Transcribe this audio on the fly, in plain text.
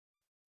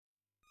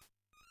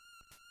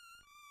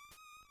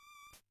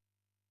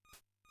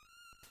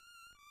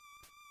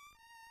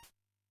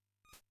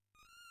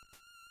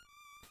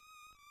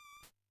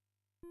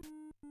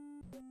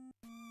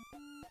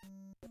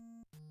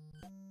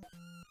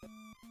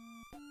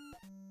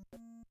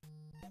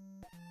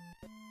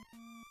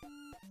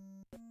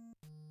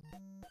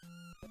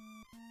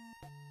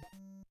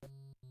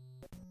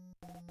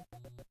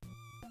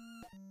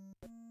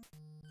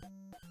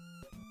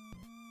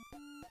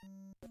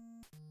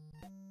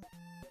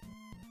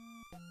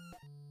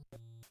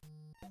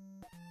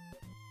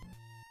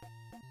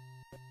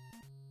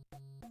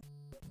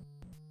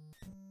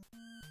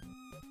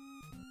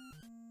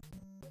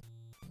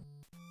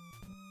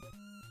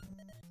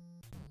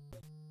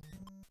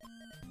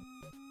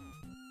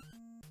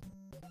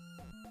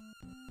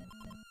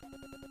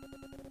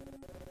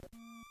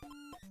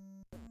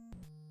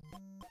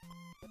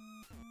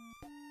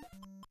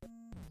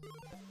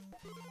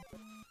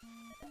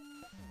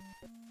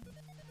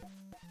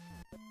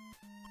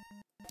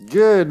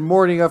Good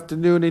morning,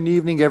 afternoon, and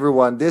evening,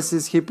 everyone. This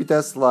is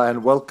HippyTesla,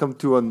 and welcome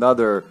to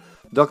another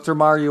Dr.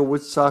 Mario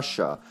with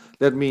Sasha.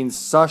 That means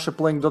Sasha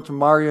playing Dr.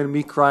 Mario and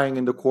me crying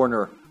in the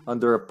corner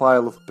under a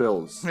pile of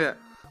pills. Yeah.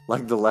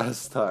 Like the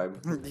last time.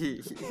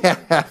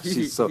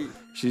 she's so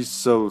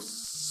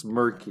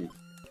smirky.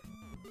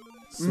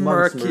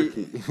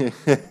 Murky.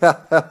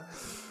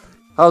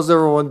 How's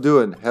everyone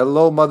doing?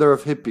 Hello, mother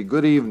of hippie.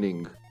 Good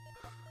evening.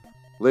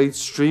 Late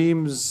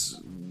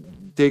streams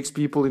takes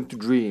people into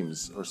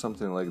dreams or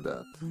something like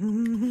that.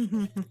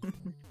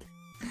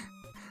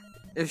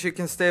 If she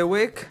can stay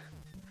awake,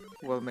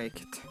 we'll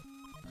make it.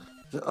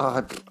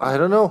 I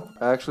don't know.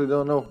 I actually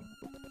don't know.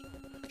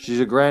 She's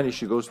a granny.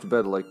 She goes to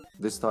bed like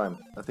this time.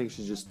 I think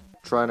she's just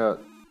trying to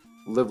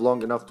live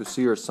long enough to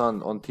see her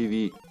son on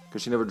TV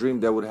because she never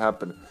dreamed that would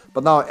happen.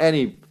 But now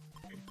any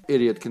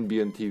idiot can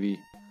be on TV.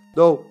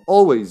 Though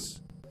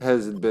always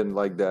has it been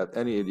like that.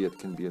 Any idiot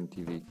can be on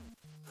TV.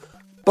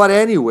 But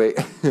anyway,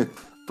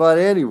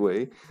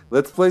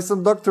 let's play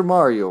some Dr.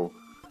 Mario.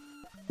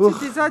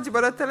 Ti izađi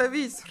bara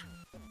televizor.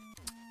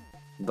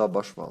 Da,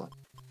 baš hvala.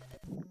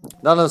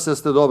 Nadam se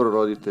ste dobro,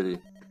 roditelji.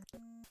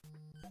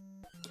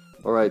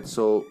 Alright,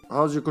 so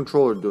how's your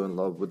controller doing,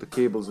 love? With the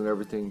cables and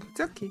everything? It's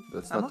okay.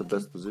 That's not the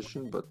best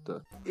position, but...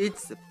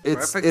 It's the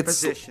perfect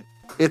position.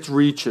 It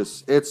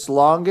reaches. It's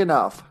long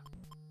enough.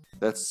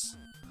 That's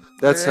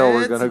how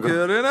we're gonna go. It's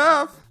good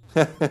enough.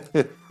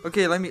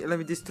 Okay, let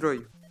me destroy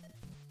you.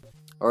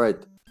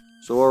 Alright,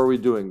 so what are we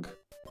doing?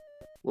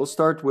 We'll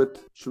start with...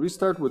 Should we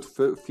start with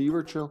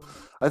Fever Chill?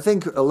 I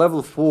think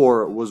level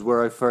 4 was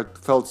where I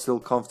felt still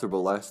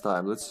comfortable last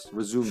time. Let's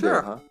resume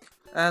there, huh?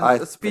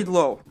 And speed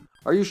low.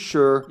 Are you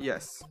sure?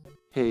 Yes.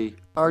 Hey,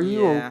 are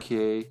you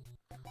okay?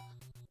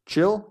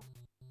 Chill?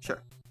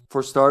 Sure.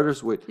 For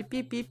starters, wait. Beep,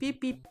 beep, beep,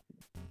 beep, beep.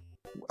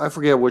 I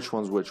forget which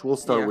one's which. We'll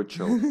start with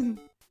chill.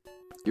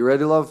 You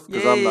ready, love?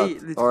 Because I'm not.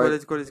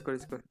 Let's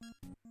go.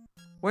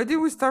 Why did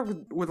we start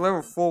with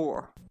level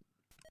 4?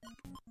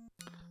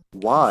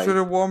 Why? Should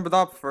have warmed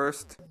up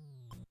first.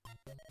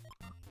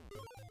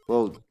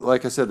 Well,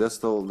 like I said, that's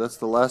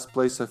the last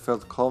place I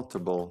felt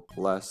comfortable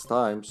last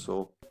time,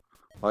 so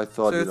I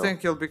thought. So you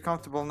think you'll be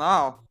comfortable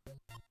now?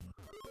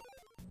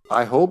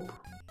 I hope,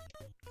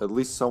 at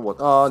least somewhat.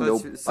 Oh no!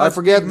 I Such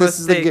forget this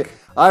is the game.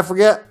 I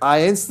forget.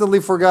 I instantly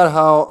forgot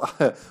how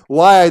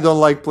why I don't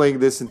like playing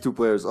this in 2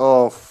 players.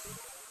 Oh,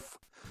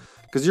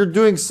 because you're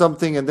doing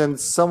something and then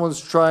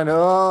someone's trying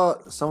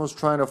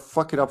to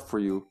fuck it up for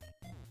you.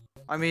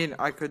 I mean,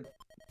 I could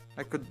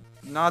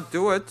not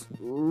do it.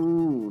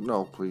 Ooh,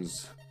 no,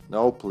 please.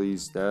 No,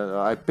 please.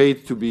 I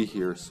paid to be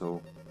here,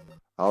 so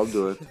I'll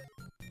do it.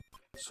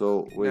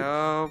 So, wait.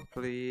 No,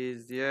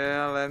 please.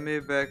 Yeah, let me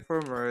beg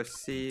for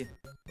mercy.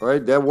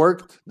 Alright, that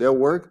worked.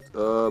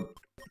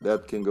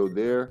 That can go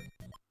there.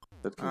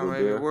 That can go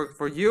maybe there. It worked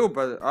for you,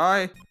 but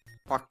I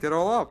fucked it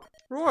all up.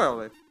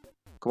 Royally.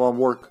 Come on,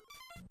 work.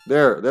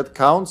 There, that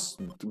counts.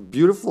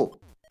 Beautiful.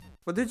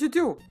 What did you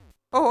do?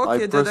 Oh,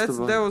 okay, that was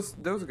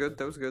good.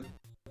 That was good.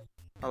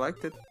 I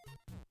liked it.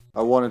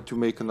 I wanted to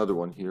make another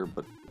one here,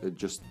 but it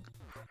just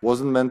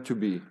wasn't meant to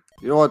be.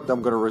 You know what?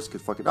 I'm gonna risk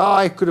it. Fuck it.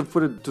 I could have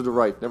put it to the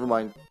right. Never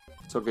mind.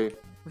 It's okay.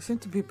 We seem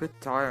to be a bit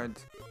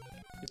tired.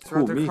 It's Who,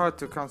 rather me? hard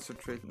to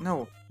concentrate.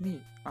 No,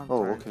 me. I'm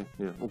tired. Okay.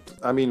 Yeah. Well,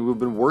 I mean, we've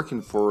been working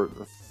for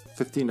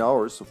 15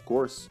 hours, of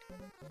course.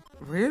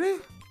 Really?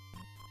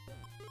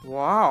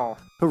 Wow.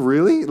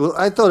 Really?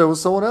 I thought it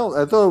was someone else.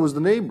 I thought it was the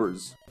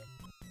neighbors.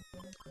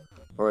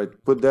 Alright,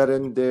 put that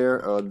in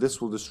there. This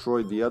will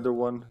destroy the other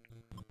one.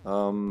 I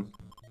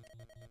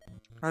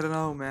don't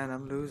know, man.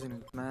 I'm losing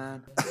it,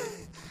 man.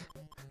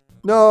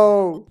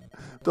 No!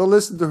 Don't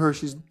listen to her.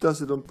 She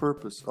does it on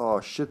purpose.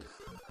 Oh, shit.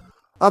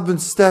 I've been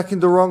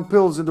stacking the wrong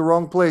pills in the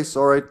wrong place.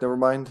 Alright, never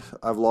mind.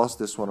 I've lost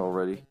this one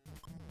already.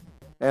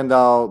 And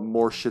now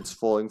more shit's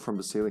falling from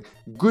the ceiling.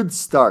 Good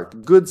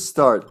start. Good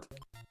start.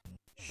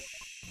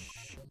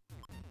 Shh.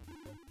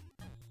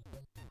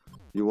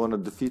 You want to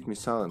defeat me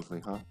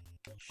silently, huh?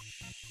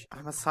 Shh.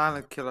 I'm a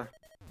silent killer.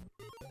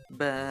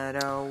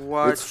 Better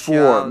watch It's 4.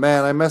 out.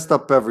 Man, I messed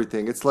up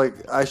everything. It's like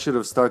I should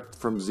have started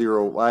from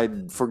 0. I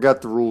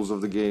forgot the rules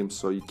of the game,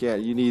 so you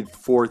can't. You need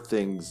 4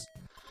 things.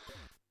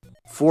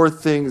 4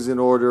 things in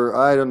order.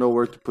 I don't know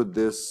where to put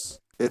this.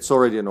 It's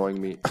already annoying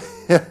me.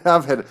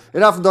 I've had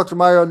enough of Dr.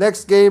 Mario.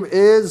 Next game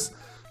is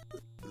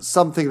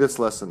something that's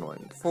less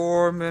annoying.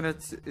 4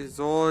 minutes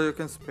is all you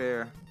can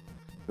spare.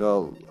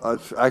 Well,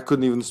 I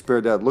couldn't even spare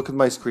that. Look at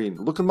my screen.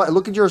 Look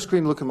at your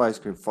screen. Look at my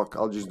screen. Fuck,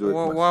 I'll just do it.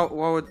 Why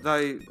would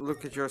I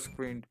look at your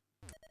screen?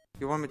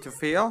 You want me to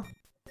fail?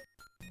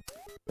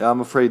 Yeah,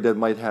 I'm afraid that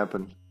might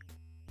happen.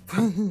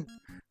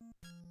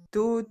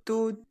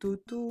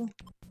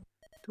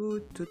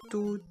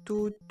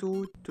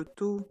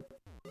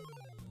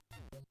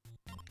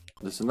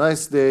 It's a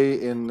nice day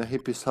in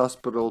Hippie's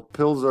hospital.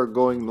 Pills are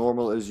going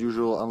normal as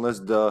usual unless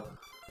the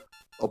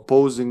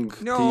opposing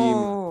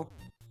team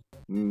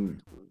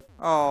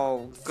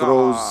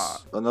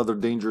throws another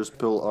dangerous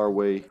pill our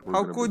way.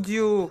 How could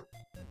you?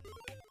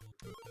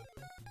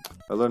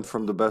 I learned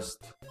from the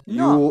best.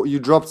 No. You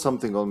dropped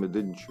something on me,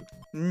 didn't you?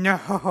 No,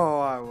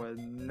 I would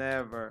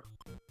never.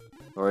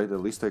 Alright,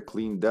 at least I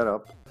cleaned that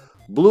up.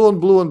 Blue and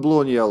blue and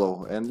blue and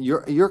yellow. And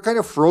you're kind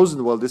of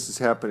frozen while this is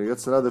happening.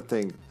 That's another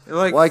thing.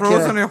 Like why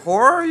frozen in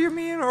horror, you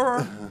mean?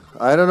 Or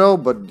I don't know,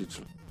 but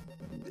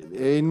it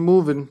ain't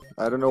moving.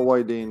 I don't know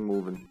why they ain't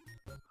moving.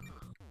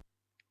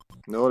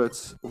 No,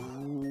 that's...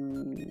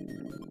 Ooh,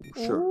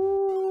 sure.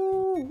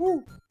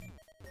 Ooh.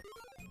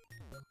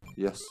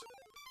 Yes.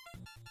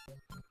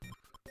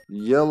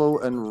 Yellow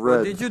and red.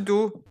 What did you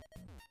do?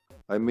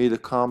 I made a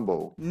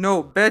combo.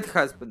 No, bed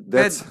husband.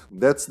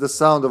 That's the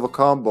sound of a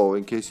combo,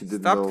 in case you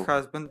didn't know. Stop,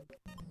 husband.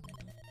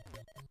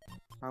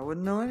 I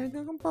wouldn't know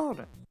anything about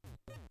it.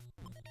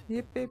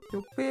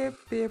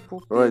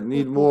 Alright,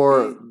 need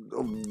more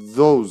of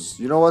those.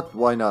 You know what?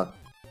 Why not?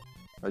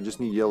 I just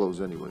need yellows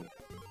anyway.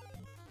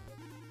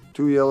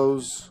 2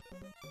 yellows.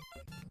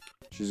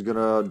 She's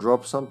gonna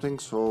drop something,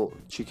 so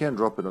she can't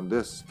drop it on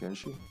this, can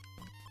she?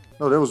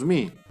 No, that was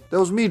me. That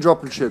was me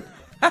dropping shit.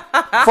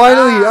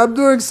 Finally, I'm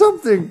doing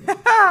something.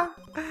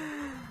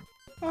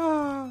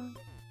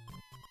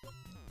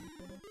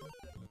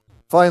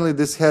 Finally,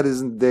 this head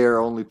isn't there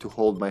only to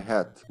hold my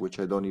hat, which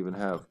I don't even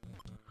have.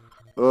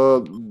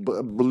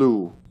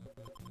 Blue.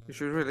 You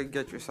should really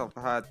get yourself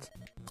a hat.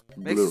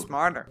 Makes Blue. you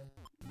smarter.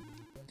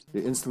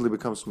 You instantly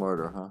become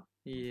smarter, huh?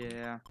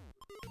 Yeah.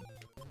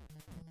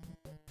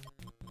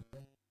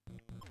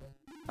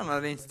 Well,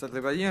 not instantly,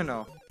 but you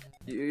know.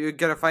 You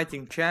get a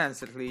fighting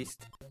chance at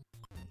least.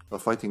 A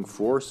fighting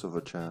force of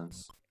a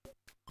chance.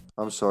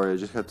 I'm sorry, I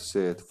just had to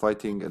say it.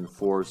 Fighting and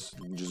force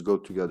just go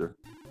together.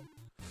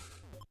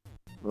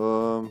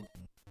 3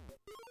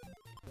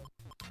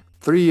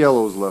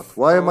 yellows left.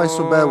 Why am I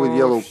so bad with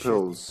yellow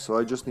pills? So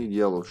I just need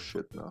yellow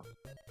shit now.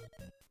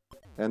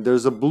 And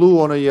there's a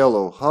blue on a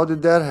yellow. How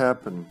did that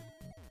happen?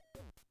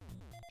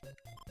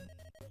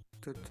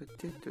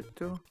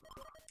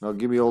 Now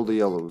give me all the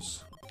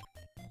yellows.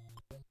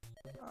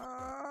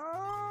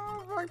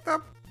 Fucked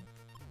up.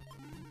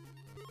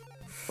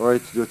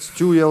 Alright, that's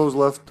 2 yellows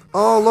left.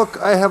 Oh, look,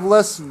 I have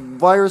less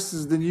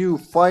viruses than you.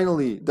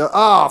 Finally.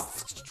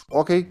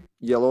 Okay,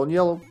 yellow and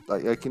yellow.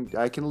 I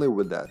can live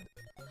with that.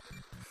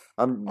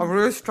 I'm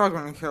really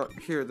struggling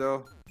here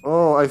though.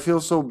 Oh, I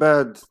feel so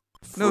bad.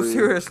 No,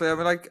 seriously, I'm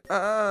like,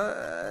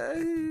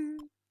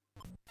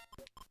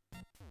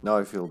 Now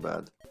I feel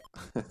bad.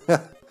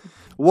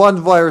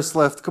 1 virus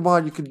left. Come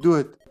on, you can do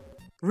it.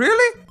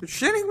 Really? You're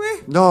shitting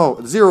me? No,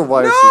 0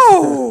 viruses.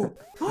 No!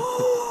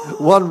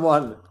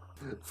 1-1.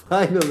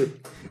 Finally.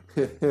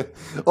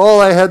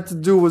 All I had to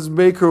do was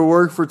make her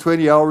work for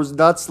 20 hours,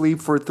 not sleep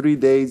for 3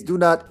 days, do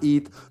not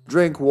eat,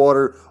 drink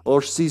water,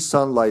 or see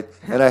sunlight,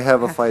 and I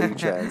have a fighting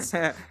chance.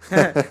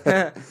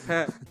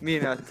 Me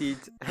not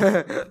eat.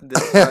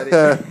 That's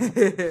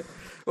funny.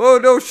 Oh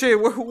no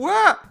shit,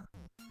 what?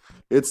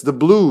 It's the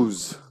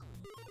blues.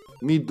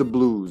 Meet the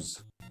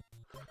blues.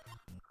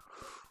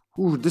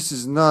 Ooh, this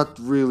is not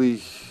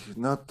really,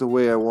 not the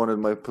way I wanted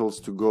my pills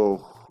to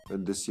go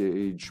at this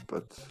age,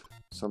 but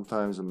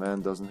sometimes a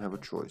man doesn't have a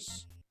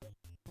choice.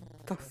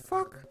 The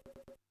fuck?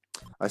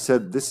 I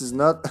said, this is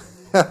not...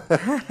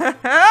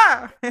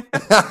 I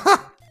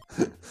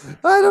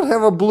don't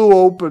have a blue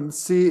open.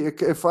 See,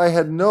 if I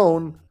had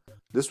known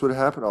this would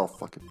happen... Oh,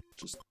 fuck it.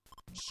 Just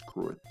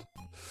screw it.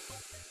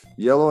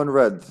 Yellow and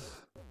red.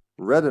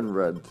 Red and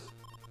red.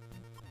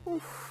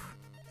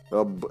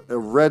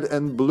 Red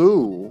and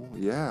blue.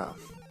 Yeah.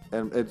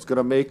 And it's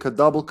gonna make a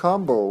double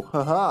combo.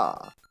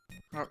 Haha.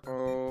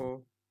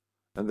 Uh-oh.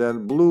 And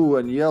then blue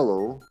and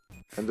yellow.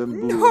 And then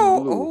blue and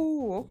blue.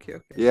 Oh, okay.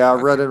 Yeah,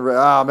 okay. Red and red.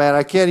 Ah, man,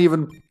 I can't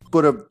even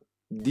put a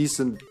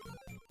decent...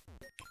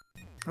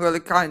 Well,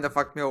 it kinda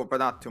fucked me over, but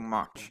not too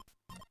much.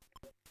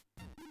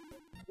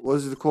 What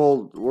is it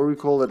called? What do we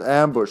call it?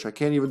 Ambush. I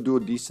can't even do a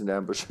decent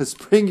ambush.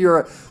 Spring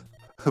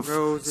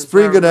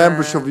an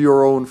ambush of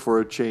your own for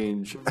a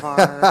change.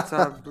 Violets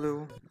are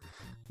blue.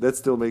 That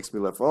still makes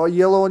me laugh. Oh,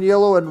 yellow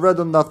and red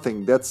on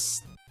nothing.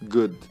 That's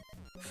good.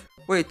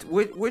 Wait,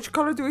 which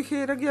color do we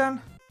hate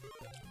again?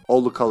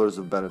 All the colors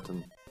of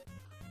Benetton.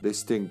 They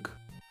stink.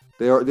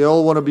 They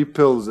all want to be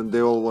pills and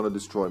they all want to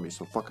destroy me.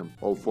 So fuck them.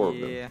 All 4 of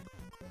them. Yeah.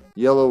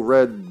 Yellow,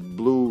 red,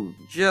 blue.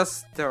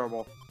 Just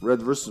terrible.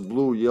 Red versus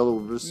blue, yellow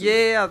versus...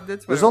 Yeah,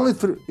 that's what There's only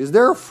 3. Is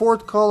there a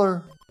 4th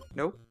color?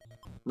 Nope.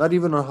 Not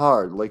even a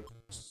hard. Like,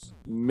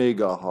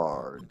 mega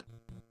hard.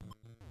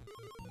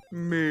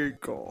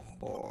 Mega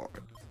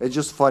hard. It's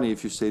just funny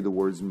if you say the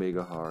words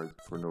mega hard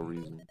for no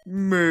reason.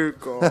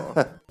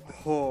 Mega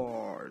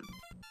hard.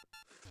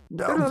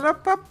 No.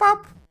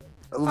 Pop.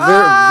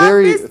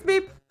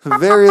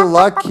 Very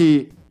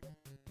lucky.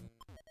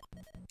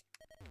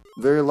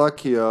 Very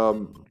lucky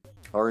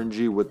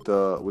RNG with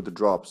the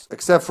drops.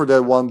 Except for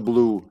that one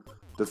blue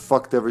that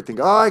fucked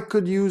everything. I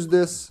could use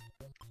this.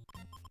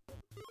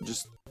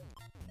 Just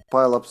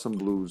pile up some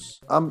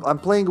blues. I'm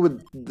playing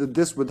with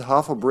this with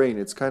half a brain.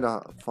 It's kind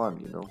of fun,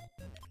 you know.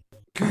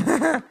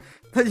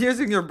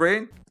 Using your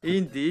brain?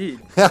 Indeed.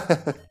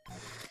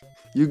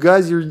 You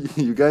guys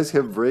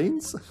have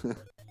brains?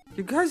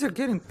 You guys are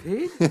getting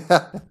paid?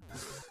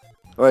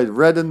 Alright,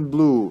 red and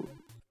blue.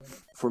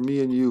 For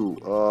me and you.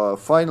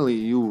 Finally,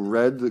 you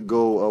red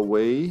go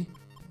away.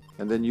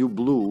 And then you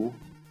blue.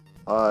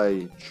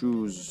 I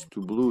choose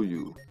to blue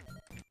you.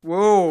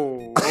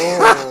 Whoa.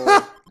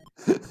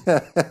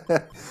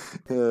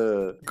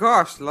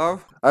 Gosh,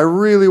 love. I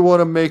really want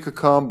to make a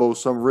combo,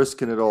 so I'm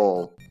risking it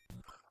all.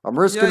 I'm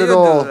risking it you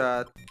all. Do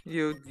that.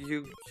 You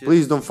just...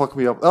 Please don't fuck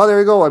me up. Oh, there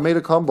you go. I made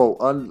a combo.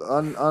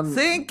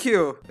 Thank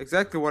you.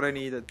 Exactly what I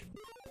needed.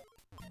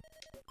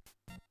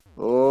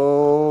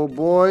 Oh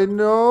boy,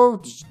 no.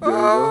 There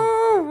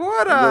oh,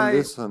 what then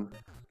this one.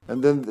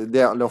 And then,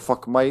 yeah, no,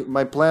 fuck.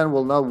 My plan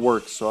will not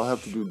work, so I'll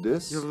have to do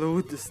this. You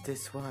lose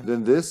this one.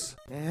 Then this.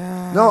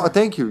 Yeah. No,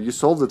 thank you. You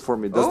solved it for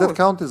me. Does that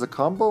count as a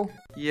combo?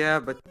 Yeah,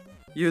 but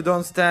you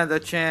don't stand a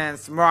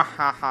chance.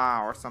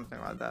 Mwahaha, or something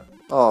like that.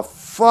 Oh,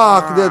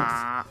 fuck.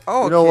 That.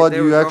 Oh, you know what?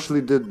 You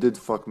actually did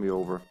fuck me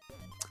over.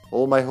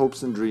 All my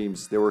hopes and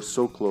dreams. They were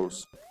so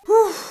close.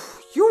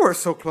 You were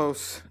so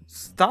close.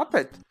 Stop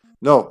it.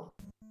 No.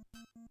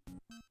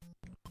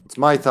 It's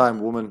my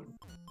time, woman.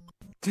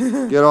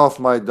 Get off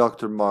my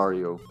Dr.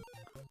 Mario.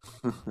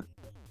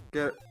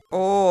 Get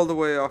all the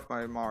way off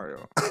my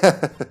Mario.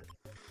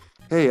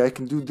 Hey, I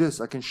can do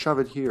this. I can shove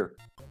it here.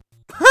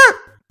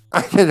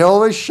 I can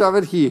always shove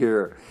it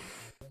here.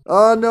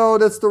 Oh no,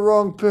 that's the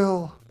wrong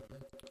pill.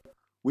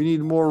 We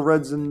need more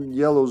reds and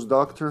yellows,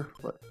 doctor.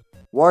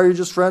 Why are you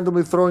just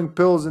randomly throwing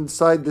pills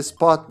inside this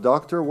pot,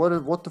 doctor?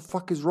 What the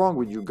fuck is wrong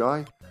with you,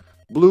 guy?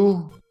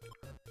 Blue,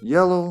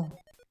 yellow.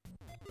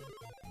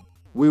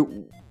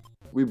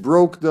 We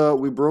broke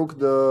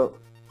the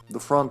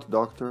front,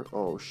 doctor.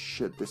 Oh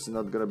shit, this is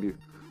not gonna be.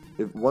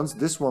 If once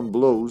this one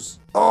blows,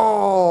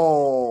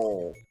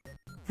 oh,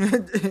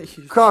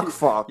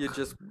 cockfuck! You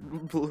just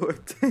blew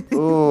it.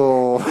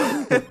 Oh,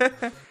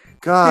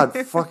 god,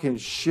 fucking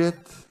shit!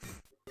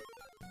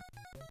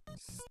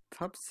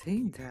 Stop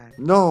saying that.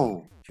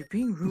 No, you're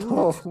being rude.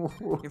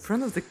 No. In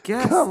front of the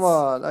guests. Come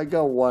on, I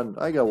got one.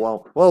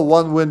 Well,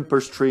 1 win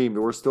per stream.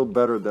 We're still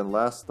better than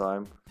last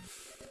time.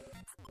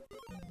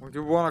 Well,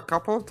 you won a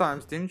couple of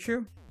times, didn't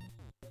you?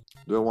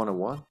 Do I want to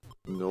win?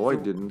 No, I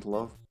didn't,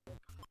 love.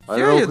 I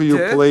Yeah, don't know who you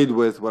did. played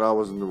with when I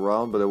was in the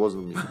round, but it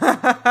wasn't me.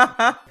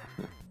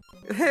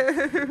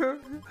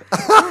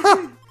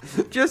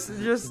 just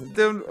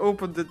don't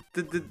open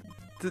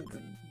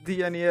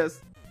the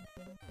NES.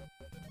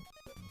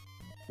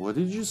 What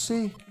did you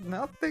say?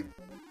 Nothing.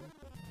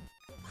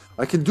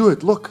 I can do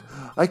it. Look,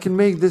 I can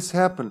make this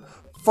happen.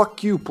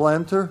 Fuck you,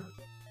 planter.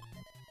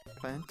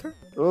 Planter?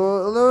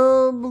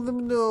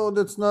 No,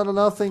 that's not a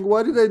nothing.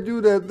 Why did I do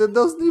that? That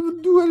doesn't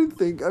even do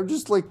anything. I'm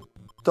just like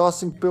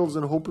tossing pills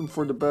and hoping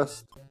for the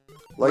best.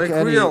 Like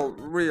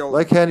real.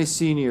 Like Annie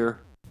Senior.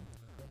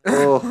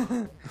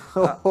 Oh.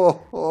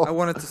 I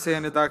wanted to say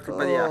Annie Doctor,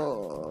 but yeah.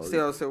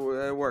 Still, so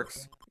it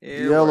works.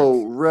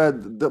 Yellow,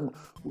 red.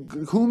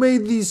 Who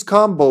made these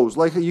combos?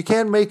 Like, you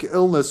can't make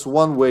illness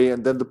one way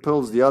and then the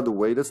pills the other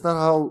way. That's not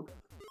how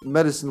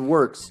medicine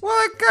works. Well,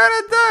 it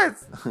kinda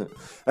does.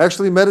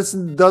 Actually,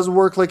 medicine doesn't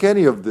work like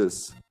any of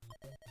this.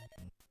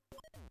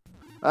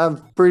 I'm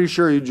pretty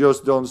sure you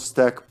just don't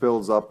stack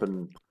pills up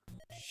and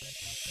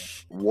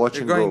watch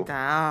You're and going go.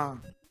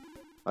 down.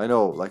 I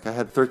know, like I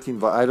had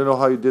 13 I don't know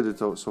how you did it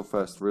so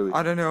fast, really.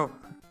 I don't know.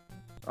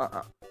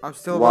 I'm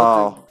still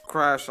about to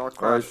crash. I'll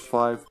crash.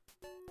 5.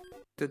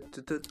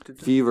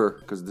 Fever,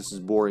 because this is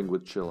boring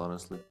with chill,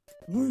 honestly.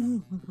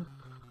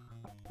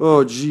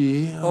 Oh,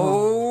 gee.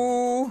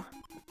 Oh.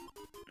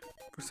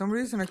 For some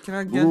reason, I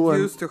cannot get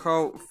used to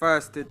how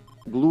fast it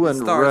Blue and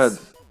starts. red.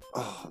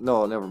 Oh,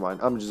 no, never mind.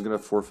 I'm just gonna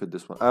forfeit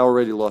this one. I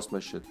already lost my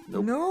shit.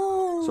 Nope.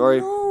 No. Sorry.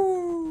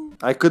 No.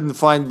 I couldn't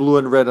find blue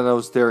and red and I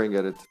was staring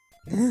at it.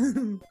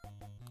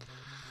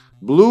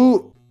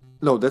 Blue.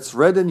 No, that's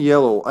red and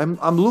yellow. I'm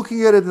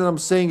looking at it and I'm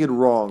saying it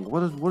wrong.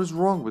 What is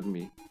wrong with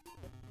me?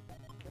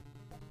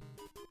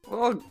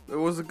 Well, it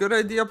was a good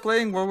idea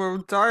playing while we were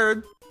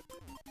tired.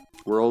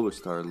 We're always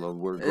tired, love.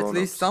 We're grown-ups. At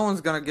least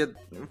someone's gonna get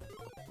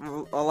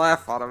a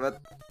laugh out of it.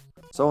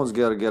 Someone's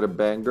gotta get a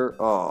banger.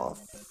 Oh.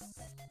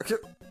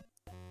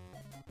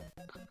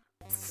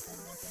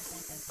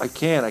 I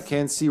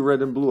can't see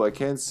red and blue. I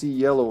can't see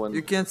yellow and...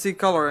 You can't see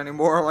color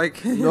anymore,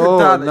 like, No, you're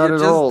done. not You're at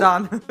just all.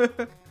 done.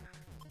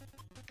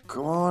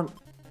 Come on.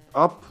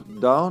 Up,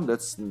 down.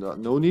 That's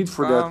no need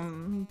for that.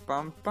 Bum,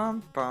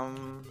 bum,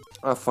 bum.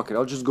 Ah, fuck it.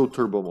 I'll just go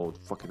turbo mode.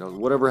 Fuck it.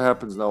 Whatever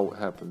happens now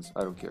happens.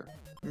 I don't care.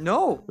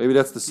 No. Maybe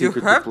that's the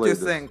secret You have to play to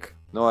this. think.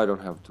 No, I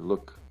don't have to.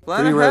 Look.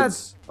 Plan 3 ahead.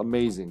 reds.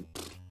 Amazing.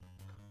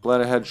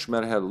 Plan ahead,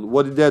 schman ahead.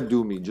 What did that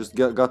do me? Just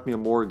got me a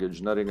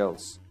mortgage, nothing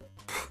else.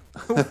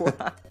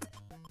 What?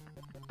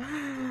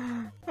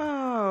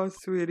 Oh,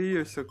 sweetie,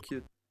 you're so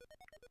cute.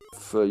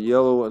 If,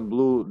 yellow and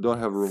blue don't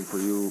have room for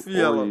you.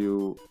 Yellow. Or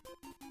you.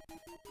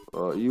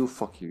 You,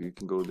 fuck you. You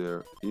can go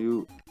there.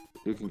 You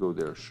can go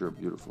there. Sure,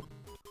 beautiful.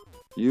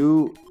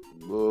 You,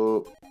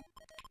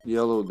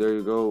 yellow, there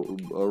you go.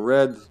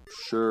 Red,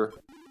 sure.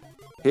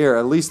 Here,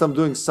 at least I'm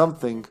doing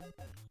something.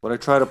 When I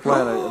try to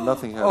plan,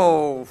 nothing happens.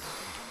 Oh,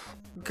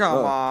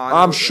 come on.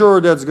 I'm sure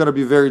that's gonna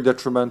be very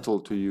detrimental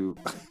to you.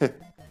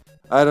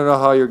 I don't know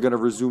how you're gonna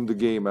resume the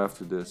game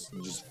after this.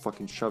 Just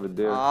fucking shove it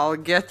there. I'll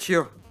get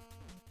you.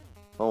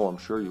 Oh, I'm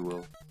sure you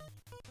will.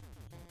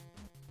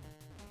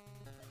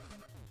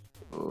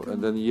 Oh,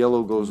 and then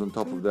yellow goes on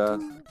top of that.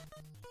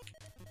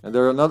 And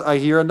there are not. I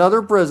hear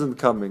another present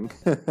coming.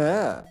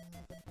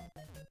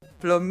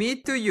 From me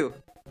to you.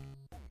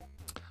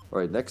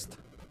 Alright, next.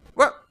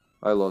 What?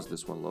 I lost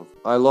this one, love.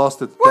 I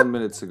lost it What? 10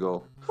 minutes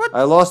ago. What?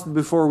 I lost it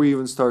before we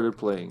even started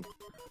playing.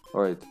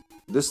 Alright.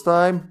 This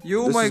time,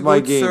 this is my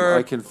game. Sir,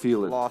 I can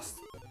feel it. Lost.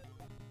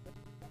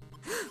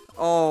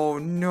 Oh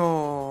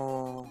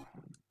no.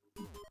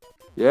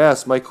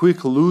 Yes, my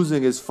quick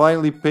losing is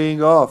finally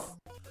paying off.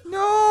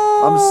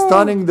 No. I'm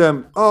stunning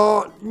them.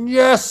 Oh,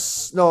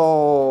 yes.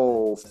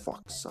 No.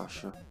 Fuck,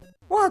 Sasha.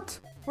 What?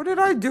 What did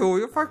I do?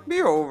 You fucked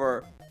me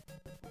over.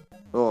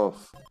 Oh,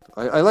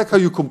 I like how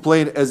you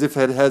complain as if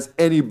it has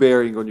any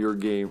bearing on your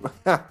game.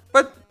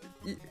 But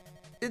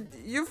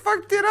you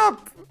fucked it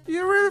up.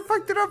 You really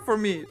fucked it up for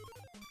me.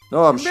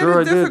 No, I'm You sure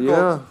I made it did.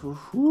 Yeah. difficult.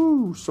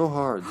 Whew, so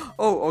hard.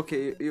 Oh,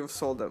 okay. You've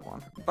sold that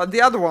one. But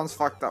the other one's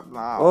fucked up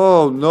now.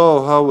 Oh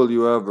no, how will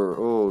you ever?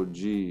 Oh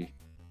gee.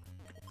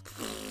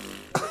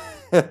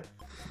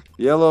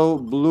 Yellow,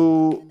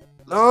 blue.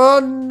 Oh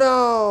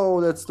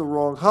no, that's the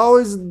wrong. How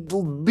is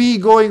B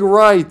going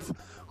right?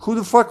 Who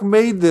the fuck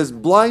made this?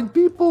 Blind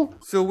people?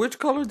 So which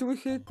color do we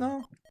hate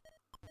now?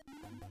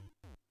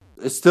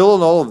 It's still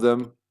on all of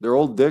them. They're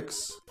all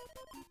dicks.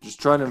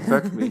 Just trying to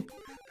infect me.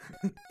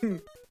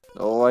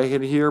 Oh, I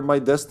can hear my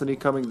destiny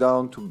coming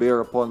down to bear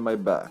upon my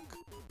back.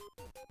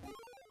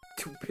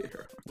 To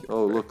bear.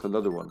 Oh, look,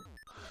 another one.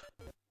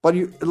 But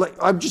you, like,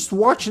 I'm just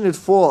watching it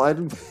fall. I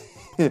don't.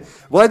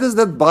 Why does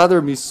that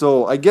bother me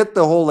so? I get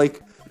the whole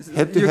like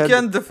head to head. You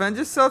can't defend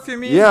yourself, you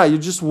mean? Yeah, you're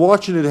just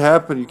watching it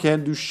happen. You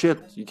can't do shit.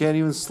 You can't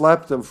even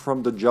slap them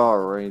from the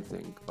jar or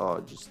anything.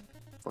 Oh, just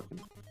fucking.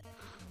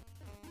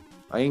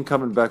 I ain't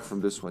coming back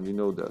from this one. You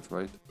know that,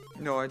 right?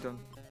 No, I don't.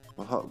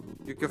 Well, how,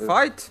 You can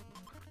fight.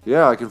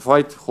 Yeah, I can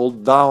fight.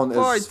 Hold down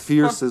Fight, as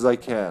fierce as I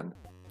can.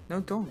 No,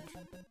 don't.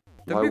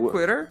 Why Don't be a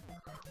quitter.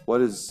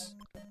 What is?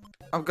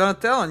 I'm gonna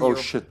tell on Oh you.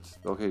 shit.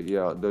 Okay,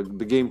 yeah. The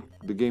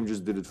game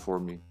just did it for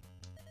me.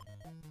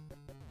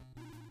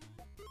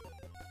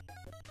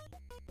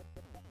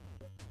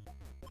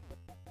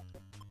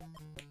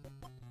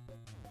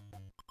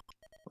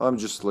 I'm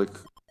just like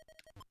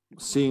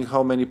seeing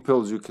how many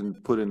pills you can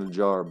put in a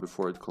jar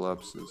before it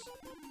collapses.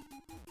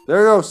 There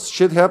you go.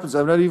 Shit happens.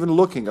 I'm not even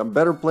looking. I'm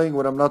better playing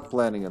when I'm not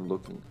planning and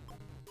looking.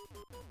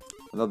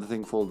 Another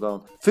thing fall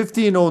down.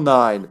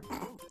 1509.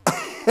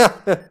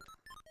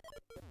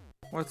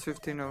 What's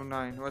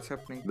 1509? What's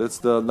happening? That's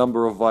the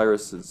number of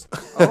viruses.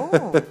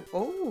 Oh,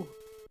 oh.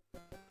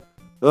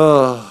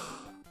 Ugh.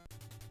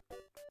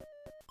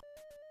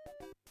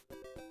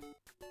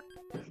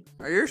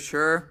 Are you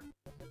sure?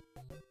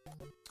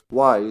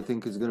 Why? You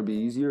think it's gonna be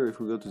easier if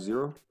we go to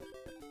 0?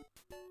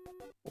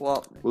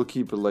 Well, we'll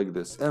keep it like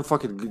this. And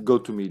fuck it, go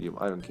to medium.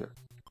 I don't care.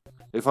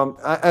 If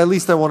at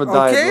least I want to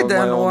die. Okay, on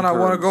then my own I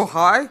want to terms. go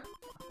high.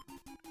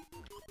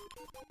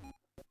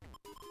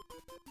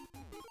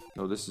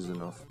 No, this is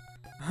enough.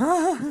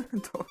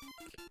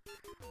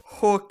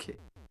 Okay.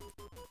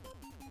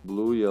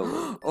 Blue,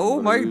 yellow.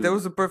 Oh my, that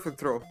was a perfect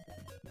throw.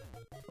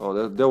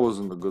 Oh, that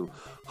wasn't a good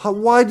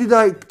one. Why did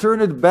I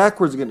turn it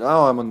backwards again?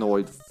 Oh, I'm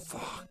annoyed.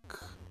 Fuck.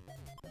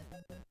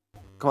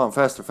 Come on,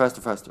 faster, faster,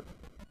 faster.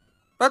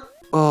 But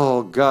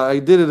oh god, I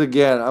did it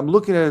again. I'm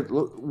looking at it.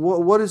 Look,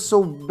 what is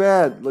so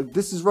bad? Like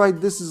this is right,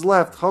 this is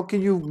left. How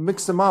can you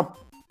mix them up?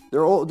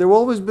 They've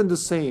always been the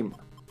same.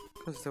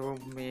 Because they were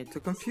made to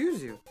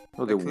confuse you.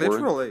 No, they like, weren't.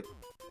 literally.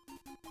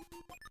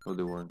 No,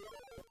 they weren't.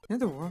 Yeah,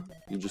 they were.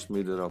 You just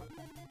made it up.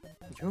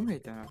 You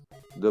made that up.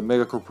 The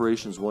mega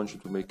corporations want you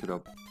to make it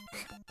up.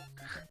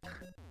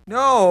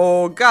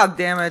 No, god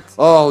damn it.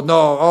 Oh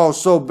no, oh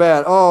so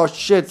bad. Oh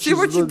shit. See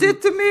what you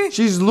did to me?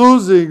 She's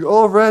losing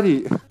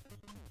already.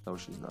 No,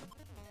 she's not.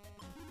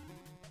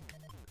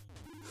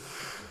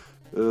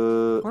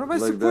 What am I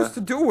like supposed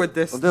to do with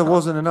this? Oh, that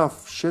wasn't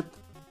enough. Shit.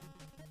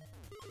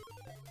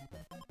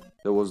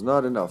 That was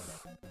not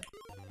enough.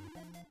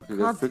 Okay,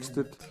 that fixed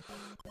it.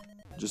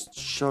 Just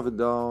shove it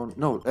down.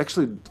 No,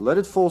 actually, let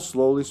it fall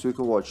slowly so you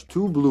can watch.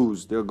 2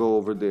 blues, they'll go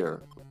over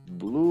there.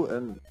 Blue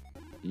and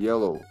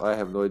yellow. I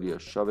have no idea.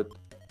 Shove it.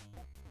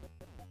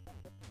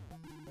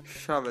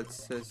 Shove it,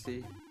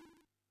 sissy.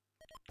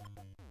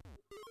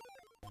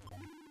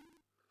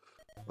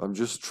 I'm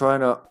just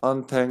trying to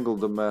untangle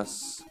the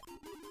mess.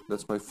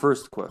 That's my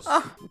first quest.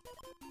 Ah.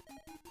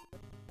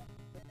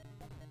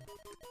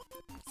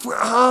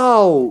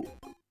 How?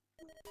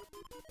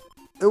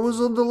 It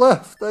was on the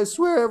left. I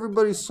swear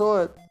everybody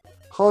saw it.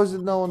 How is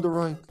it now on the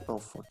right? Oh,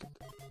 fuck it.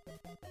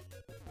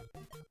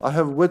 I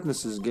have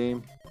witnesses,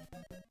 game.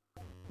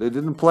 They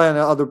didn't plan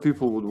other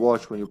people would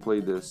watch when you play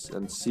this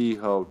and see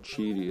how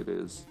cheaty it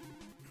is.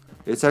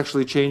 It's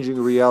actually changing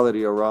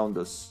reality around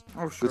us.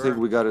 Oh, sure. Good thing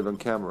we got it on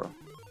camera.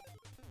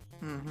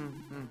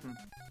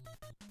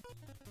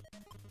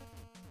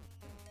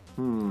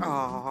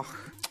 Oh.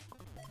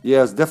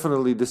 Yes,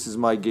 definitely this is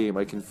my game.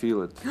 I can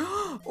feel it.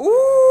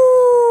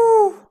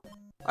 Ooh!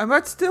 I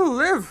might still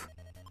live.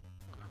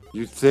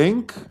 You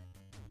think?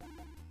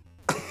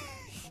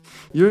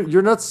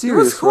 You're not serious,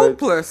 It was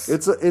hopeless.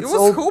 Right? It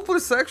was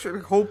hopeless,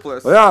 actually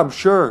hopeless. Yeah, I'm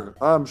sure.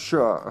 I'm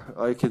sure.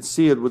 I can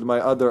see it with my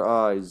other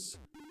eyes.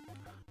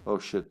 Oh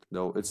shit!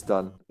 No, it's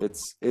done.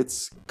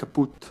 It's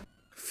kaput.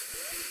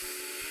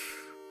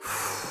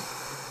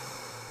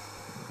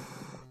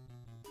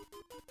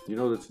 You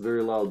know that's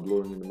very loud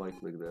blowing in the mic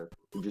like that.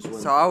 It just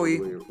went all the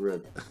way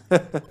red.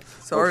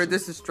 Sorry,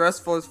 this is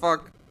stressful as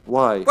fuck.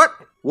 Why? What?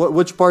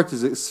 Which part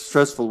is it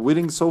stressful?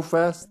 Winning so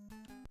fast?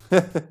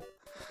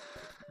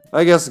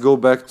 I guess go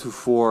back to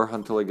 4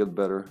 until I get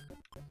better.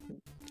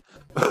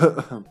 I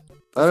don't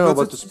know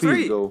about the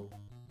speed though.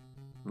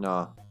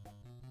 Nah.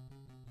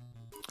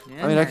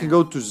 Yeah. I mean, I can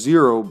go to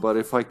 0, but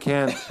if I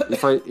can't,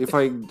 if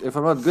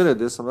I'm not good at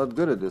this, I'm not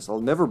good at this.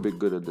 I'll never be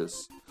good at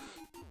this.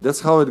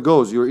 That's how it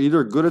goes. You're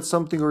either good at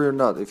something or you're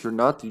not. If you're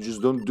not, you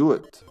just don't do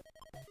it.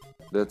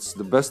 That's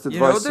the best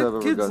advice I've ever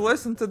got. You know that kids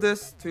listen to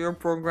this, to your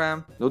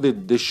program. No,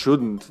 they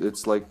shouldn't.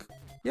 It's like...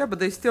 Yeah, but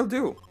they still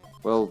do.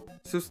 Well...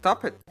 So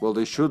stop it. Well,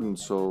 they shouldn't,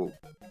 so...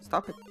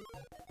 Stop it.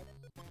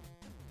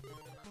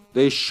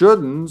 They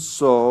shouldn't,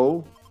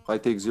 so... I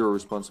take 0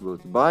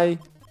 responsibility. Bye!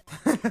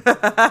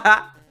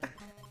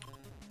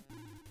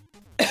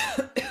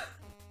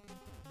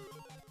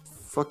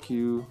 Fuck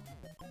you.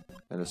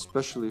 And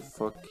especially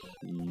fuck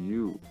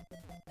you.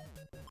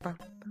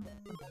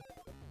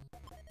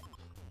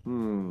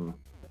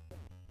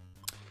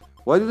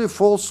 Why do they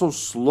fall so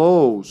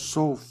slow?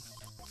 So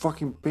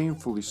fucking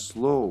painfully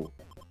slow.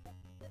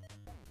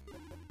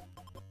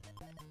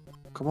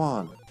 Come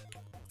on.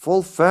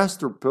 Fall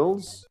faster,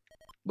 pills.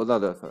 But not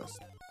that fast.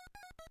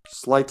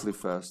 Slightly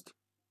fast.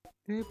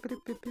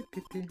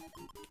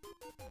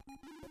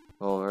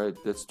 Alright,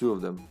 that's 2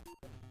 of them.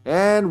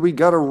 And we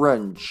got a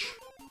wrench.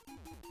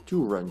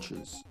 2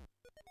 wrenches.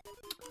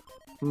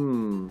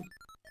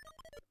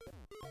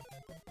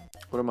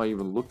 What am I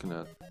even looking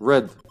at?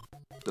 Red.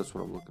 That's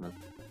what I'm looking at.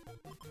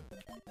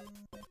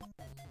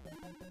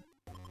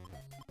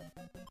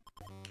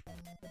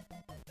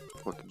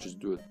 Fucking just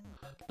do it.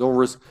 Don't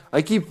risk.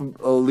 I keep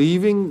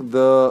leaving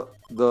the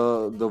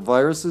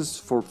viruses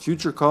for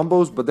future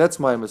combos, but that's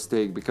my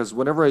mistake because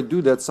whenever I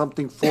do that,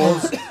 something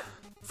falls,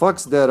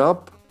 fucks that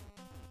up,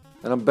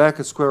 and I'm back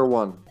at square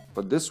one.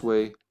 But this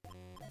way,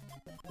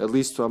 at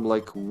least I'm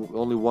like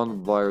only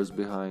 1 virus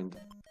behind.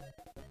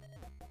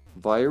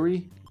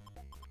 Viri?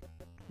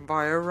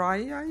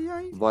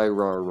 Viri?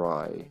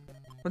 Viri.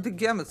 What did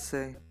Gamut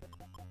say?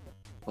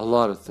 A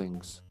lot of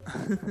things.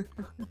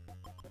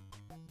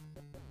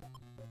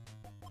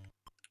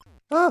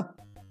 Ah!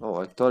 Oh,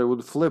 I thought it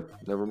would flip.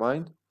 Never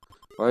mind.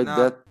 Alright, nah.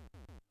 that...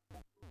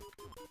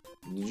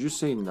 Did you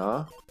say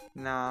nah?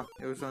 Nah,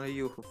 it was only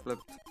you who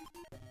flipped.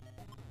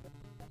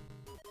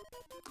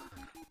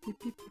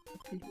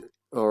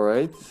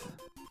 Alright.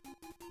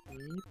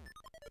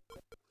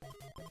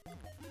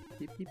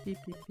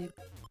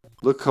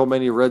 Look how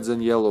many reds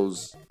and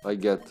yellows I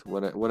get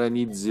when I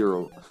need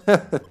 0.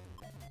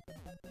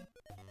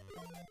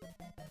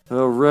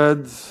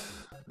 Red,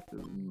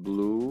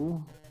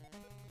 blue,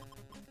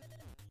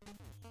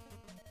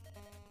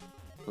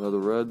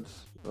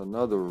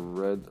 another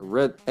red,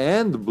 red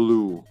and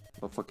blue.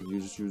 Oh fuck it, you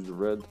just use the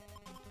red,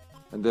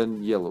 and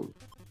then yellow.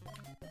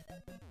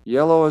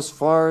 Yellow as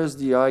far as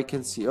the eye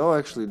can see. Oh,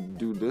 actually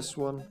do this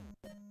one.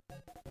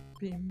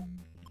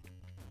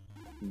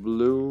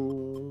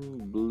 Blue,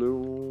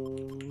 blue,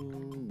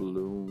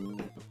 blue.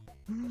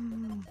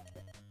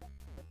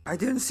 I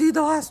didn't see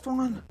the last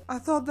one. I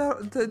thought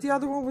that the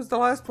other one was the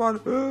last one.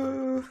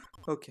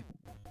 Okay.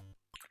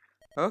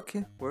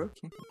 Okay, we're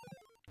okay.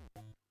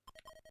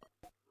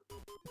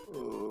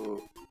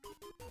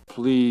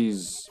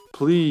 Please,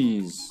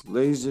 please,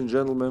 ladies and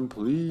gentlemen,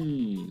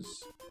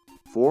 please.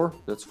 4?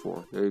 That's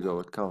 4. There you go.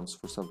 It counts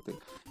for something.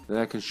 Then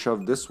I can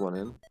shove this one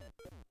in.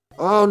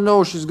 Oh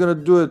no, she's gonna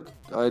do it.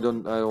 I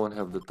don't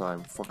have the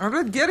time. Fuck. I'm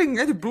not getting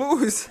any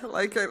blues.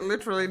 Like I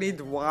literally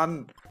need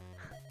 1.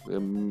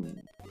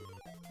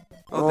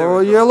 Oh,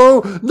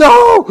 yellow!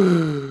 No!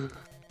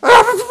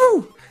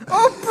 Oh!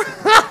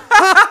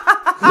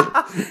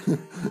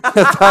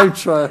 Time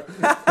trial.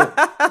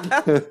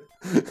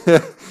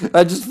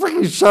 I just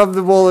freaking shoved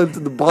them all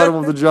into the bottom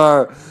of the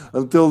jar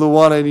until the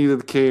one I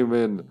needed came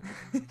in.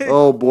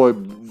 Oh boy.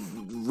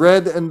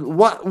 Red and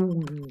what?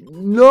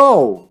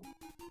 No!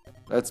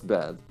 That's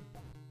bad.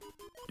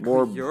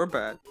 More. You're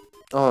bad.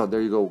 Oh,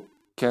 there you go.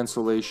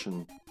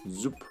 Cancellation.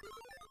 Zoop.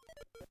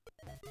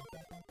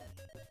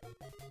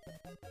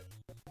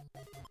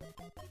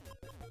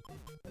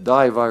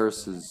 Die,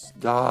 viruses.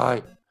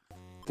 Die.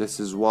 This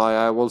is why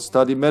I will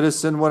study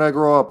medicine when I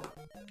grow up.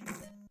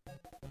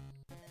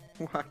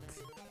 What?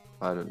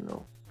 I don't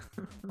know.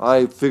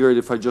 I figured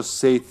if I just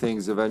say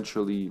things,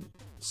 eventually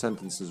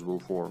sentences will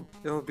form.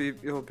 It'll be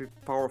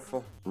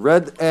powerful.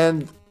 Red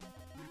and...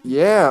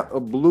 Yeah, a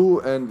blue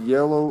and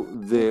yellow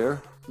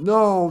there.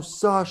 No,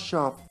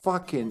 Sasha,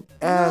 fucking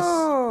ass.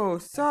 No,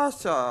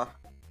 Sasha.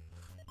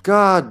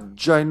 God,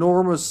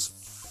 ginormous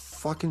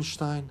fucking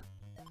Stein.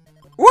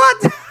 What?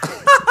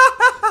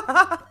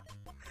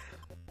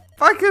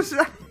 Fuck is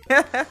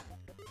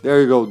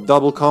There you go.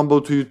 Double combo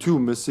to you too,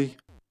 Missy.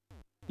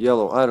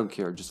 Yellow, I don't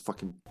care. Just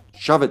fucking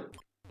shove it.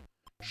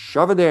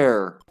 Shove it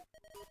there.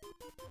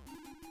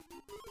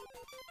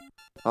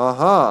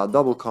 Aha,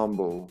 double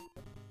combo.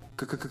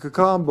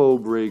 Combo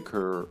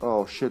breaker.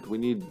 Oh shit, we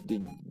need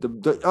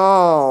the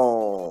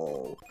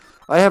oh.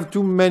 I have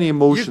too many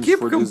emotions You keep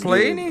for this game.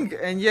 complaining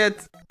and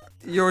yet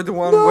you're the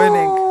one No,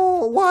 winning.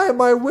 why am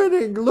I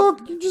winning?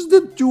 Look, you just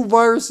did 2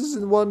 viruses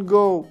in one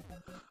go.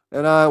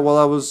 And while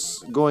I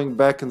was going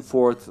back and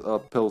forth, a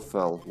pill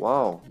fell.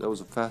 Wow, that was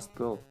a fast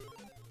pill.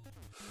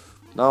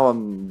 Now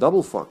I'm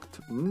double fucked.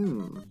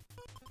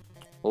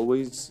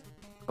 Always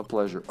a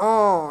pleasure.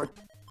 Oh,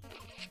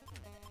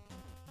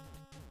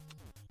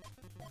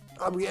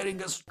 I'm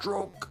getting a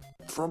stroke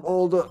from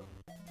all the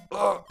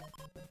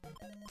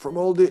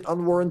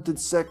unwarranted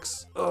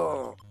sex.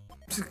 All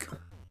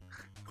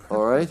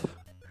right.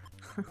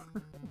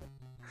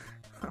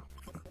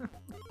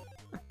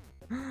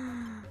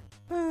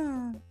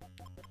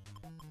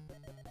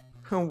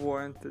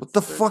 Unwarranted. What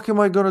the fuck am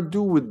I gonna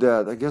do with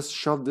that? I guess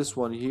shove this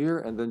one here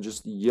and then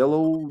just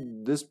yellow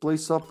this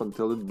place up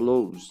until it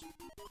blows.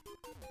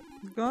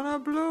 It's gonna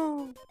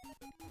blow.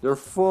 They're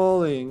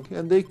falling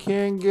and they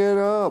can't get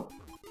up.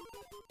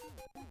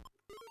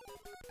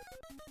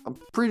 I'm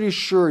pretty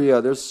sure, yeah,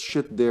 there's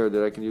shit there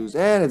that I can use,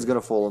 and it's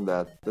gonna fall on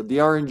that. The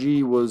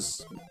RNG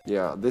was,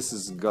 yeah, this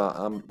is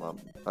gone.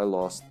 I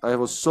lost. I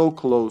was so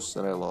close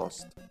and I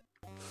lost.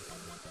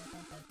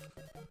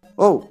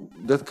 Oh,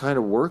 that kind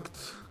of worked.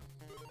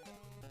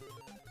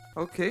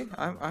 Okay,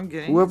 I'm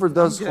getting. Whoever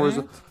does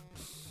horizontal.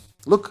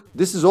 Look,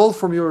 this is all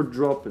from your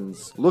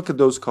drop-ins. Look at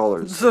those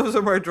colors. Those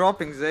are my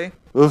droppings, eh?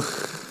 Ugh.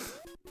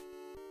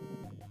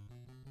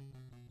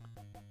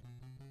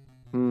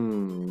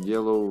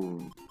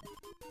 Yellow.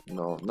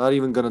 No, not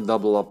even gonna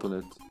double up on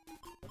it.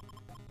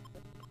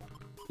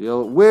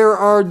 Yellow. Where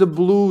are the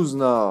blues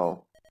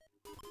now?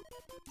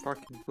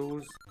 Fucking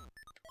blues.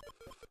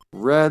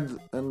 Red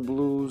and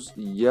blues,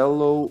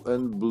 yellow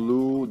and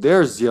blue.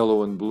 There's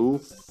yellow and blue.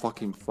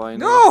 Fucking fine.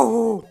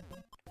 No!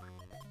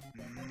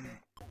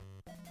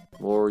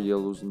 More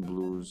yellows and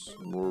blues.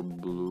 More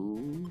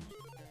blues.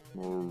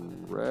 More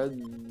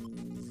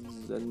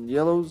reds and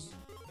yellows.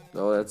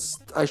 No, that's...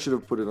 I should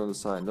have put it on the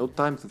sign. No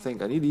time to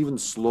think. I need even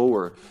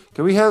slower.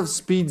 Can we have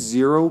speed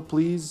 0,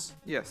 please?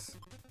 Yes.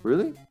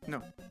 Really?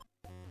 No.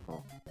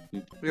 Oh.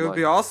 It would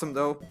be awesome,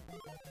 though.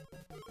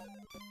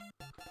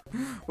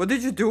 What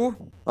did you do?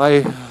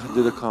 I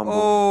did a combo.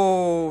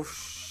 Oh,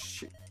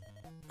 shit.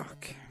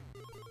 Okay.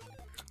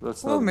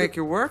 That's We'll not make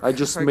good. it work. I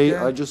just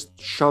I just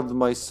shoved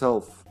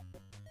myself.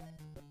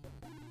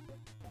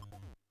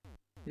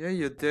 Yeah,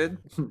 you did.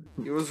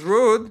 It was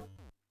rude.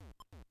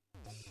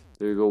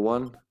 There you go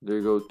 1. There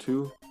you go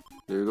 2.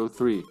 There you go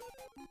 3.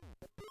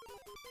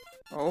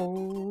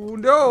 Oh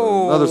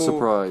no! Another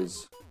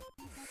surprise.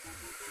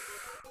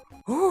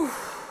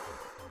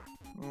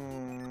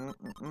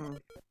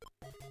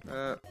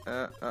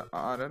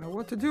 I don't know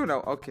what to do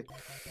now. Okay.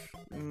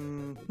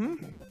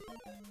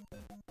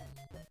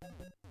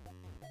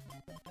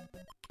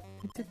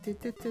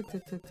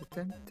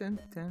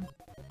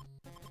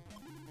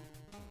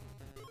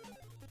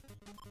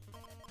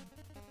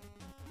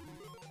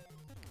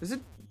 Is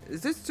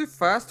this too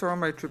fast or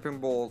am I tripping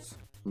balls?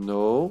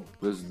 No,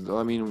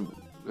 I mean,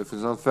 if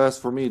it's not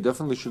fast for me, it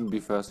definitely shouldn't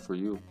be fast for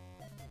you.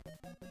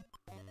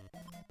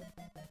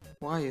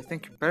 Why, you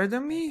think you're better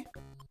than me?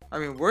 I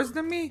mean, worse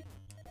than me?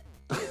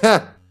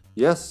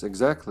 Yes,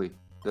 exactly.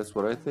 That's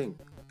what I think.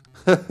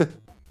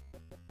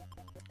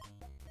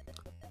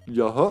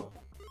 Yaha.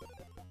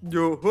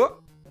 Yo-huh.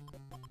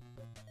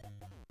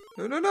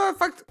 No, in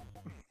fact...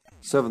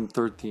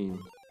 713.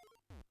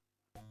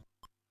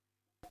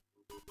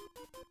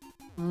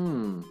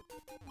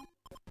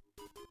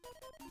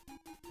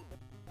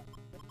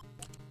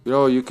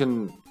 Yo, you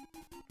can...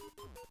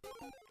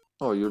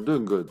 Oh, you're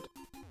doing good.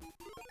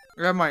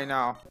 Am I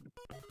now?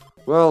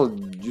 Well,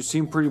 you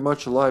seem pretty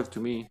much alive to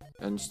me.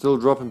 And still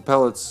dropping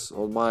pellets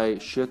on my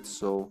shit,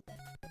 so...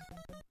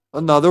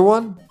 Another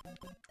one?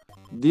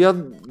 The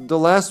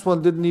last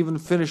one didn't even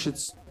finish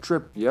its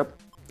trip. Yep,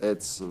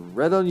 it's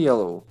red on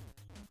yellow.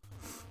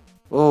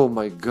 Oh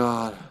my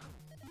god.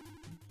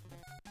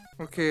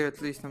 Okay,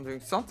 at least I'm doing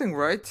something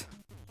right.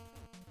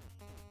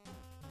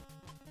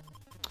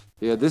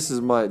 Yeah, this is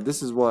why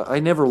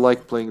I never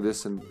liked playing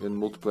this in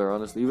multiplayer,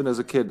 honestly. Even as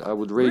a kid, I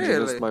would rage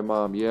against my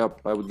mom.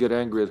 Yep, I would get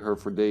angry at her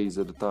for days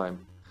at a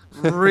time.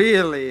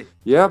 Really?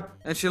 Yep.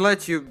 And she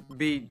let you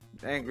be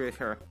angry at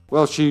her?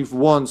 Well, she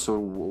won, so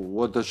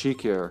what does she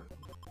care?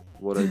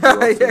 What I do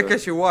after yeah, that.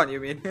 because she won, you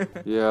mean?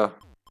 Yeah.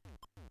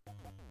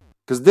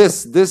 Because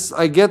this,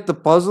 I get the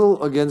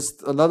puzzle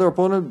against another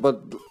opponent,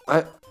 but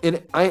I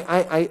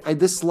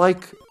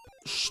dislike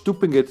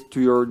stooping it to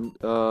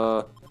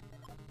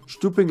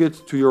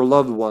your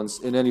loved ones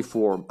in any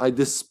form. I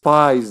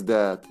despise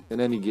that in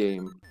any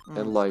game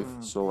and life.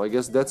 So I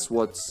guess that's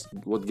what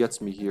gets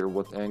me here,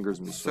 what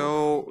angers me.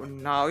 So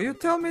now you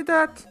tell me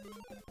that?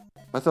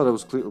 I thought it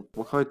was clear,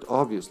 quite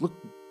obvious. Look.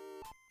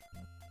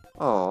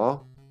 Aw.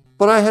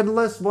 But I had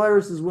less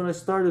viruses when I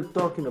started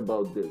talking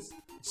about this.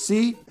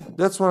 See?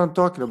 That's what I'm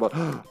talking about.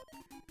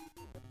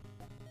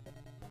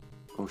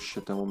 Oh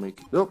shit, I won't make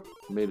it. Nope,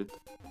 made it.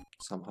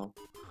 Somehow.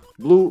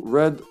 Blue,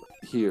 red,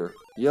 here.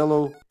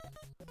 Yellow.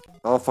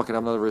 Oh fuck it,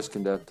 I'm not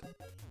risking that.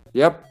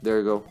 Yep, there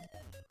you go.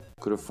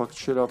 Could have fucked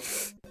shit up.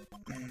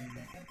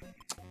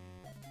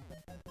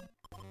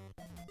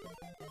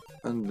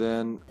 And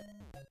then,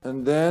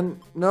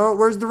 no,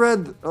 where's the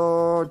red?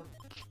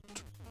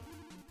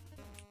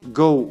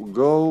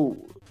 Go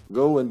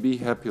and be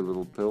happy,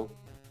 little pill.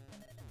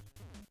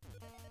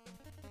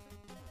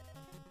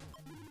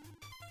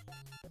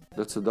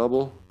 That's a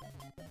double.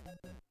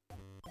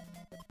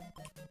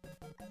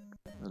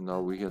 And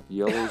now we got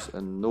yellows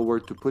and nowhere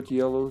to put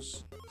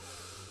yellows.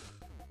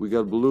 We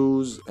got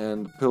blues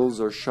and pills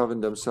are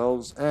shoving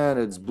themselves. And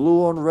it's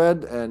blue on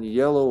red and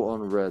yellow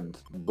on red.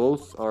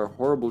 Both are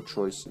horrible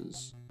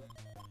choices.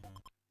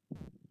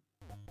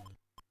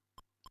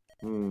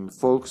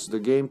 Folks, the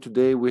game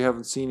today, we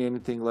haven't seen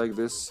anything like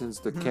this since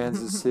the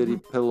Kansas City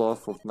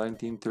pill-off of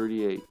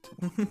 1938.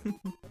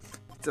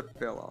 It's a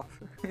pill-off.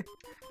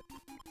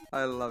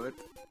 I love it.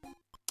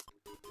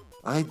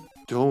 I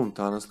don't,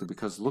 honestly,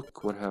 because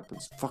look what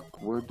happens.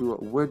 Fuck, where...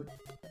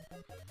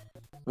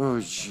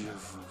 Oh,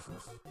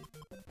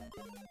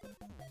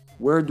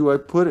 where do I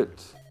put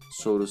it,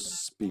 so to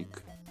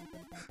speak?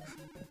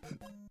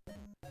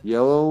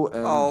 Yellow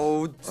and...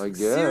 Oh, I guess.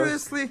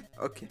 seriously?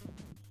 Okay.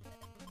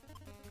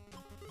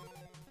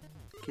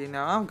 Okay,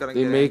 now I'm gonna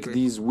They get make angry.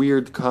 these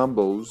weird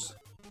combos.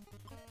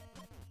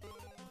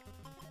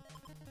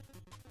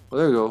 Well,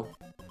 there you go.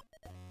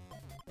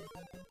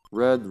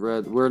 Red,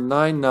 red. We're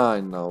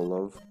 9-9 now,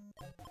 love.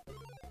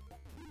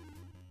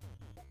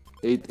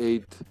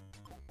 8-8.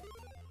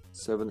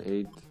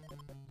 7-8.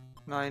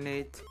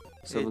 9-8.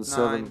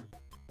 7-7.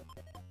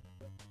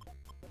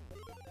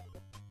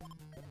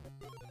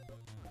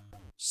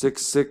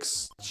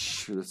 6-6.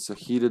 It's a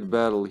heated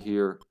battle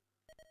here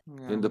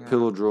in the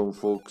Pillowdrome,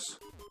 folks.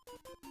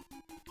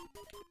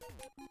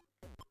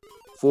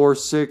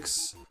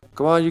 4-6.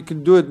 Come on, you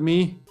can do it,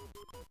 me.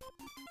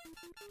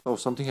 Oh,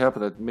 something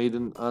happened. I made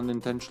an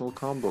unintentional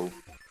combo.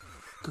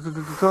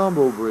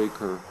 Combo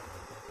breaker.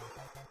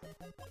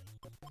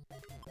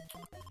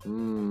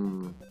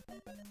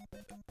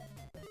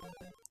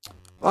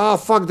 Oh,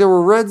 fuck, there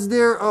were reds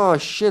there? Oh,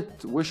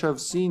 shit. Wish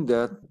I've seen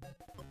that.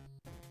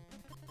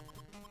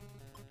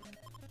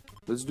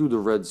 Let's do the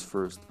reds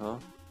first, huh?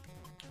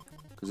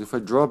 Because if I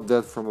drop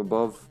that from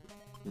above...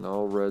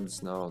 No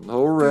reds, no.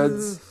 No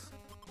reds.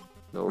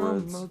 No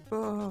reds.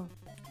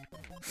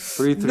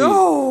 3-3.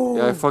 No!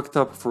 Yeah, I fucked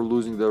up for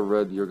losing that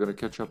red. You're gonna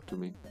catch up to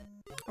me.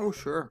 Oh,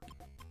 sure.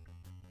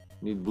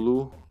 Need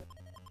blue.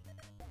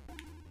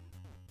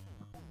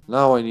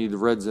 Now I need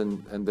reds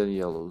and then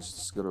yellows.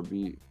 It's gonna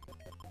be...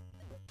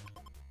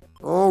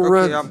 Oh, Okay,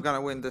 red! I'm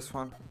gonna win this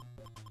one.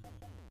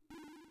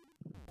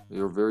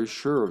 You're very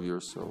sure of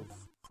yourself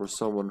for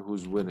someone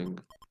who's winning.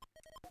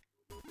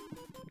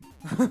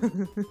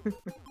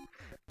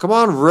 Come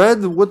on,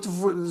 red! What the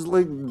is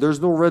like? There's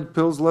no red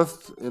pills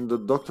left in the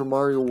Dr.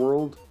 Mario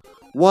world.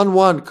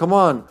 1-1, come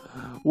on.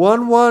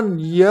 1-1,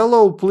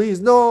 yellow,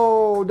 please.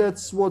 No,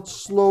 that's what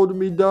slowed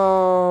me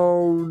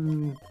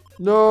down.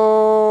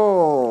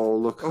 No,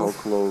 look how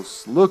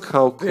close. Look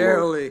how close.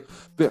 Barely.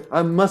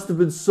 I must have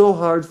been so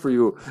hard for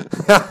you.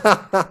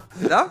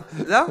 No.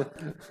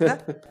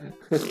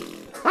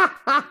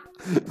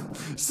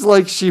 It's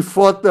like she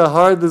fought the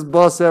hardest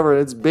boss ever.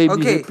 It's baby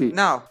Okay, Hippie.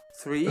 now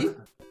 3.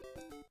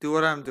 Do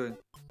what I'm doing.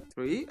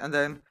 3, and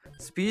then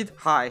speed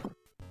high.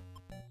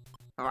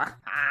 Oh,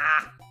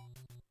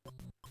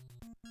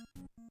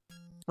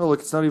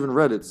 look, it's not even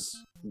red. It's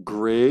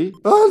gray.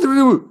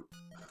 Oh,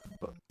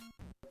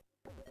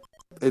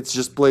 it's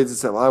just played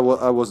itself.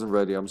 I wasn't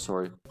ready. I'm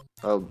sorry.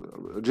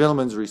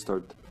 Gentleman's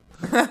restart.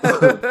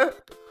 I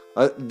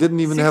didn't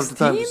even have the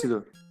time to see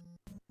the...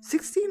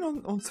 16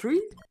 on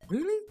 3?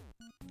 Really?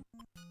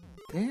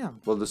 Damn.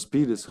 Well, the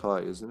speed is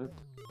high, isn't it?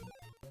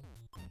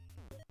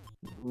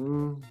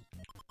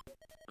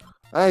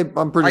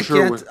 I'm pretty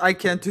sure... I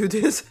can't do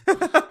this.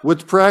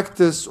 With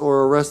practice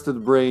or a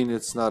rested brain,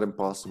 it's not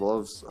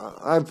impossible.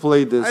 I've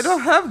played this. I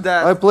don't have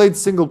that. I played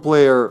single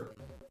player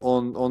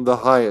on the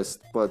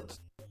highest, but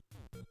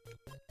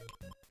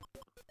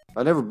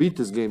I never beat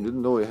this game.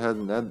 Didn't know it had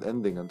an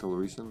ending until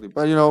recently.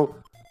 But you know,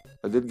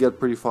 I did get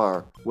pretty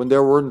far when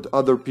there weren't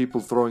other people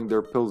throwing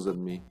their pills at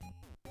me.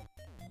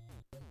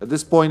 At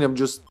this point, I'm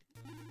just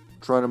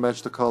trying to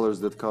match the colors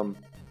that come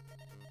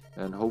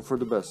and hope for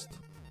the best.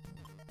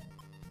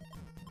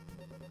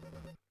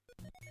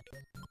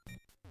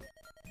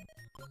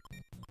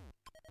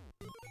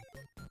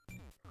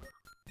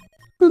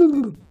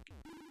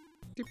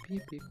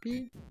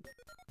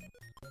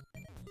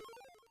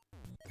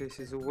 This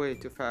is way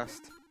too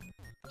fast.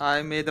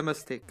 I made a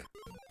mistake.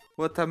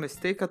 What a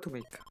mistake to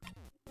make.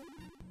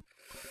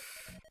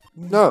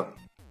 No.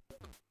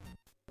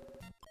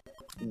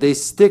 They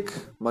stick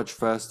much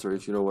faster,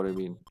 if you know what I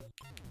mean.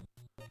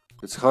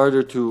 It's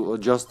harder to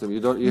adjust them.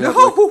 You have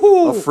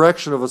like a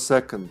fraction of a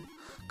second.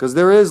 Because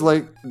there is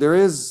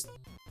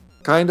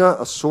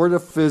kinda a sort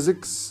of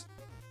physics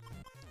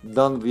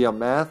done via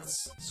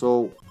maths.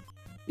 So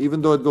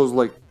even though it goes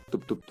like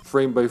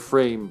frame by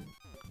frame,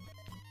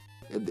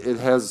 it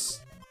has,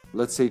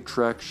 let's say,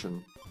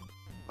 traction.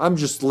 I'm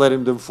just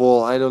letting them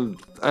fall. I don't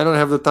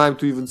have the time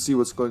to even see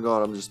what's going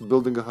on. I'm just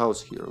building a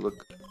house here.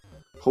 Look,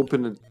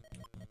 hoping it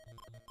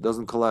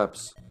doesn't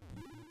collapse.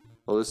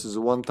 Well, this is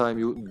the one time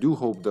you do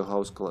hope the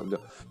house collapses.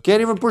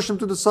 Can't even push him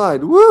to the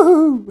side.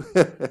 Woohoo!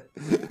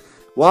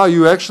 Wow,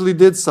 you actually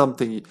did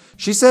something.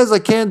 She says I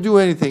can't do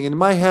anything. In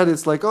my head,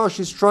 it's like, oh,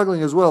 she's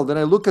struggling as well. Then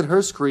I look at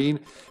her screen,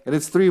 and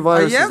it's 3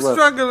 viruses left. I am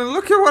struggling.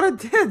 Look at what I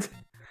did.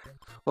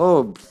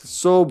 Oh,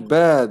 so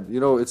bad. You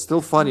know, it's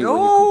still funny when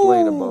you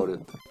complain about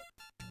it.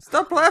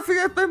 Stop laughing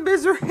at my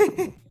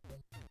misery.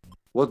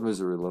 What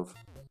misery, love?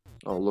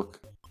 Oh, look.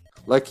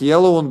 Like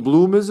yellow and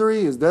blue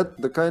misery? Is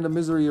that the kind of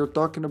misery you're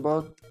talking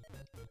about?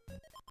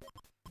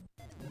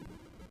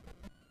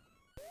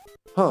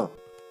 Huh.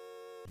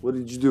 What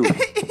did you do?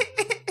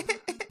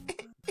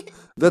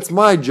 That's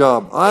my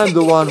job. I'm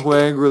the one who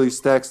angrily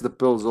stacks the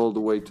pills all the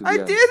way to the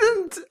end. I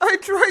didn't. I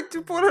tried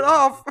to put it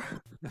off.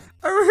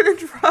 I really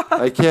tried.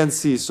 I can't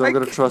see, so I'm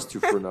gonna trust you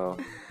for now.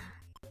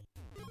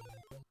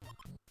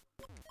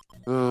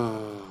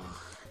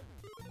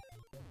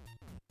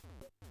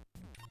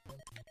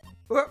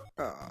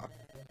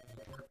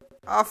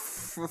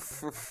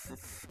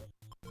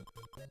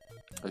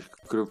 I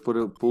could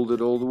have pulled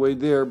it all the way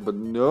there, but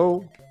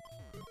no.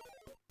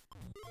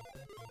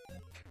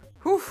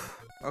 Whew.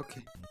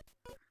 Okay.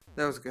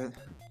 That was good.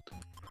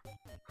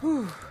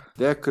 Whew.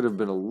 That could have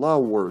been a lot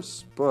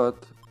worse,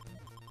 but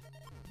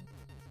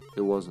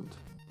it wasn't.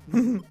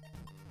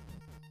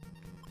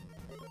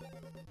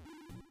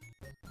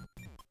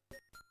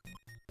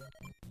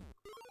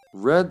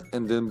 Red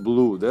and then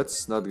blue.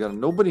 That's not gonna.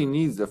 Nobody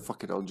needs that.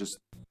 Fuck it. I'll just.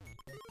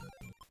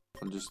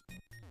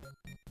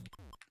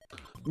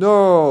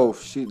 No,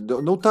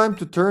 no time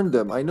to turn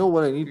them. I know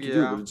what I need to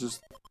do, but it's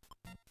just.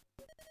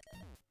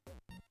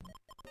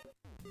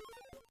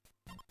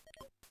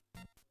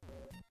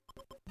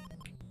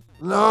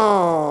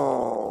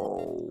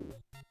 No.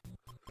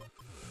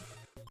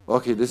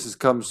 Okay, this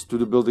comes to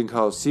the building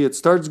house. See, it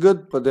starts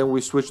good, but then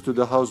we switch to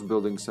the house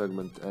building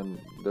segment, and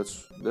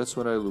that's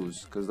when I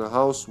lose, because the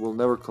house will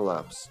never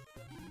collapse,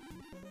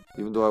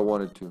 even though I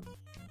want it to.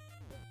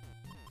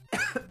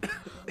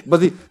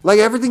 But like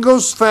everything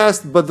goes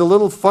fast, but the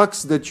little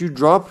fucks that you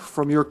drop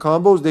from your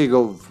combos, they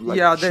go like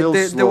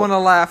they want to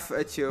laugh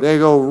at you. They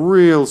go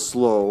real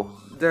slow.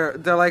 They're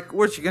like,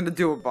 what you gonna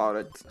do about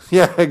it?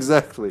 Yeah,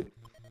 exactly.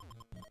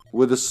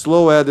 With a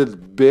slow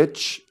added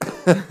bitch.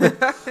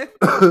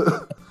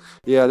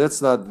 Yeah, let's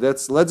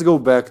go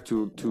back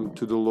to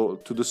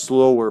the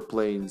slower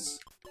planes.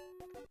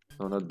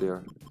 No, not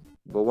there.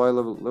 But why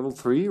level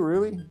 3,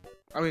 really?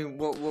 I mean,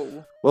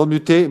 well,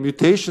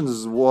 mutations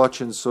is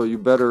watching, so you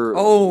better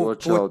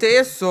watch out.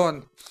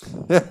 Mutation.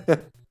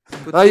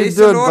 How you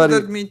doing, buddy?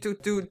 Ordered me to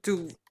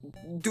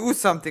do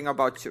something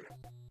about you.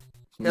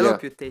 Hello,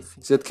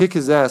 Mutation. Said kick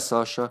his ass,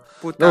 Sasha.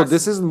 No,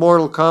 this isn't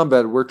Mortal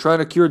Kombat. We're trying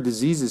to cure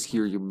diseases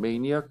here, you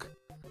maniac.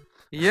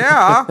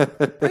 Yeah.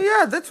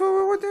 Yeah, that's what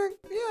we were doing.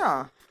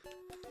 Yeah.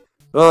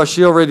 Oh,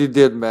 she already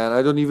did, man.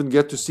 I don't even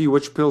get to see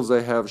which pills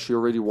I have. She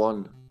already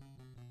won.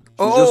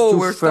 Oh,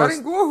 we're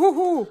starting.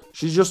 Woohoo!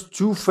 She's just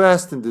too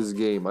fast in this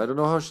game. I don't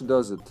know how she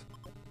does it.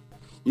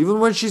 Even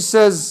when she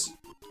says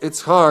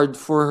it's hard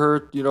for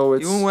her, you know,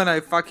 it's... Even when I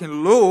fucking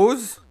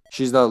lose...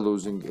 She's not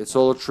losing. It's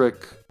all a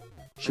trick.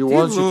 She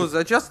wants you to...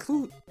 I just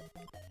lose.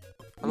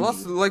 I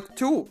lost like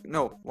 2.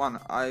 No, 1.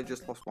 I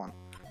just lost 1.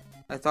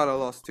 I thought I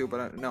lost 2, but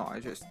I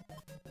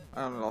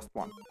only lost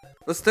 1.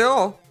 But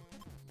still,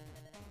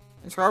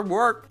 it's hard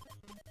work.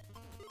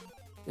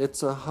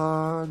 It's a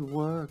hard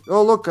work.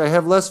 Oh, look, I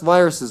have less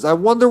viruses. I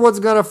wonder what's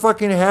gonna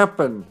fucking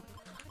happen.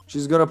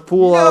 She's gonna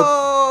pull out...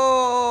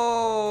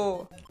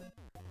 No!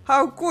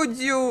 How could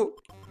you?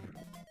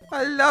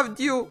 I loved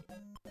you.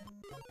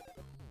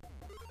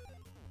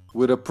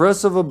 With a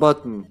press of a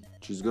button,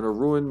 she's gonna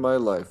ruin my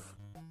life.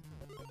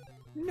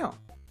 No.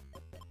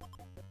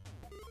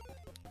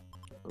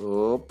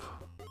 Oop.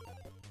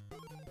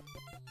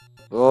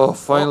 Oh,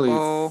 finally,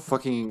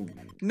 fucking...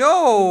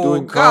 No!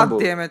 Doing God combo.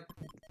 damn it.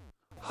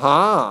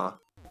 Huh?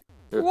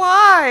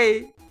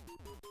 Why?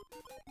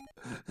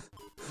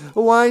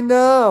 Why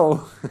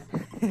now?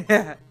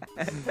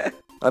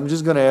 I'm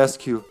just gonna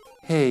ask you,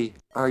 hey,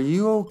 are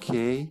you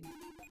okay?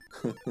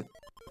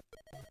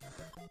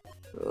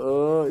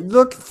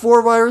 Look,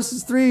 4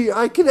 viruses, 3.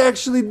 I can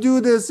actually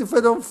do this if I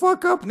don't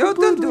fuck up. No,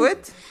 don't do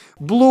it.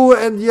 Blue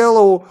and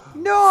yellow.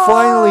 No.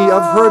 Finally,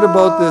 I've heard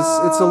about this.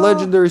 It's a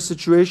legendary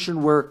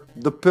situation where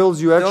the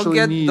pills you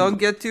actually need. Don't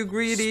get too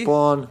greedy.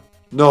 Spawn.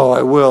 No,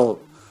 I will.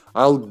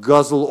 I'll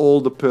guzzle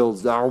all the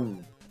pills.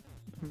 Down.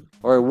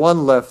 All right,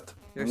 1 left.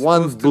 You're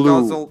 1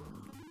 blue.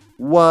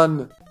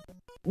 1.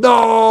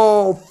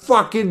 No,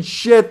 fucking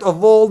shit!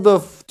 Of all the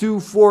 2,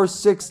 4,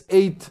 6,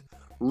 8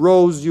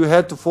 rows, you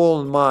had to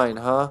fall in mine,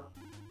 huh?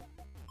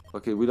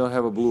 Okay, we don't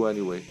have a blue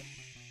anyway.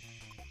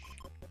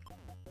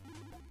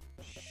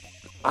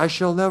 I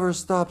shall never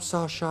stop,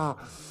 Sasha.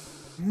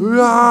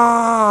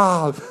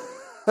 Ah!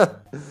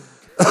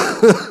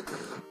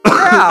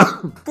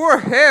 Yeah, poor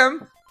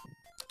him.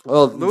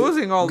 Well,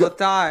 Losing all the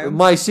time.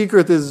 my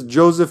secret is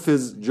Joseph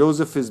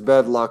is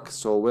bad luck.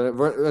 So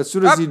as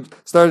soon as he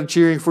started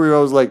cheering for you, I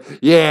was like,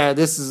 yeah,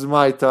 this is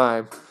my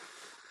time.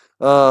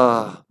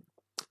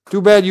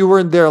 Too bad you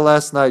weren't there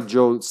last night,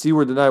 Joe.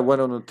 Seaward and I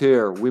went on a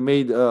tear. We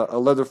made a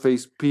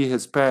Leatherface pee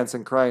his pants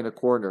and cry in a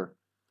corner.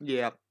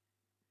 Yeah.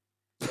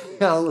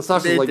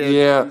 Sasha's like, did.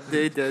 yeah.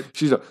 They did.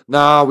 She's like,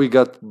 nah, we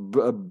got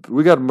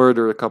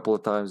murdered a couple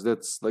of times.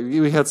 That's like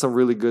we had some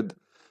really good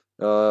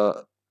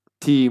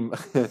team.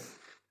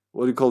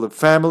 What do you call them?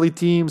 Family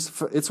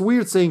teams. It's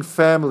weird saying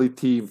family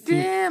team.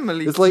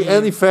 Family. It's like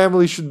any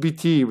family should be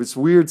team. It's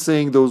weird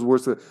saying those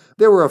words.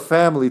 They were a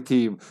family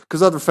team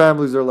because other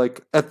families are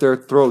like at their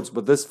throats,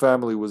 but this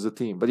family was a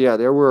team. But yeah,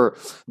 they were.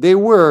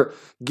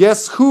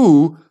 Guess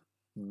who?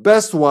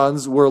 Best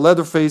ones were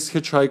Leatherface,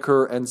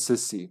 Hitchhiker, and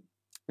Sissy.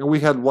 And we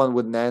had one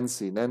with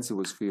Nancy. Nancy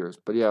was fierce,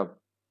 but yeah.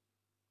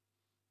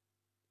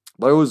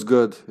 But it was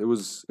good. It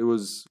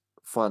was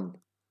fun.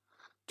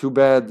 Too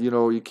bad,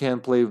 you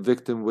can't play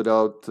victim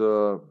without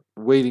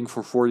waiting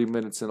for 40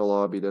 minutes in a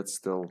lobby. That's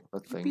still a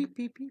thing. Beep,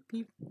 beep, beep,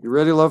 beep. You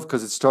ready, love?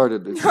 Because it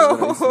started. It's just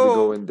gonna instantly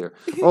go in there.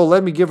 Oh,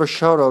 let me give a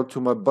shout out to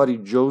my buddy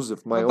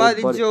Joseph, my old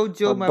buddy,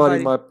 Jojo, my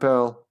buddy, my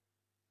pal.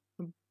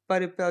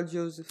 Buddy pal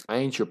Joseph. I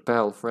ain't your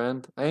pal,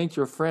 friend. I ain't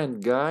your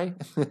friend, guy.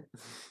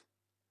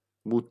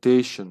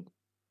 Mutation.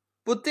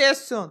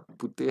 Mutation.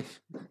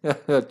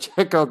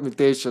 Check out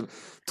Mutation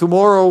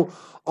tomorrow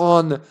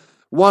on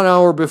 1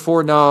 hour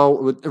before now.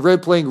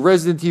 With playing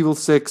Resident Evil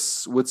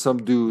 6 with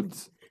some dude,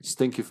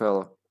 stinky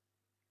fella.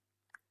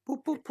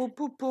 Boop, boop, boop,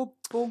 boop, boop,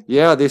 boop.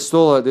 Yeah, they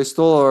stole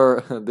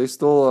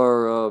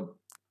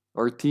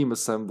our team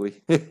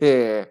assembly.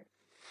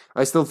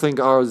 I still think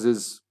ours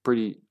is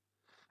pretty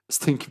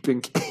stinky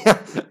pink.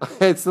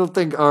 I still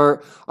think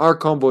our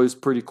combo is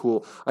pretty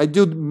cool. I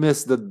do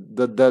miss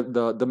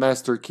the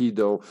master key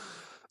though.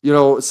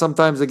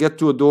 Sometimes I get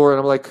to a door and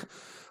I'm like,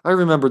 I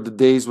remember the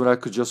days when I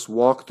could just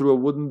walk through a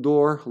wooden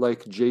door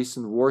like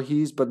Jason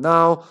Voorhees, but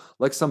now,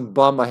 like some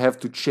bum, I have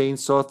to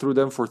chainsaw through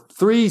them for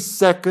 3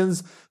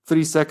 seconds.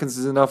 3 seconds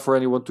is enough for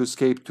anyone to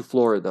escape to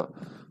Florida.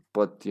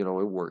 But, it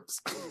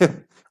works.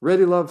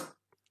 Ready, love?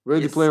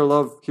 Ready, yes. Player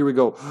love? Here we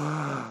go.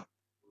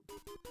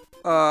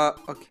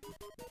 Okay.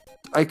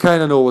 I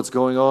kind of know what's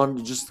going on.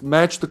 You just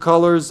match the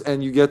colors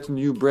and you get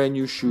brand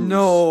new shoes.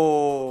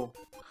 No.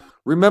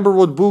 Remember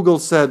what Boogle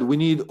said. We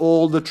need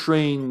all the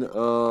train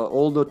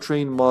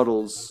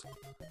models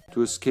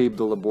to escape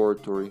the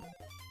laboratory.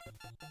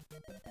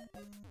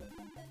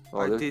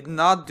 I did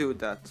not do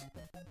that.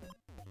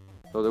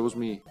 Oh, that was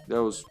me.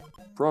 That was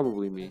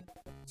probably me.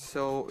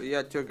 So,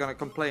 yet you're gonna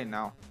complain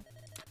now.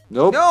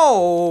 Nope.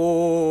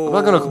 No! I'm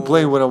not gonna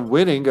complain when I'm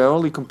winning. I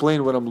only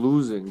complain when I'm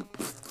losing.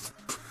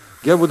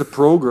 Get with the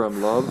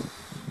program, love.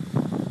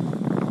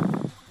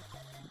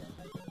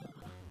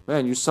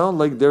 Man, you sound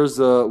like there's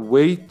a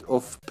weight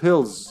of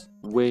pills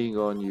weighing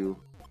on you.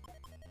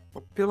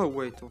 A pillow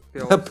weight of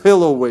pills. A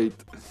pillow weight.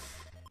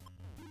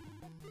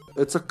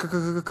 It's a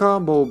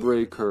combo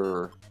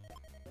breaker.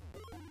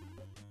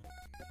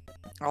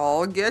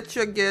 I'll get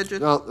you.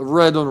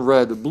 Red on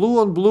red. Blue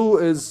on blue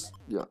is...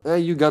 Yeah, hey,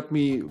 you got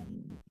me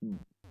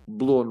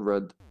blue on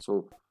red.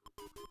 So...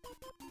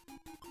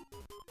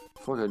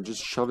 Fuck, I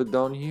just shove it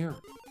down here.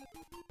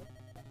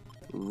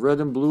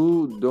 Red and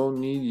blue don't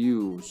need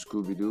you,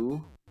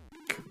 Scooby-Doo.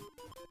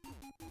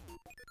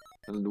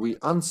 And we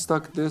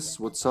unstuck this,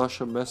 what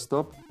Sasha messed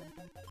up.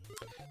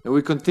 And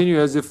we continue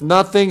as if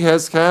nothing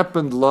has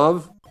happened,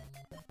 love.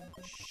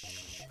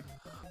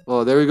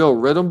 Oh, there we go.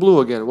 Red and blue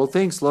again. Well,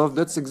 thanks, love.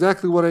 That's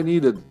exactly what I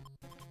needed.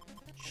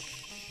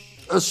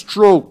 A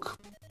stroke.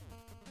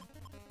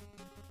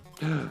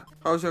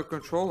 How's your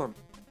controller?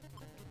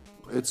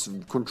 It's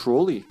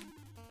control-y.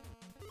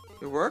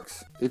 It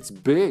works? It's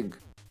big.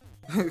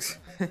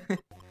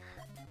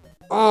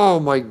 Oh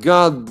my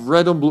god,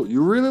 red on blue.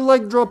 You really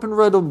like dropping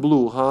red on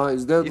blue, huh?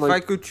 Is that if like... I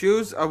could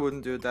choose, I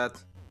wouldn't do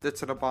that.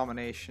 That's an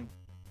abomination.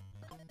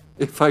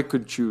 If I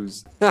could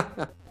choose.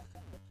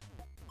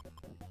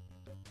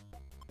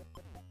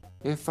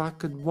 If I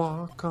could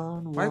walk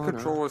on water. My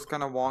controller is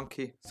kind of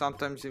wonky.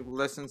 Sometimes it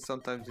listens,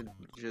 sometimes it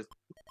just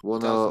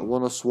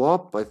Wanna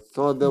swap? I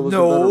thought that was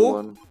No. a better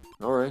one.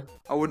 Alright.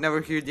 I would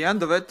never hear the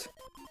end of it.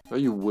 Oh,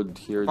 you would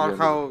hear the Or end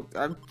how...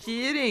 I'm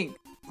kidding.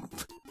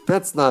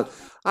 That's not...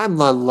 I'm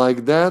not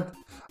like that.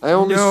 I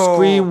only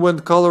scream when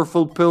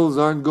colorful pills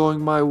aren't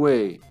going my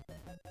way.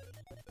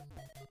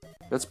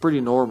 That's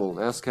pretty normal.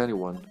 Ask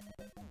anyone.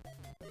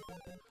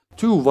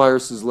 2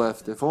 viruses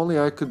left. If only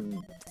I could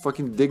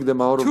fucking dig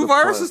them out of the 2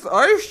 viruses?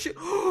 Are you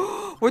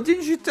What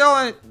didn't you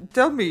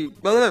tell me?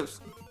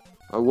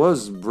 I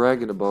was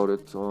bragging about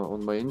it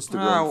on my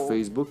Instagram,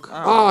 Facebook.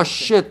 Oh, okay.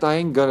 Shit, I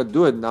ain't gonna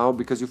do it now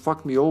because you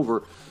fucked me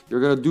over. You're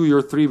gonna do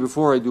your 3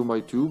 before I do my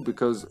 2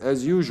 because,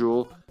 as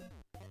usual,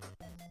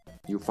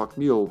 you fucked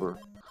me over.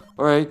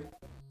 Alright,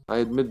 I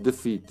admit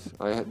defeat.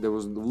 There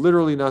was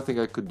literally nothing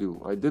I could do.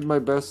 I did my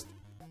best.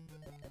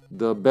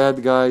 the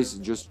bad guys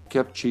just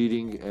kept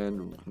cheating,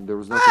 and there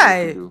was nothing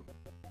they could do.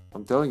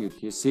 I'm telling you.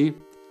 You see,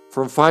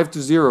 from 5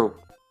 to 0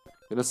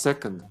 in a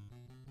second.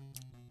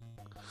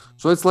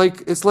 So it's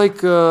like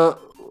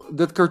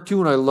that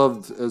cartoon I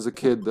loved as a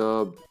kid,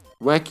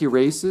 Wacky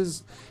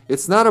Races.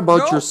 It's not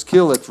about your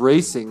skill at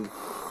racing.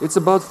 It's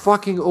about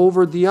fucking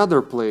over the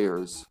other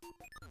players.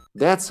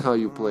 That's how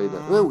you play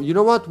that. Well, you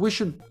know what? We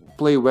should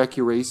play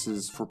Wacky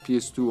Races for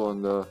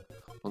PS2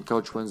 on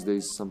Couch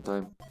Wednesdays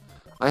sometime.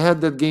 I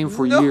had that game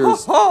for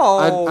years.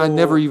 I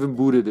never even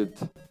booted it.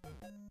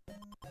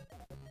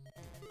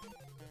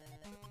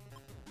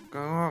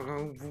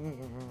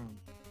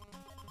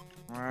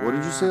 What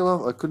did you say,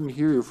 love? I couldn't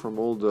hear you from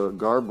all the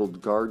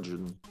garbled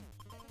garden.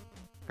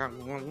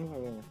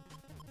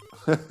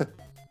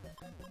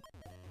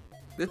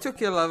 It's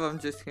okay, love. I'm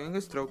just having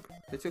a stroke.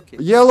 It's okay.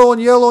 Yellow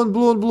and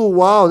blue.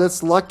 Wow,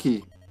 that's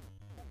lucky.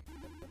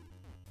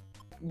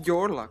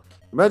 Your luck.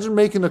 Imagine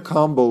making a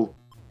combo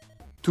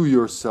to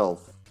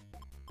yourself.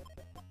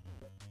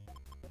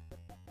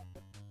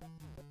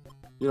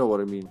 You know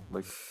what I mean?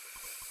 Like...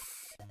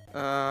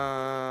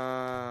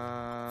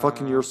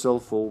 fucking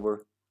yourself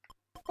over.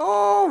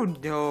 Oh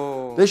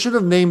no. They should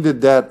have named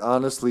it that,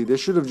 honestly. They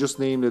should have just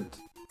named it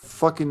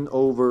fucking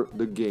over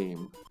the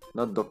game.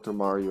 Not Dr.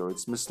 Mario.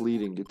 It's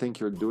misleading. You think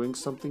you're doing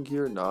something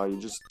here? Nah,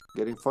 you're just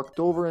getting fucked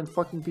over and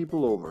fucking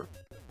people over.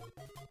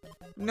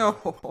 No.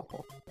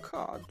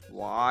 God,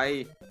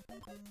 why?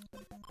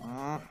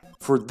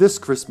 For this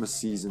Christmas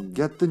season,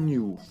 get the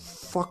new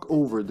Fuck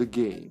Over the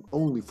Game,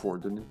 only for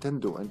the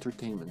Nintendo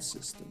Entertainment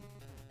System.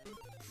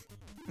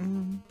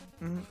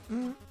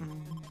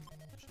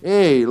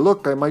 Hey,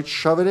 look, I might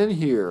shove it in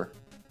here.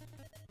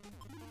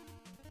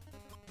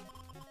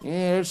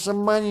 Yeah, there's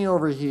some money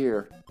over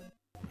here.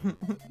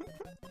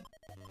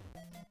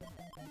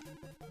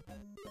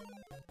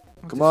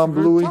 Come on,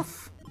 Bluey.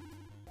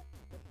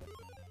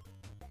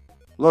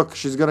 Look,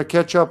 she's gonna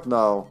catch up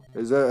now.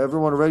 Is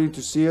everyone ready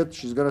to see it?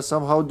 She's gonna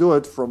somehow do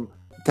it from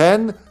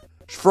 10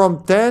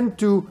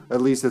 to...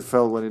 At least it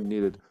fell when it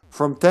needed.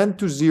 From 10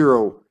 to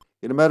 0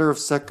 in a matter of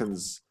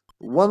seconds.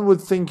 One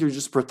would think you're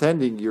just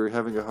pretending you're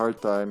having a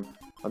hard time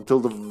until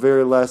the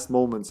very last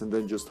moments and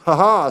then just,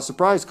 haha,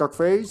 surprise,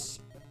 cockface.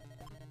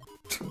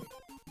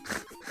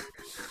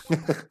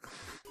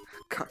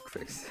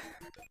 Cockface.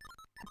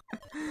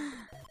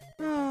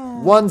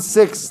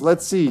 1-6,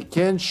 let's see,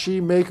 can she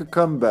make a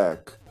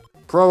comeback?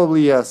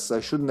 Probably yes, I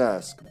shouldn't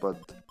ask, but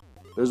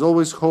there's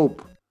always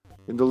hope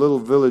in the little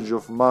village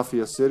of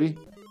Mafia City.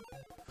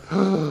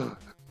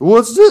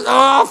 What's this?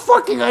 Ah,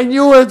 fucking, I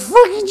knew it.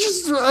 Fucking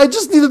I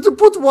just needed to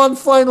put one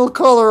final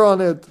color on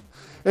it.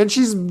 And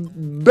she's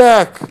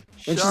back.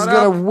 And she's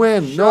gonna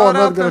win. No, I'm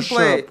not gonna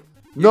shut up.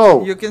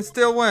 No. You can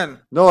still win.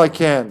 No, I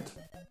can't.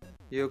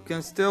 You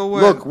can still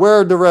win. Look, where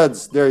are the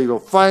reds? There you go.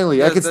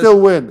 Finally, I can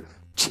still win.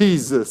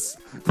 Jesus.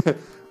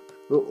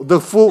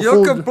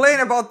 You'll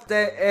complain about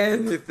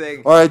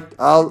anything. Alright,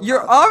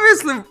 You're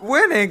obviously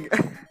winning.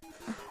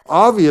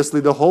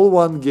 Obviously, the whole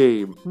one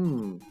game.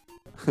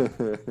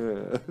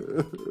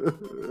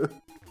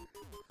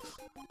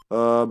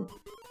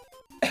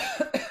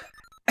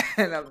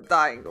 And I'm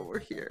dying over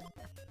here.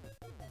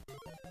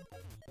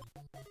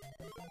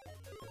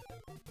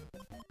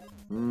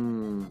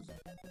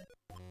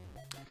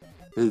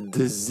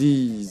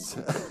 Disease.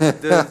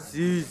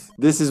 Disease.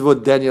 This is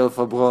what Daniel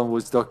Fabron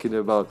was talking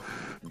about.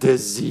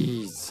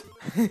 Disease.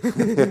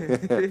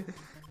 There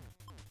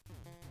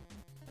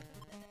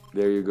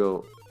you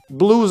go.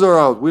 Blues are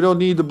out. We don't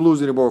need the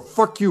blues anymore.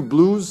 Fuck you,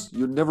 blues.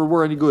 You never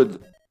were any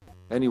good.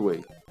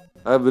 Anyway,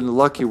 I've been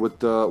lucky with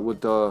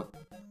the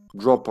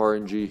drop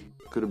RNG.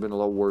 Could have been a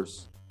lot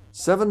worse.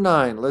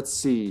 7-9. Let's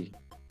see.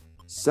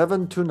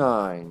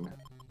 7-9.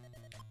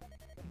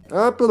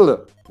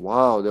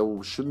 Wow,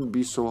 that shouldn't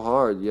be so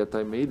hard. Yet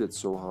I made it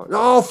so hard.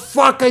 Oh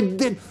fuck! I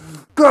did.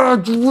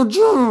 God, would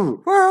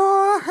you?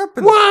 What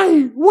happened?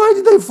 Why? Why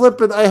did I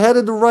flip it? I had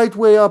it the right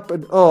way up,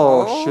 and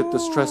oh shit! The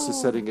stress is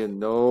setting in.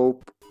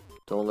 Nope.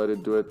 Don't let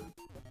it do it.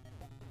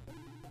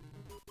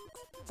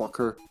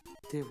 Fucker.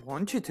 They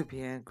want you to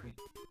be angry.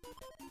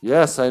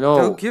 Yes, I know.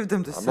 Don't give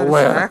them the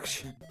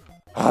satisfaction.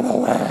 I'm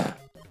aware.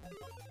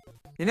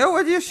 You know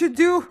what you should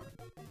do?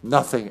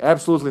 Nothing.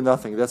 Absolutely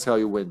nothing. That's how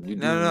you win. You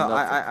do nothing.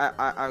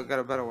 I got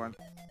a better one.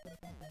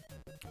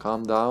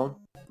 Calm down.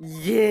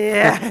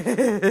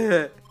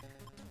 Yeah.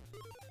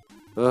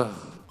 Ugh.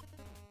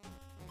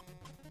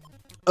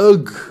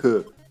 Ugh.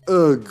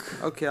 Ugh.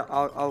 Okay,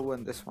 I'll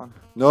win this one.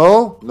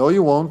 No,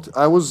 you won't.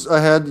 I was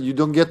ahead. You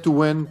don't get to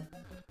win.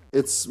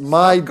 It's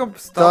my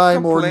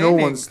time or no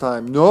one's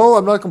time. No,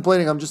 I'm not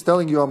complaining. I'm just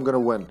telling you I'm gonna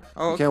win.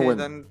 Oh, you can't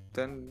win.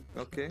 Then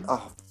okay.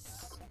 Oh.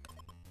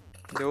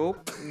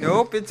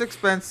 Nope, it's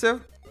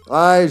expensive.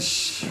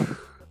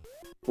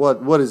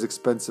 What is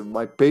expensive?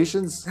 My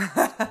patience?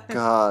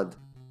 God.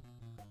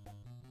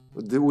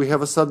 Did we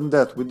have a sudden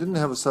death? We didn't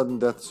have a sudden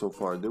death so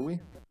far, did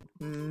we?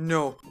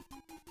 No.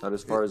 Not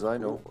as far as I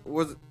know.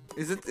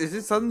 Is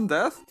it sudden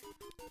death?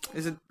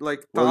 Is it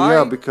like tie? Well,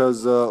 yeah,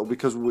 because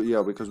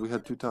we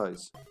had 2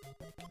 ties.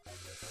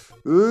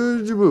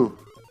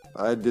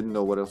 I didn't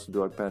know what else to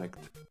do. I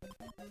panicked.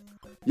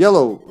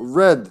 Yellow,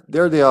 red,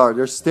 there they are.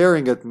 They're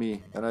staring at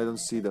me and I don't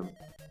see them.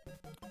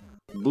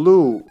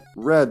 Blue,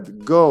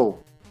 red,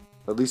 go.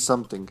 At least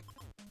something.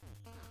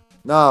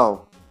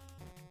 Now.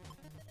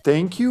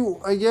 Thank you,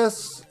 I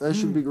guess. I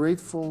should be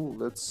grateful.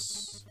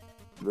 That's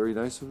very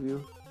nice of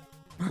you.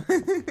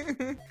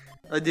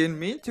 I didn't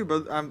mean to,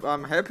 but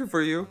I'm happy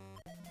for you.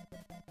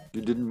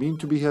 You didn't mean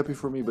to be happy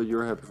for me, but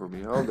you're happy for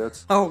me. Oh,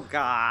 that's... Oh,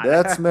 God.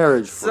 That's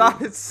marriage for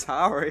you.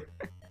 Sorry.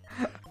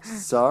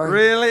 Sorry?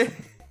 Really?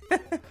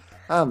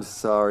 I'm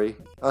sorry.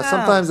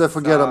 Sometimes I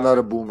forget I'm not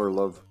a boomer,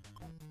 love.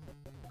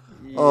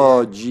 Yeah.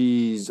 Oh,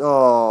 jeez.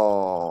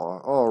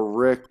 Oh. Oh,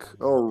 Rick.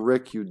 Oh,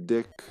 Rick, you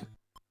dick.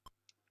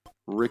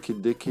 Ricky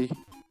Dicky.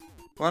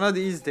 One of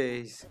these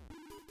days.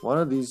 One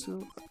of these...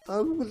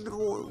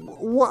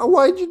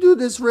 why'd you do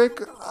this,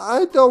 Rick?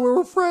 I thought we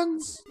were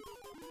friends.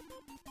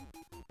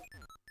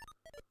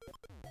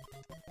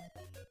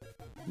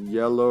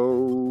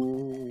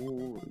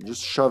 Yellow.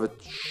 Just shove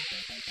it.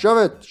 Shove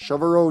it.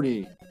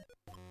 Shove-a-roni.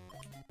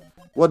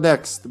 What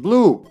next?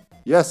 Blue.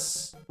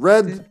 Yes.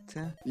 Red.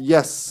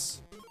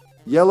 Yes.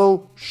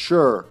 Yellow.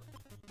 Sure.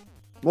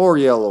 More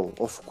yellow.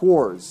 Of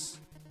course.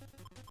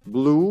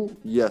 Blue.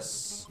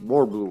 Yes.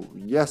 More blue.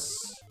 Yes.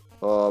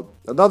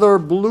 Another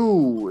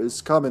blue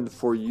is coming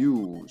for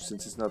you,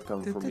 since it's not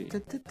coming for me.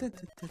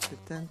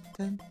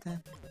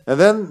 And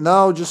then,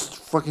 now just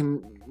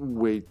fucking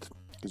wait.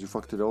 Because you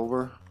fucked it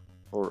over.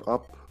 Or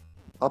up.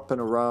 Up and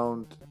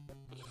around.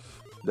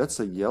 That's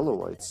a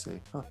yellow, I'd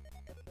say. Huh.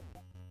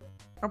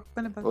 Oh,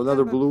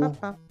 another blue.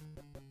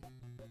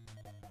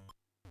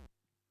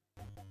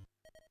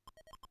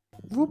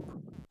 Whoop.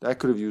 I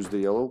could have used the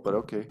yellow, but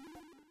okay.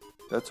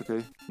 That's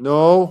okay.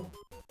 No!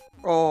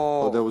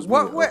 Oh, that was me.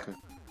 What? Okay.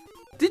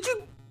 Did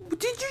you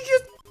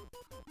just...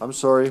 I'm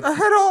sorry. I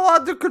had all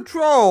under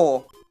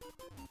control.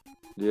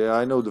 Yeah,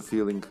 I know the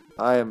feeling.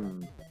 I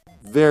am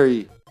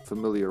very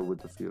familiar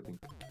with the feeling.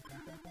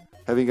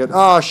 Having it.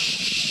 Ah,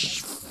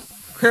 shh.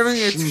 Having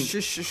it.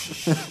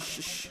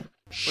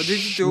 What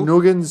did you do?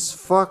 Snuggins,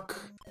 fuck.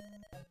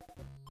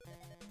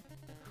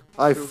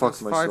 I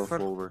fucked myself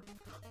over.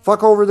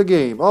 Fuck over the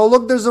game. Oh,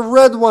 look, there's a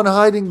red one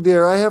hiding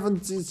there. I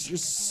haven't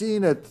just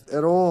seen it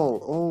at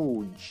all.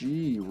 Oh,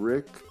 gee,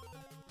 Rick.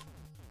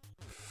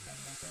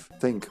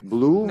 Think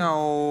blue.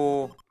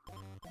 No.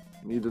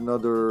 Need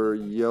another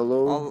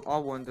yellow.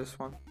 I'll win this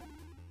one.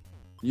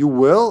 You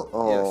will?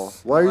 Oh,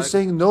 yes, why are you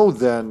saying no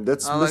then?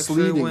 That's I'll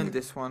misleading. actually win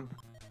this one.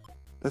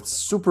 That's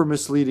super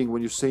misleading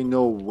when you say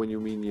no when you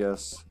mean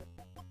yes.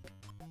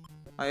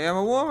 I am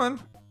a woman.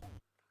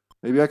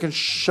 Maybe I can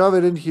shove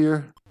it in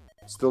here.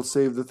 Still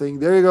save the thing.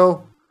 There you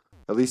go.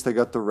 At least I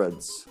got the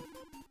reds.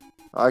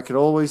 I can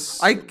always...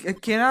 I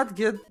cannot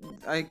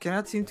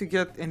seem to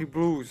get any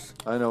blues.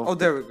 I know. Oh,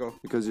 there we go.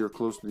 Because you're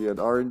close to the end.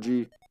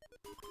 RNG.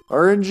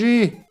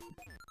 RNG!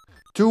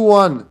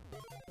 2-1.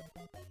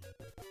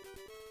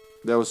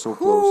 That was so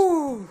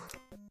close.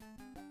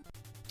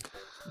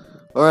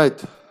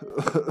 Alright.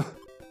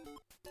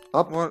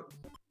 Up. What?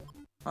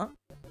 Huh?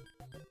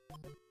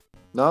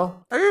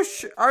 Now? Are you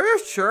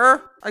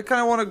sure? I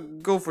kind of want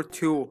to go for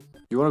 2.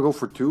 You want to go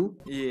for 2?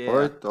 Yeah.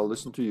 Alright, I'll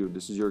listen to you.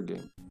 This is your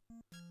game.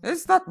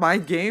 It's not my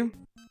game.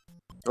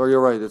 Oh,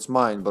 you're right. It's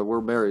mine, but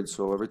we're married,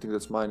 so everything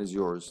that's mine is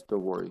yours.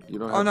 Don't worry. You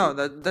don't have Oh no,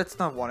 to... that's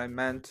not what I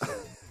meant.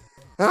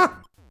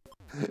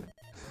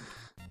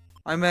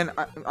 I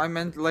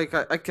meant like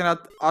I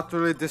cannot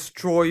utterly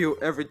destroy you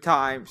every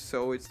time,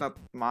 so it's not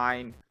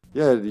mine.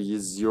 Yeah, it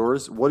is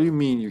yours. What do you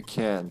mean you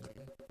can't?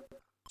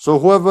 So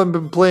who have I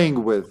been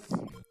playing with?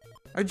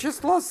 I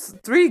just lost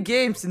 3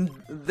 games in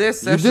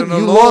this session You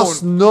alone.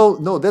 lost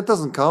no, that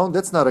doesn't count.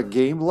 That's not a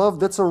game,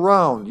 love. That's a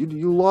round.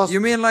 You lost. You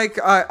mean like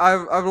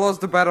I've lost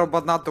the battle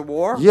but not the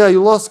war? Yeah,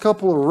 you lost a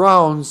couple of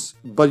rounds,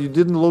 but you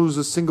didn't lose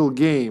a single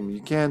game.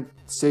 You can't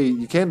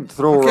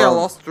throw around. Okay, I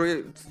lost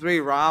three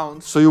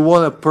rounds. So you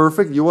want a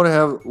perfect? You want to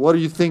have? What do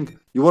you think?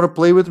 You want to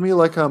play with me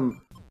like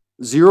I'm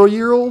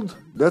 0-year-old?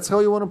 That's how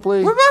you want to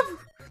play?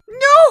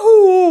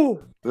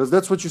 No! Because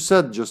that's what you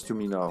said just to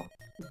me now.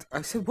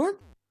 I said what?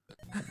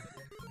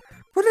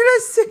 What did I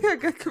say? I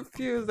got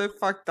confused. I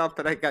fucked up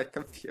and I got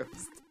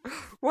confused.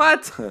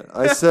 What?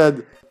 I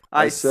said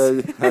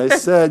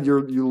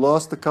you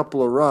lost a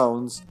couple of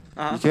rounds.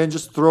 You can't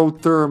just throw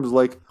terms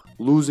like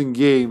losing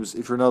games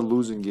if you're not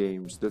losing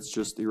games. That's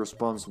just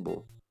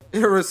irresponsible.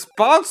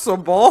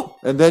 Irresponsible?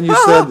 And then you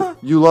said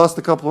you lost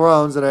a couple of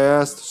rounds, and I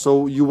asked,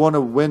 so you want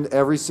to win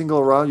every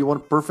single round? You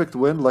want a perfect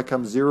win like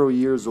I'm 0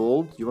 years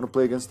old? You want to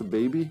play against a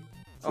baby?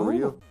 For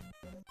real?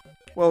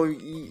 Well,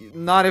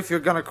 not if you're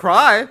gonna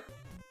cry.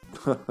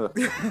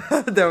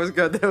 That was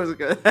good. That was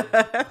good.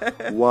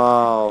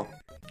 Wow.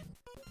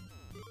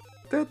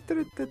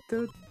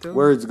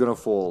 Where it's gonna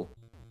fall?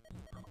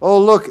 Oh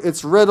look,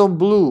 it's red on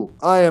blue.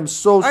 I am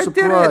so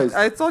surprised.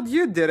 I thought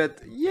you did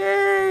it.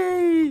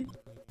 Yay!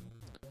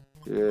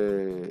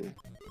 Yay.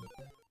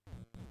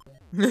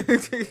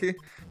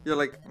 You're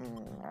like.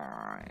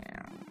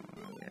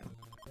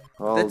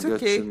 I'll That's get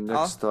okay. you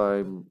next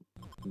time.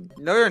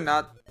 No, you're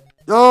not.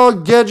 Oh,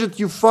 gadget,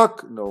 you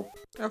fuck. No.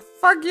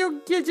 Fuck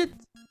you, gadget.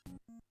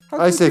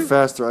 I say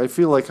faster. I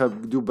feel like I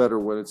do better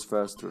when it's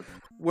faster.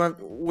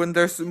 When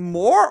there's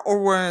more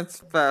or when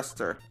it's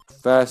faster?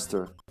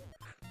 Faster.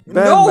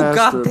 No,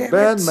 Bandmaster. goddammit.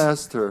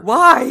 Bandmaster.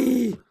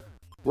 Why?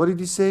 What did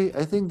he say?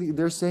 I think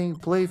they're saying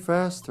play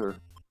faster.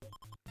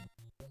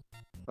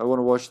 I want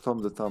to watch Tom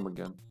the Thumb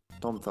again.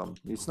 Tom Thumb.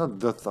 It's not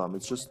the Thumb.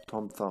 It's just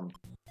Tom Thumb.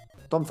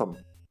 Tom Thumb.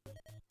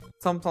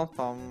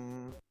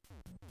 Thumb.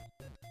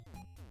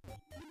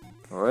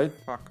 Alright?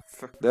 Fuck.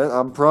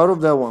 I'm proud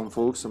of that one,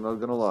 folks. I'm not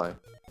gonna lie.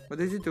 What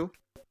did you do?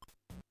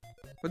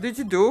 What did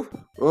you do?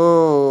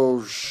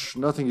 Oh,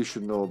 nothing you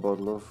should know about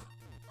love.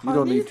 You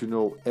don't Honey? need to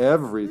know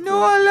everything.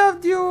 No, I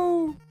loved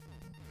you.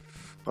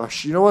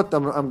 You know what?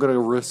 I'm gonna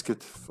risk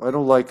it. I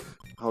don't like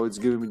how it's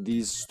giving me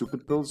these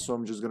stupid pills, so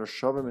I'm just gonna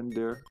shove them in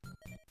there.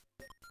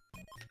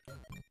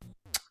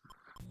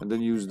 And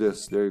then use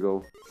this. There you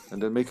go.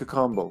 And then make a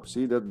combo.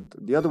 See that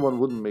the other one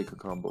wouldn't make a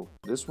combo.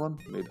 This one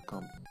made a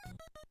combo.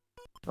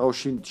 Oh,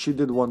 she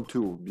did one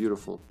too.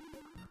 Beautiful.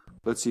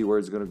 Let's see where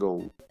it's gonna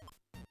go.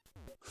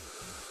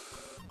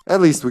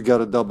 At least we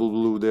got a double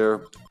blue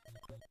there.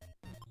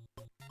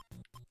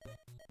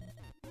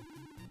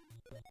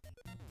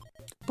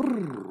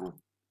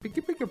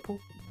 Picky poo.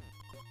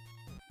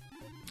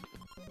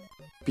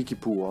 Peeky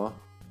poo, huh?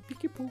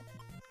 Picky poo.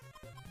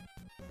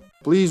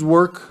 Please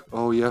work.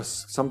 Oh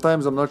yes.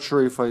 Sometimes I'm not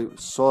sure if I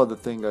saw the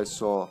thing I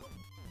saw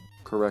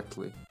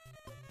correctly.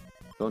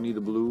 Don't need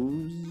the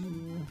blues,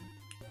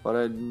 but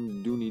I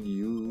do need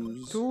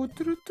use.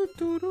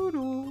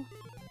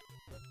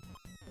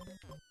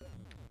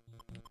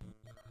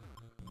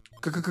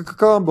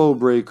 Combo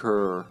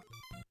breaker.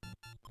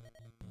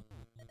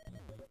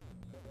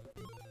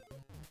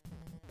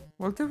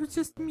 Well, that was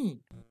just me.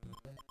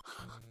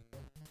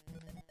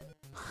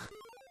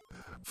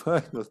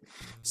 Finally.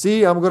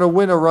 See, I'm gonna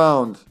win a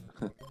round.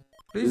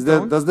 Please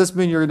don't. Does this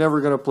mean you're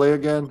never gonna play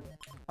again?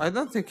 I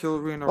don't think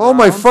you'll win a Oh round.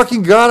 my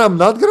fucking god! I'm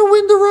not gonna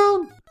win the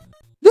round.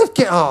 That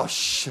can't. Oh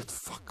shit!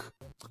 Fuck.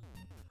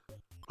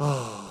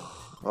 Oh,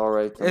 all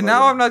right. And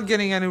now I'm not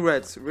getting any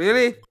reds.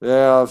 Really?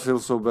 Yeah, I feel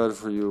so bad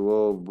for you.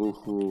 Oh,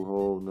 boo-hoo.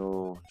 Oh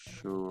no.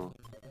 Sure.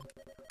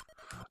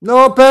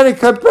 No,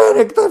 panic! I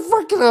panicked! I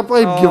fucking up!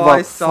 I give up!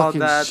 I saw fucking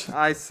that. shit.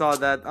 I saw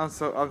that. I'm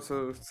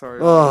so sorry.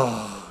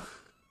 Oh.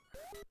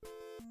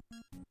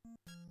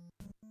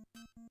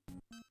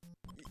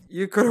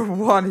 You could have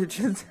won.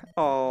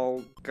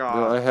 Oh god.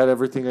 No, I had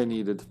everything I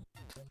needed.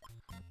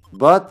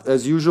 But,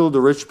 as usual,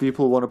 the rich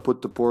people want to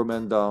put the poor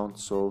man down,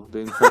 so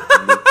they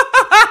infected me.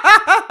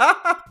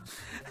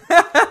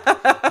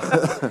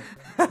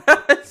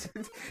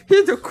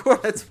 He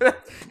quit.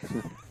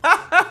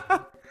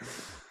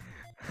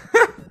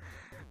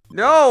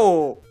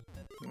 No.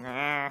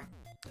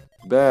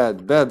 Bad,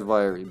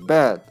 Viry,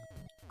 bad.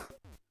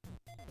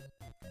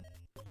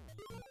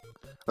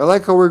 I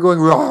like how we're going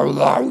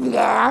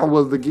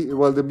while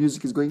the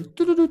music is going.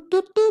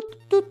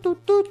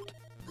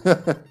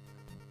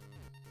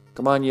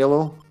 Come on,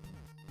 Yellow.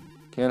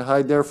 Can't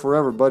hide there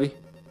forever, buddy.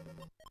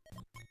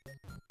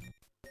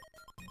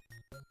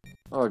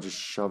 Oh, just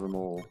shove them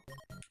all.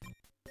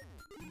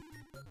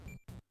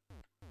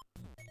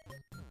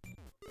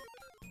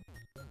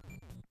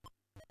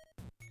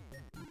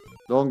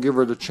 Don't give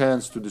her the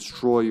chance to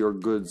destroy your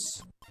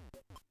goods.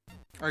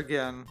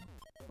 Again.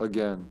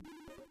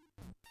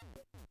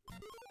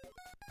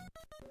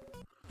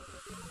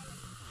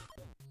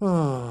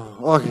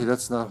 Okay,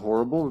 that's not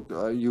horrible.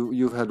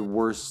 You've had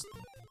worse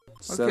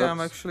setups. Okay,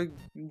 I'm actually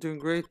doing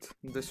great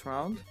this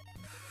round.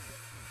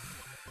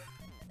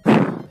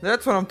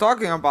 That's what I'm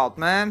talking about,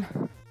 man.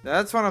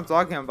 That's what I'm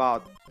talking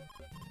about.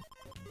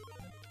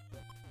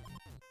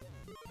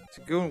 It's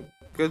good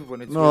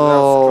when it's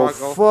No, without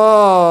struggle.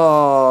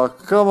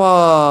 fuck! Come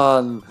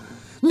on!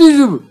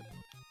 You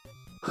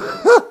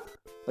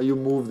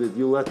moved it.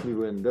 You let me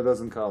win. That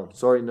doesn't count.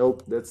 Sorry,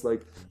 nope. That's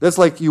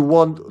like you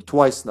won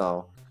twice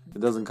now. It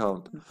doesn't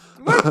count.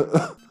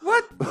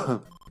 What?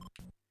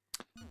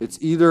 It's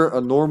either a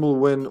normal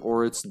win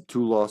or it's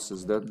 2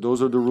 losses.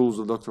 Those are the rules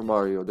of Dr.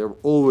 Mario. They've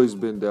always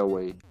been that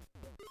way.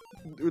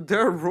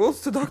 There are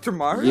rules to Dr.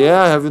 Mario?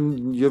 Yeah, have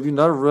you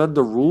not read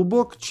the rule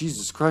book?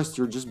 Jesus Christ,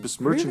 you're just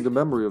besmirching Really? the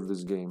memory of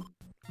this game.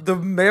 The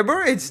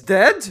memory? It's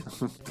dead?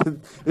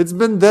 It's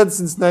been dead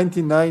since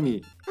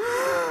 1990.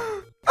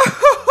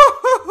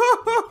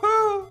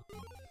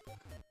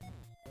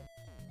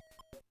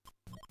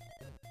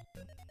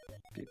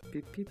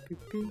 Beep, beep, beep,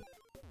 beep.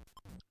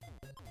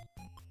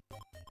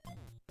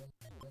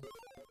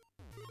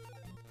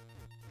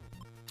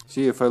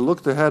 See, if I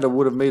looked ahead, I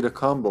would have made a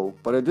combo,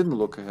 but I didn't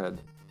look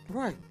ahead.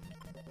 Why?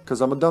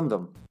 Because I'm a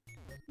dum-dum.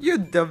 You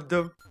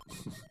dum-dum.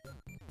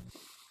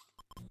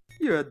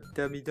 You're a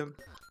dummy-dum.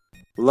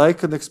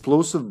 Like an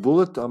explosive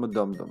bullet, I'm a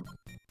dum-dum.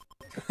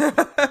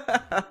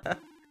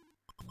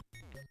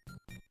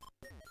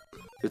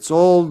 It's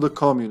all the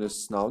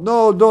communists now.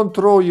 No, don't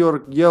throw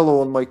your yellow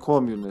on my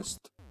communist.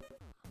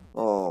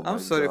 Oh my I'm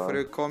sorry God. for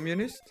the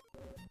communist.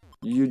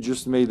 You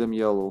just made them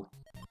yellow.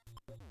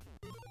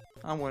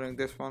 I'm winning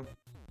this one.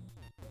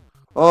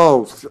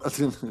 Oh,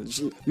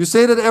 you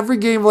say that every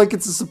game like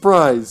it's a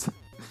surprise.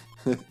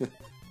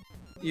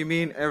 You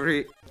mean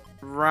every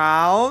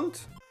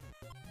round?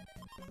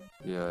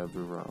 Yeah,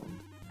 every round.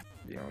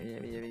 Yeah.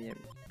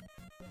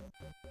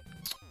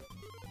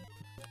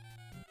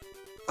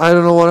 I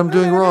don't know what I'm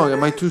doing wrong.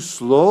 Am I too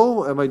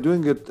slow? Am I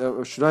doing it?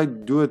 Should I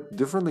do it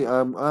differently?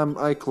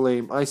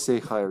 I say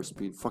higher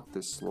speed. Fuck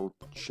this slow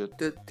shit.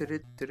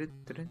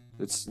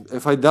 It's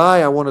if I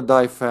die, I want to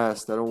die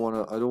fast. I don't want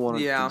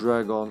it to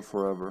drag on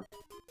forever.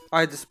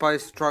 I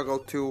despise struggle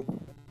too.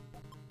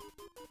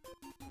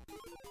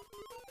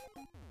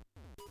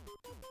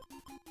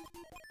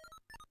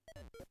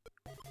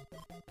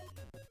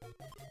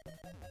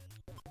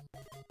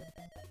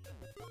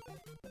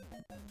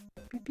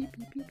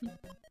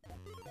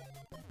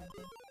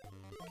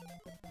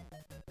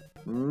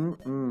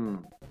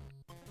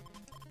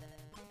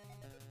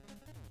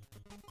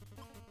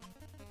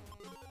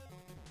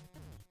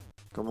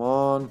 Come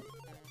on.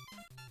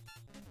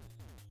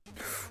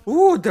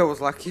 Ooh, that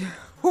was lucky.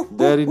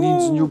 Daddy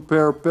needs new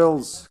pair of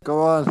pills. Come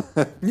on.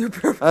 New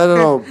pair of I don't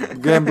know.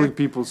 Gambling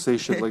people say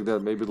shit like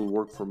that. Maybe it'll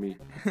work for me.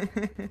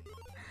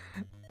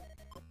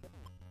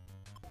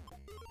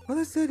 What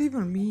does that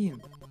even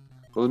mean?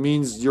 Well, it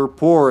means you're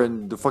poor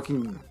and the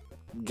fucking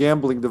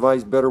gambling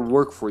device better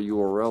work for you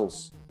or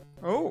else.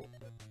 Oh.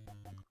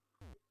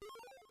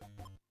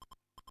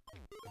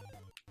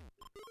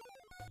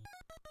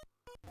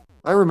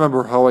 I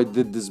remember how I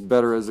did this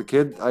better as a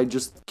kid. I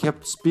just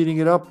kept speeding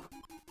it up.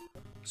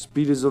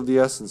 Speed is of the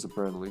essence,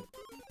 apparently.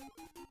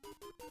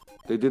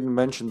 They didn't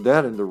mention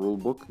that in the rule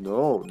book.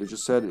 No, they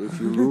just said if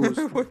you lose...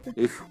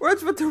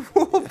 What's with the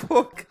rule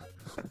book?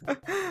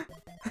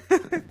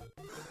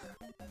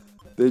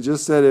 They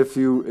just said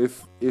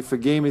if a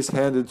game is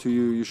handed to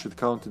you, you should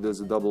count it as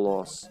a double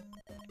loss.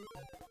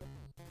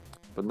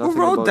 But nothing.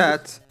 Who wrote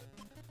that?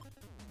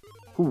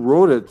 Who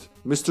wrote it?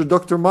 Mr.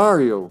 Dr.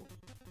 Mario.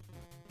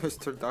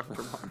 Mr.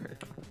 Dr. Mario.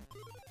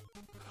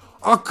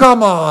 Oh,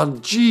 come on!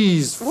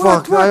 Jeez,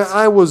 fuck! What?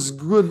 I was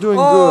doing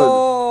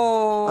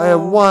good. I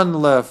have one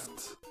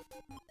left.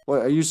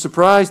 What? Are you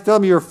surprised? Tell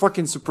me you're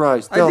fucking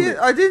surprised. Tell me.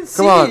 I didn't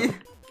see. Come on.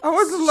 I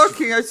wasn't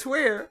looking. I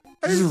swear.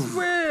 I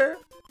swear.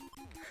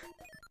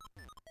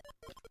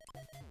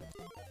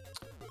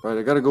 Right,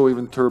 I gotta go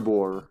even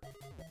turbo.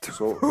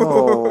 So,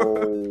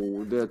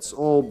 oh, that's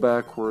all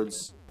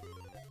backwards.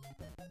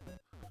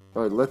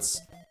 Alright, let's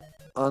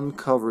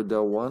uncover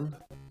that one.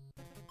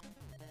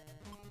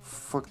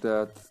 Fuck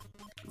that.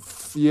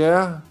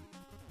 Yeah.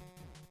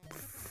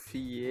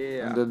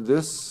 Yeah. And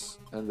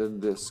then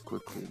this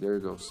quickly. There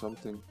you go,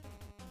 something.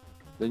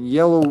 Then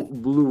yellow,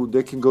 blue,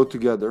 they can go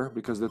together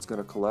because that's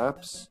gonna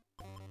collapse.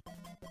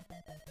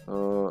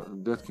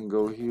 That can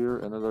go here,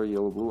 another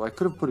yellow, blue. I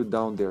could have put it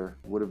down there,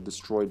 would have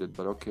destroyed it,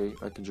 but okay.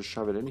 I can just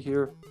shove it in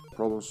here,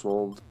 problem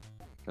solved.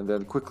 And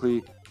then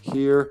quickly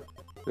here,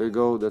 there you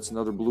go, that's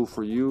another blue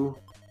for you.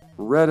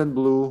 Red and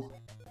blue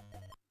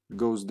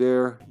goes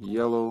there,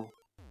 yellow,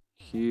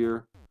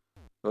 here.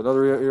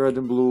 Another red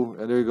and blue,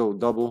 and there you go,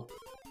 double.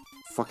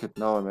 Fuck it,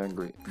 now I'm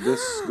angry.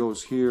 This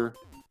goes here,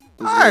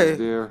 this goes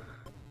there,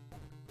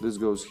 this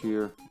goes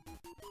here.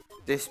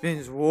 This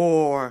means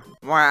war.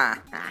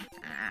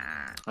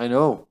 I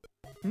know.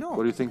 No.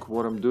 What do you think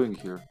what I'm doing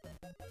here?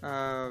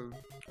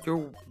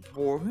 You're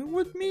warring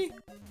with me?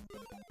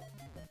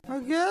 I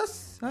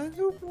guess? I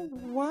do.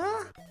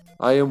 What?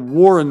 I am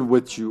warring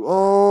with you.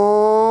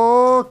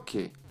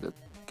 Okay, that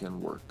can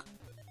work.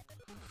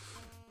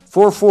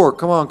 4-4,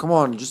 come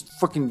on, just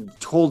fucking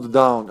hold it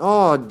down.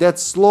 Oh, that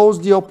slows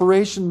the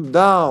operation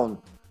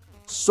down.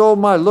 So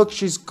much. Look,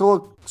 she's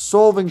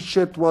solving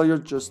shit while you're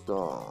just...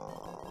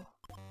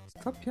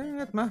 Stop yelling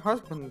at my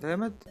husband,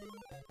 damn it.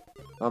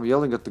 I'm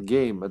yelling at the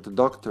game, at the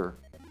doctor.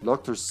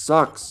 Doctor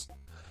sucks.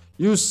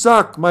 You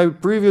suck. My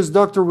previous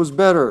doctor was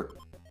better.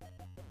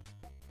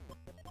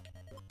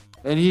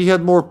 And he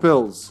had more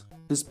pills.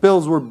 His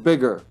pills were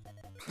bigger.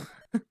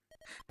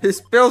 His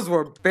pills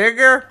were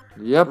bigger?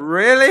 Yep.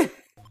 Really?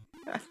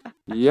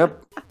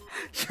 Yep.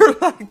 You're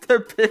like the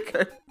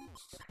bigger.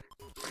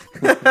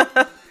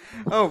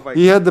 Oh my god.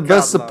 He had the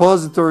best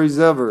suppositories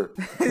ever.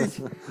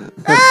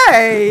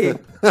 Hey!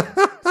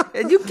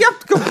 And you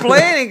kept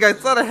complaining. I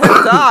thought I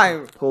had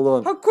time. Hold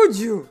on. How could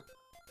you?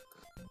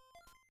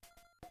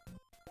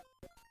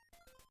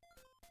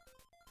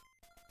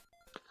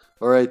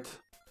 Alright.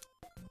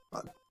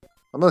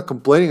 I'm not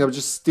complaining. I'm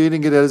just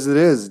stating it as it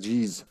is.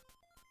 Jeez.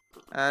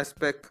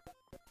 Aspect.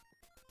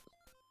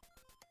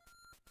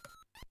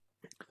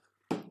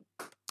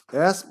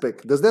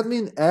 Aspic. Does that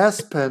mean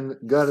Aspen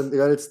got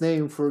its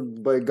name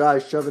by a guy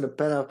shoving a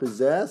pen up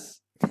his ass?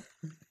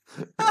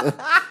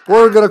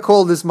 We're gonna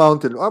call this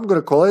mountain. I'm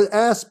gonna call it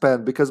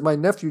Aspen because my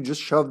nephew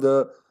just shoved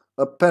a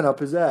pen up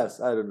his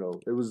ass. I don't know.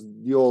 It was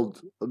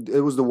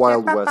the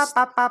Wild West.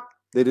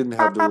 They didn't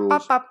have the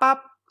rules.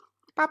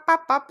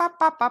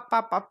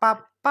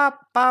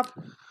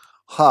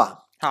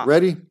 Ha.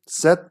 Ready,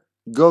 set,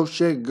 go,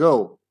 shake,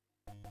 go.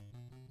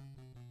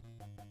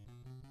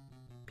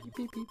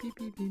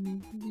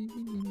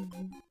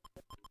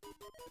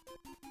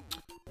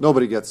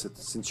 Nobody gets it.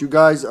 Since you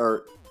guys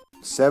are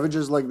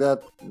savages like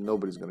that,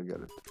 nobody's gonna get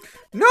it.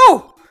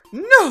 No!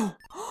 No!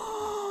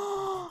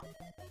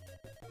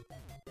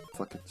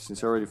 Fuck it.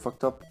 Since I already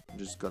fucked up, I'm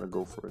just gonna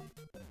go for it.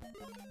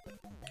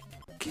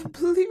 Can't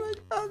believe I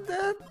done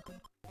that.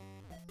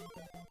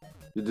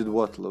 You did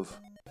what, love?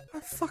 I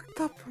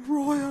fucked up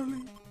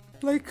royally.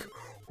 Like,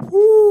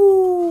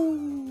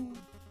 whoo!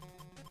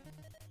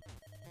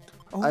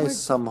 Oh I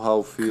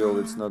somehow feel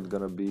it's not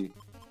gonna be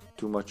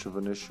too much of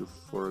an issue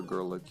for a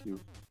girl like you.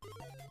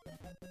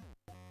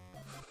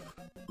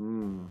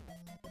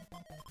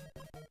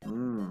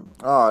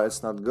 Ah,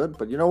 it's not good,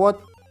 but you know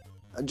what?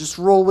 I just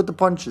roll with the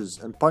punches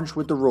and punch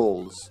with the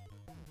rolls.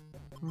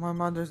 My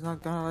mother's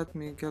not gonna let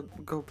me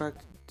go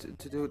back to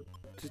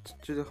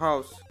the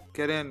house.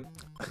 Get in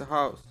the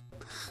house.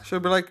 She'll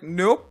be like,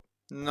 nope,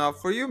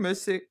 not for you,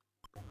 Missy.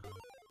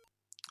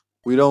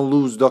 We don't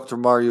lose Dr.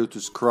 Mario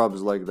to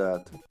scrubs like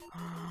that.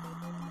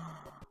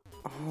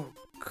 Oh,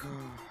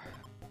 God.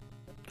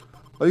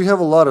 Well, you have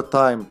a lot of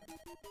time.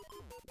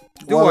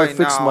 While I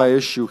fix my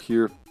issue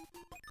here.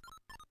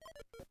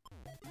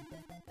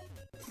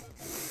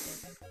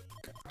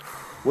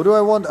 What do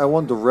I want? I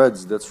want the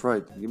reds, that's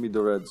right. Give me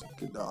the reds.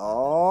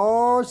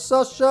 Oh,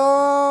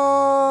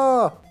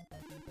 Sasha!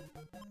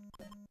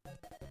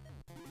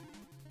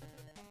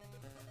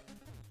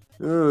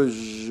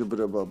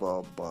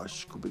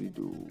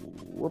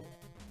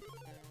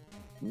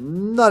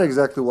 Not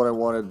exactly what I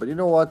wanted, but you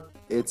know what?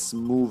 It's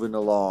moving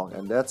along,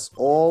 and that's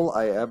all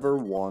I ever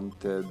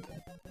wanted.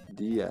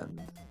 The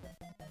end.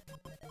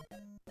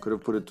 Could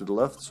have put it to the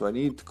left, so I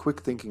need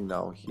quick thinking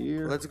now.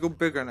 Here. Let's go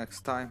bigger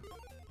next time.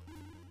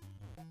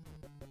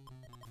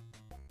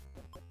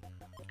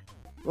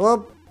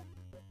 Up.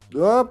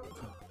 Up.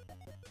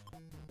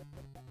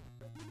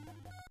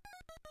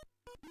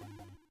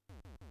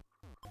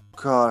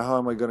 God, how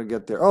am I gonna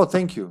get there? Oh,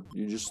 thank you.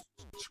 You just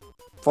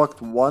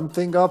fucked one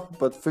thing up,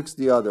 but fixed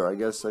the other. I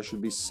guess I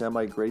should be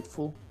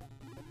semi-grateful.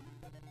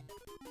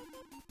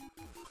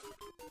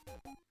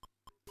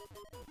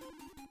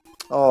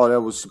 Oh,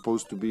 that was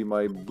supposed to be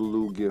my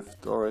blue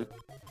gift. Alright.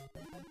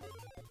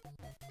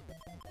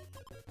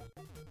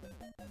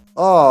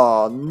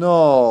 Oh,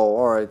 no.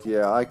 Alright,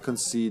 yeah, I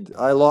concede.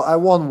 I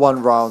won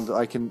one round.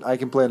 I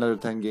can play another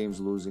 10 games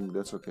losing.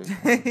 That's okay.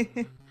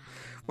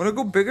 Wanna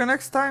go bigger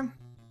next time?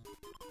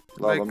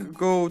 Love, like,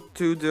 go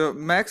to the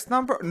max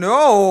number?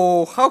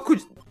 No! How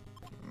could...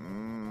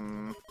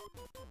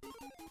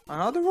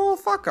 Another roll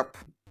fuck up.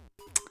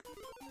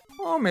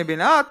 Oh, maybe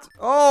not.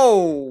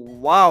 Oh,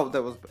 wow,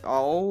 that was...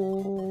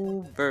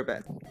 Oh, very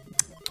bad.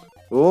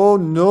 Oh,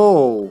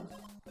 no.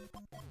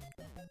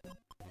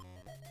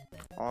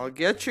 I'll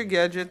get you,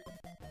 Gadget.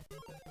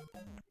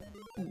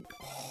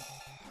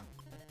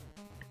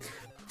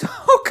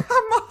 Oh,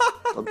 come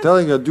on! I'm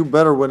telling you, I do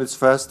better when it's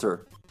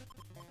faster.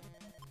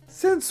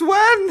 Since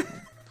when?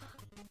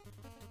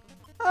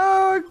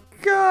 Oh,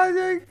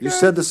 God. You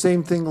said the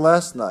same thing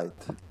last night.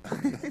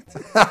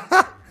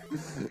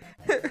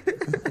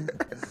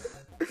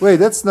 Wait,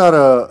 that's not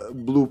a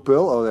blue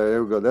pill. Oh,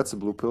 there we go. That's a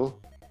blue pill.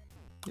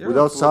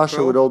 Without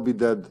Sasha, we'd all be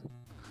dead.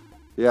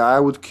 Yeah, I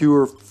would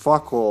cure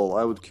fuck all.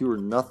 I would cure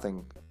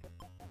nothing.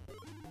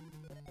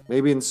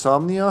 Maybe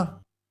insomnia?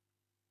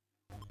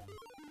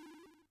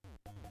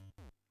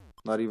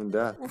 Not even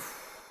that.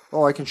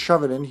 Oh, I can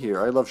shove it in here.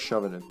 I love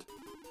shoving it.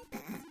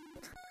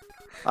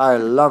 I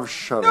love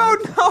shoving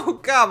it. No,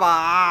 come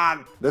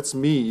on! That's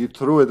me. You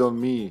threw it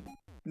on me.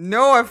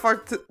 No, I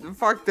fucked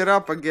it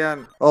up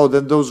again. Oh,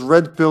 then those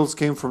red pills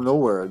came from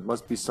nowhere. It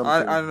must be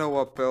something. I don't know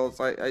what pills.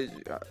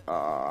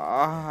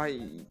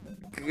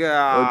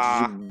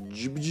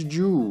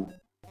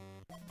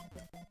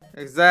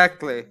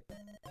 Exactly.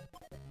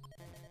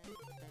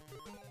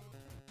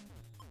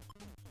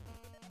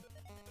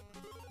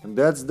 And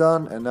that's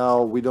done, and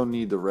now we don't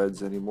need the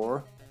reds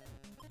anymore.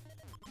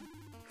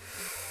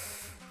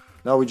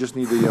 Now we just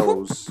need the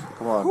yellows.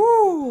 Come on.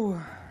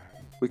 Whew.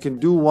 We can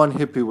do one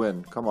hippie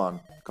win. Come on.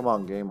 Come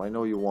on, game. I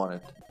know you want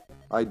it.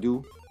 I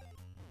do.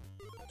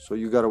 So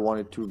you gotta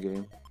want it too,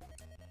 game.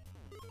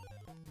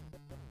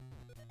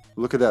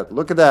 Look at that.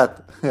 Look at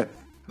that.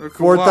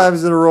 4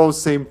 times in a row,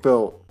 same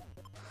pill.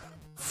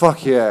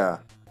 Fuck yeah.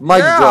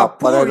 Mic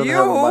drop, but I don't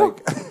have a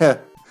mic.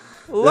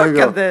 Look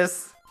at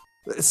this.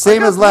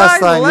 Same as last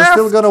time. You're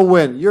still gonna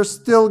win. You're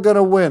still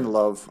gonna win,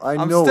 love.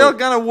 I'm still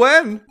gonna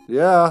win.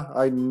 Yeah,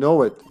 I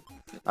know it.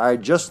 I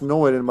just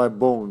know it in my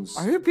bones.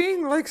 Are you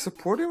being like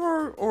supportive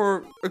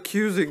or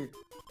accusing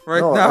right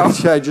no, now?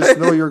 I just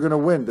know you're gonna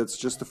win. That's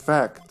just a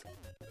fact.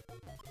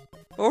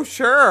 Oh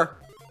sure,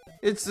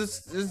 it's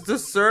the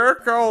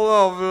circle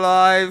of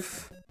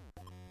life.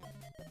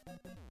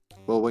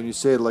 Well, when you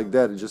say it like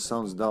that, it just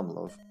sounds dumb,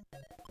 love.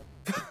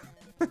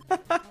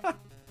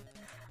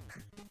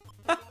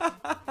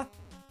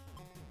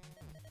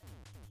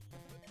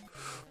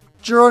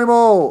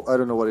 Geronimo! I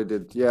don't know what I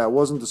did. Yeah, I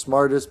wasn't the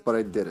smartest, but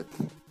I did it.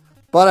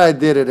 But I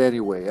did it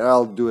anyway, and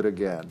I'll do it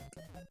again.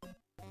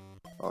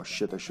 Oh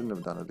shit, I shouldn't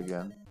have done it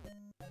again.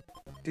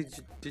 Did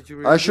you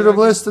really I should have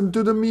listened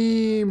to the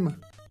meme!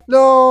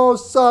 No,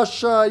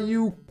 Sasha,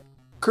 you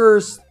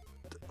cursed.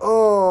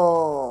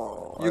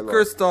 Oh. You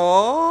cursed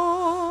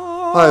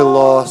all. I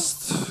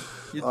lost.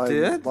 You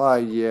did?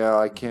 Yeah,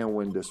 I can't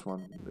win this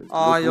one.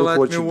 Oh, you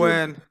let me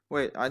win.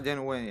 Wait, I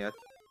didn't win yet.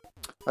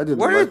 I didn't.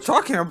 What are you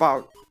talking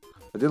about?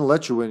 I didn't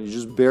let you win. You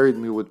just buried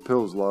me with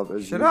pills, love.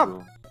 As Shut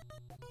usual. up.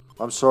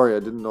 I'm sorry. I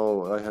didn't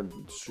know.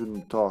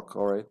 Shouldn't talk.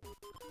 All right.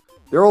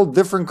 They're all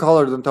different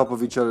colored on top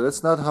of each other.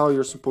 That's not how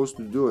you're supposed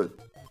to do it.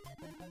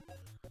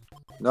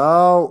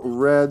 Now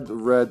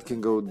red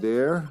can go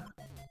there.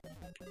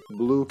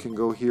 Blue can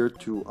go here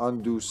to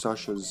undo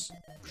Sasha's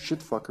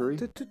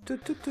shitfuckery.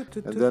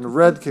 And then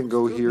red can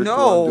go here to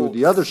undo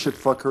the other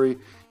shitfuckery.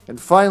 And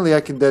finally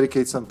I can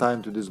dedicate some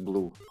time to this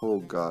blue.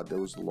 Oh god, that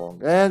was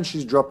long. And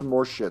she's dropping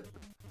more shit.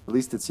 At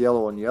least it's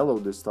yellow on yellow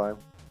this time.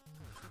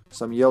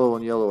 Some yellow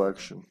on yellow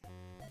action.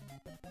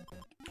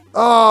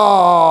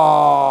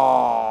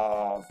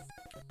 Oh!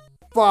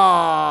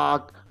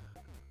 Fuck!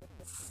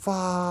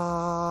 Fuck!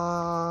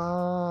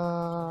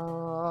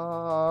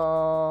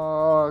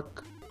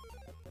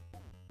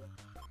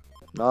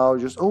 Now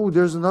just... Oh,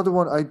 there's another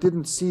one. I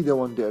didn't see that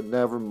one there.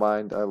 Never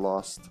mind, I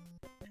lost.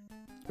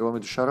 You want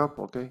me to shut up?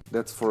 Okay.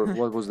 That's for...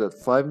 What was that?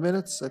 5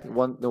 minutes? I think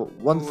one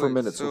for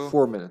minutes. So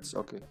 4 minutes.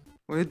 Okay.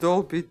 We'd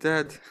all be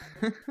dead.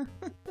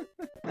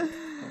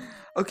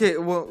 Okay,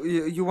 well,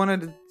 you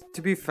wanted it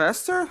to be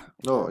faster?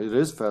 No, it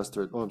is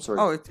faster. Oh, I'm sorry.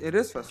 Oh, it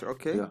is faster.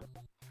 Okay. Yeah.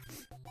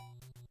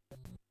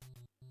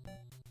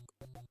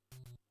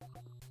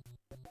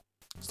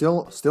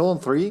 Still on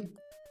 3?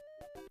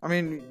 I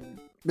mean...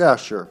 Yeah,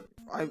 sure.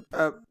 I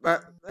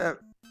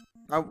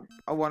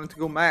wanted to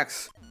go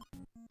max.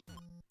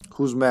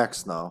 Who's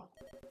max now?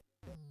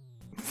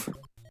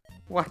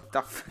 What the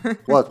f...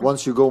 What,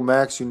 once you go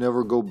max, you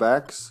never go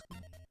backs?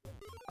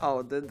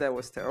 Oh, that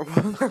was terrible.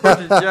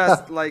 That was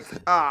just like...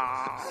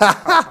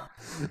 Ah.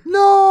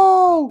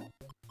 No!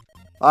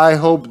 I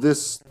hope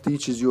this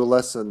teaches you a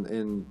lesson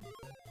in...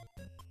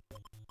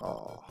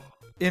 Oh.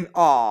 In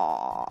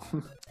awe.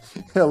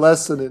 A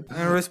lesson in...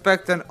 In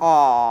respect and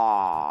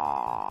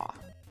awe.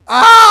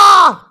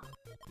 Ah!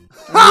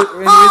 In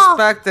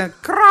respect and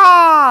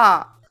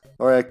cra.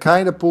 Alright, I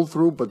kind of pulled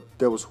through, but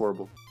that was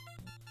horrible.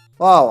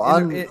 Wow,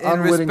 in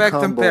respect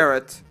combo. and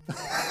parrot.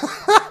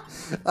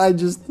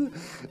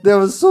 That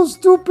was so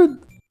stupid.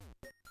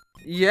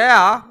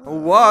 Yeah, it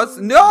was.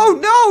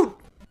 No!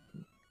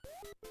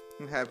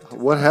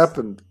 What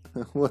happened?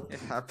 What? It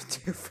happened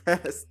too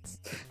fast.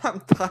 I'm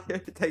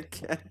tired. I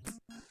can't.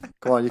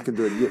 Come on, you can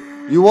do it.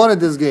 You wanted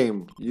this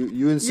game.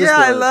 You insisted. Yeah,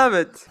 I love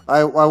it.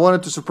 I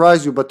wanted to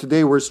surprise you, but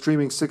today we're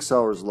streaming 6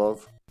 hours,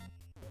 love.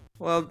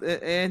 Well,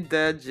 ain't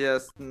that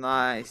just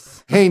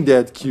nice? Ain't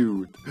that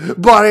cute?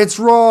 But it's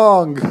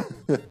wrong.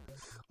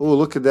 Oh,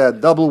 look at that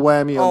double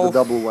whammy on the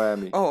double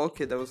whammy. Oh,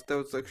 okay, that was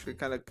actually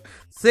kind of.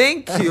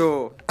 Thank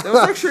you. That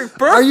was actually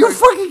perfect. Are you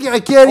fucking? I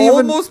can't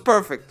even. Almost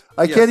perfect.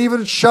 I can't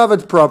even shove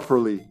it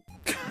properly.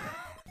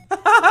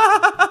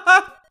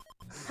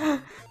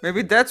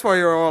 Maybe that's why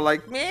you're all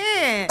like,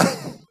 meh.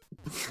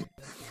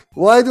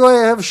 Why do I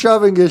have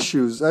shoving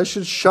issues? I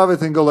should shove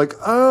it and go like,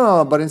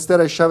 ah, but instead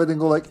I shove it and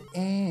go like,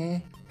 eh.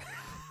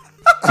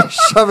 I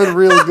shove it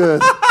real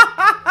good.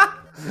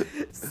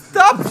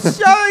 Stop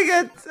shoving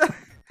it.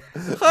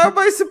 How am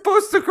I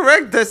supposed to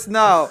correct this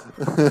now?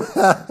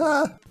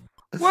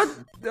 What?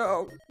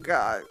 Oh,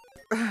 God.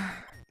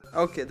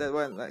 Okay, that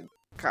went like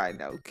kind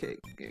of okay.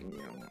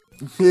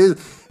 Do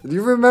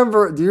you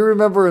remember in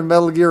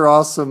Metal Gear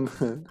Awesome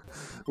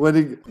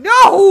when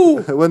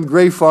when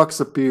Gray Fox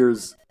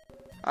appears?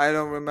 I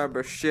don't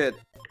remember shit.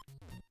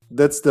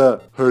 That's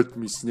the hurt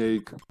me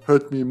snake,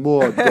 hurt me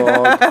more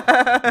dog.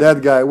 That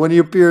guy, when he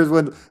appears,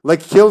 when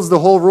like kills the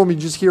whole room, you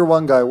just hear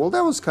one guy. Well,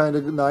 that was kind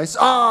of nice.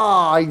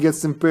 Ah, he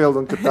gets impaled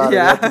on katana.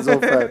 Yeah.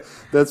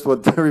 That's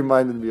what that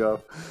reminded me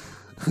of.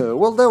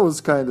 Well, that was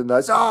kind of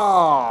nice.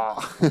 Ah,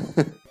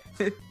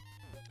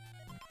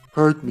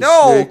 hurt me.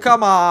 No, snake.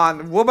 come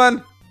on,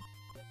 woman.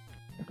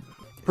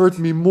 Hurt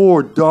me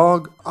more,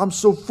 dog. I'm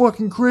so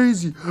fucking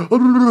crazy.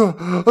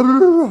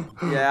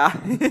 Yeah.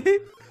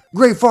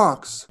 Gray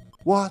Fox.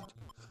 What?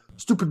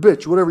 Stupid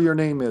bitch, whatever your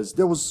name is.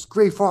 That was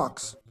Gray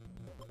Fox.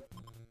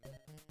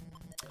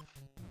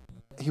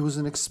 He was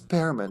an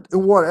experiment.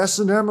 What,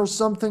 S&M or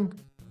something?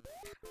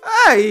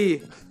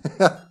 Hey!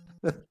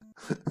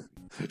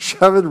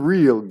 Shove it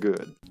real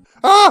good.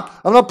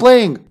 Ah! I'm not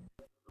playing!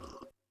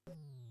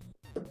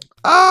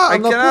 Ah!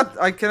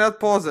 I cannot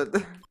pause it.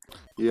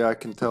 Yeah, I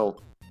can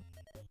tell.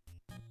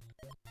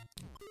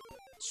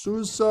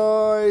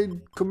 Suicide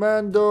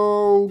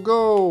Commando,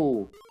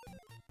 go!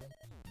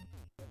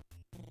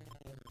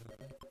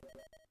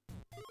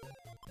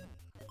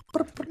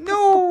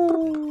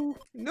 No,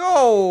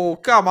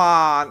 come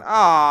on.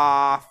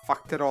 Ah,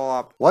 fucked it all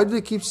up. Why do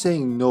they keep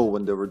saying no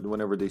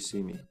whenever they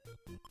see me?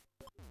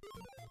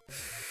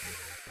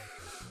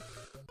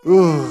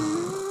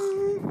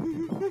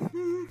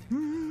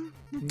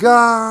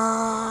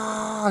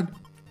 God!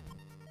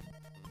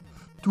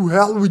 To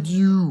hell with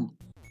you!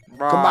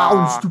 Come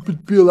on,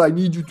 stupid pill, I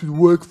need you to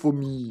work for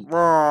me.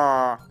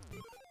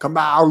 Come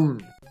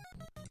on!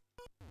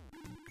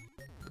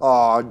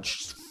 Oh,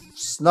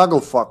 snuggle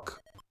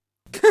fuck.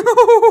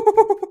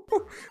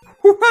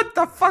 What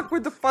the fuck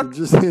with the fuck?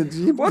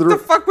 What the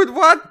fuck with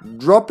what?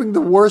 Dropping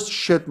the worst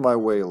shit my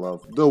way,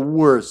 love. The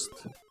worst.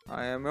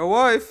 I am your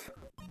wife.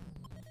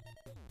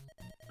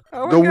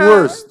 Oh the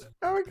worst.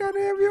 Oh my god,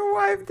 I am your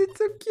wife. That's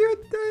so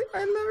cute. I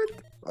love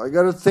it. I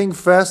gotta think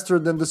faster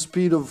than the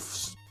speed of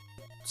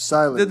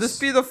silence. The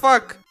speed of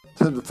fuck.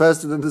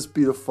 Faster than the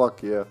speed of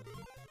fuck, yeah.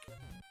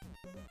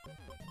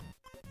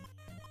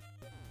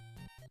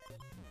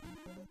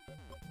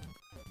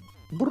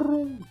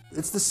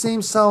 It's the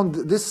same sound.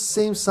 This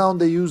same sound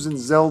they use in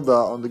Zelda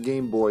on the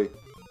Game Boy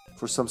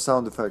for some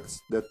sound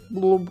effects. That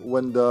bloop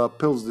when the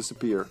pills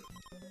disappear.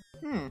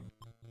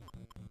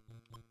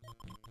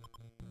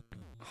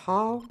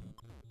 How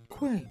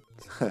quaint.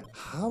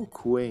 How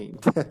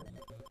quaint.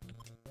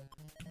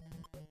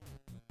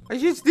 I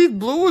just did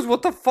blues.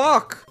 What the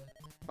fuck?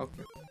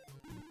 Okay.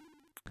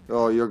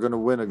 Oh, you're gonna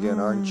win again,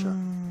 aren't you?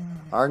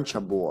 Aren't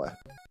you, boy?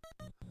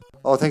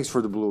 Oh, thanks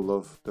for the blue,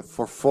 love.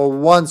 For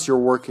once, you're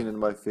working in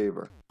my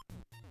favor.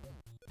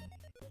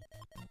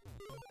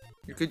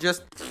 You could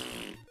just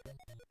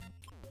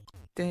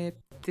dip,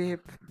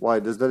 dip. Why?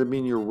 Does that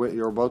mean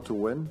you're about to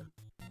win?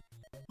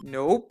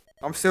 Nope.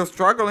 I'm still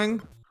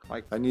struggling.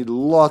 Like I need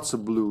lots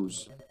of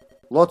blues.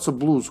 Lots of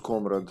blues,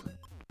 comrade.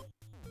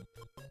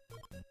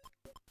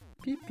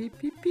 Beep, beep,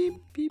 beep, beep,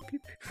 beep,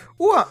 beep.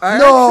 Ooh, I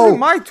no! actually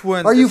might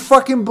win. Are you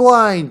fucking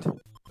blind?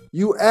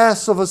 You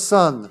ass of a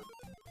son.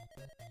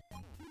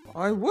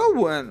 I will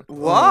win.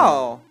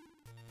 Wow.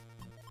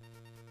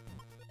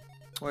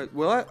 Wait,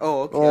 will I?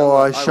 Oh, okay. Oh,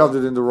 I shoved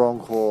it in the wrong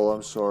hole.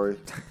 I'm sorry.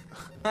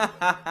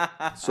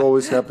 This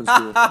always happens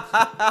to me.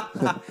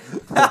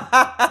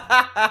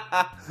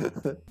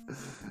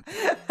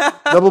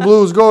 Double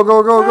blues, go,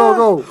 go, go, go,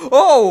 go.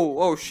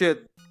 Oh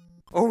shit.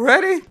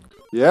 Already?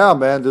 Yeah,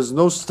 man, there's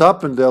no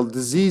stopping. The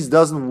disease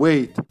doesn't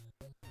wait.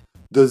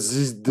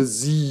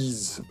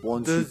 Disease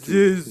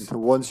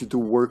wants you to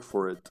work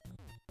for it.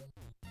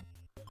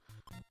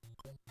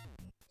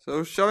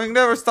 So shoving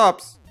never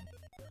stops.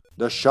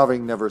 The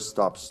shoving never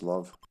stops,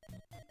 love.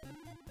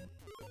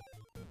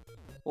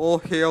 All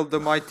hail the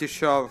mighty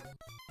shove.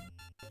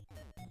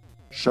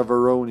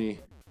 Shoveroni.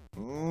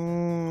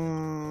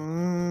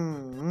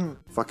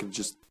 Fucking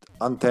just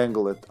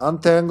untangle it.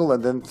 Untangle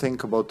and then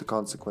think about the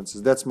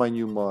consequences. That's my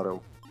new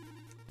motto.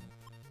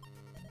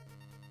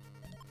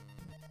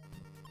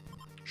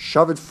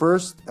 Shove it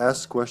first,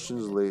 ask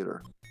questions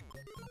later.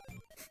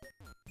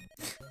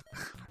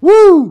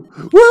 Woo!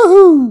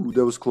 Woohoo!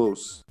 That was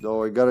close.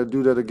 No, I gotta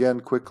do that again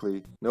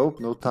quickly. Nope,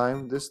 no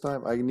time this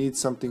time. I need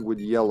something with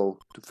yellow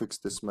to fix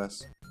this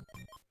mess.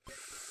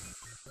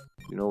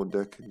 You know what,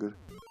 that could good.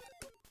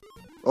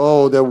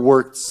 Oh, that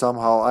worked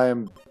somehow. I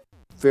am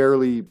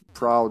fairly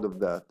proud of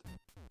that.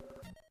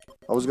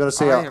 I was gonna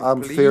say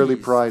I'm fairly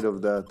proud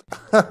of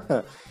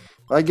that.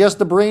 I guess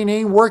the brain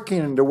ain't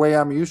working the way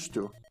I'm used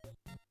to.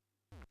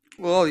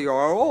 Well, you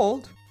are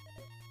old.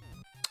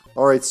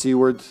 Alright,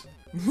 C-word.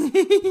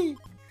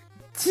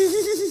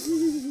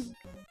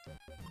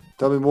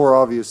 Tell me more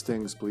obvious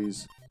things,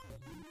 please.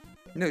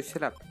 No,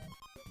 shut up.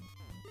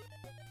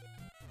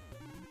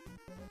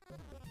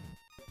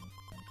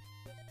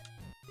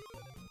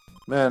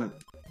 Man,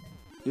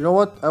 you know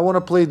what? I want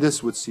to play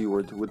this with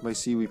C-word, with my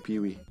Seawee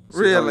Peewee.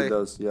 Really? How it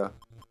does, yeah.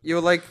 You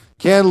like...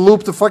 Can't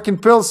loop the fucking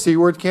pill,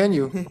 C-word, can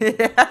you?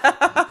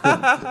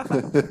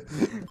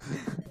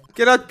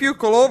 Cannot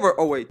puke all over.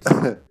 Oh, wait.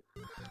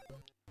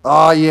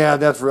 Oh, yeah,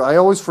 that's right. I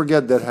always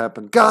forget that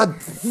happened.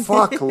 God,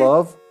 fuck,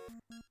 love.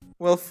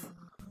 Well...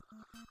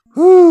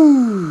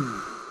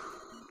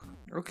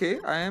 Okay,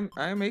 I am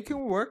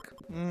making work.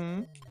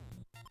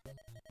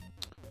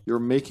 You're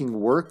making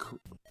work?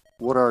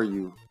 What are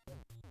you?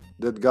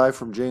 That guy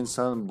from Jane,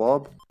 Silent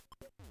Bob?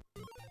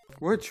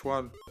 Which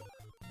one?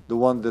 The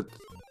one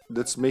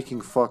that's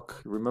making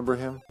fuck. Remember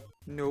him?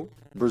 No.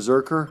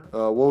 Berserker?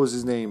 What was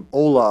his name?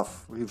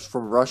 Olaf. He was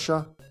from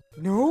Russia.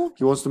 No.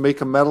 He wants to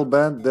make a metal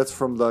band. That's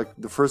from the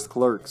first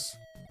Clerks.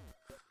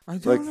 I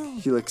don't know.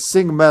 He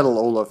sing metal,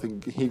 Olaf.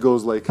 And he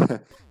goes like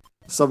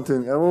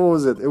something. What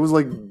was it? It was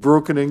like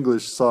broken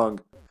English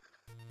song.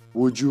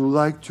 Would you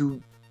like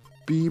to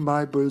be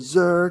my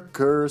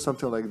berserker?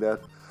 Something like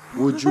that.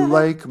 Would you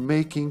like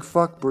making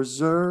fuck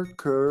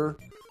berserker?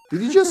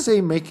 Did you just say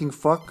making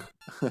fuck?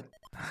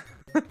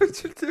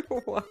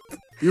 What?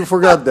 You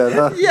forgot that,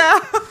 huh? Yeah.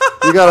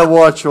 You gotta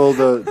watch all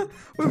the...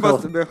 We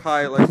must have been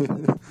high,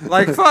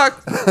 like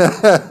fuck.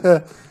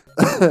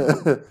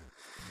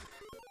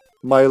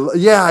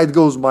 It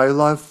goes, my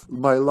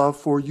love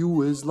for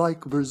you is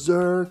like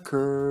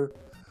berserker.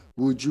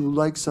 Would you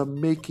like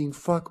some making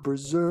fuck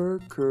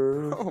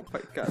berserker? Oh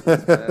my god,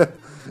 that's bad.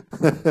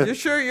 You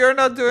sure you're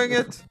not doing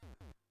it?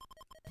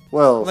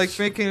 Well... Like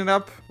making it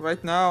up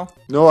right now?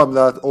 No, I'm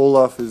not.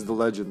 Olaf is the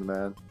legend,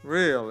 man.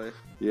 Really?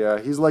 Yeah,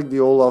 he's like the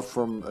Olaf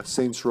from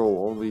Saints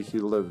Row, only he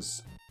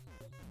lives.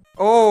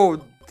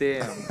 Oh,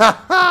 damn.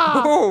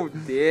 Oh,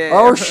 damn.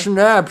 Oh,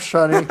 snap,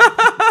 Sonny.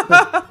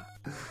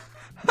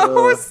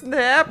 Oh,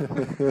 snap.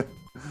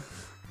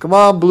 Come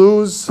on,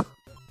 Blues.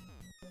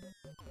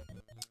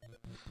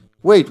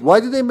 Wait, why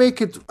did they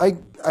make it? I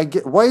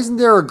get. Why isn't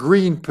there a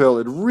green pill?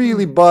 It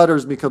really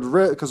bothers me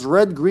because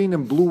red, green,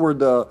 and blue were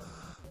the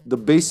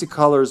basic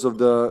colors of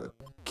the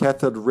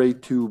cathode ray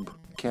tube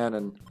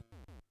cannon,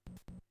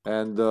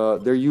 and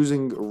they're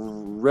using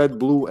red,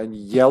 blue, and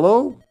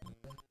yellow.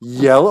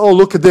 Yellow. Oh,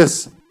 look at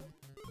this.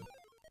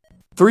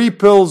 3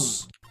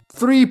 pills.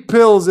 3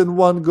 pills in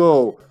one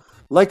go,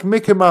 like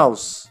Mickey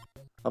Mouse.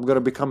 I'm gonna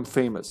become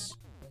famous.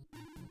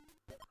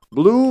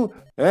 Blue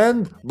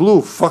and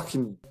blue.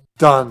 Fucking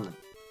done.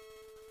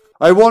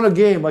 I won a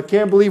game. I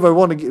can't believe I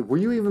won a game. Were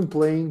you even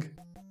playing?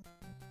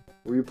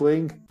 Were you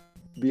playing?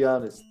 Be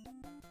honest.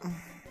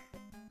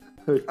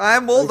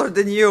 I'm older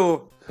than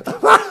you.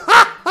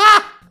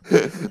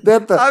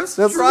 I'm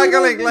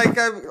struggling like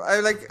I'm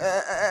like.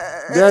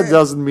 That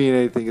doesn't mean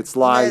anything. It's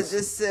lies. I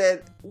just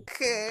said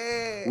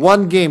okay.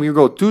 One game. You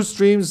go 2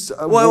 streams.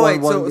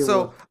 Wait.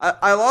 So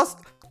I lost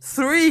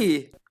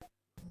 3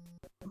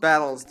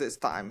 battles this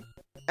time,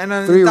 and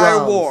an 3 entire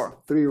rounds. war.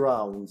 3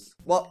 rounds.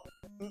 Well,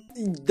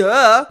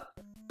 duh.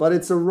 But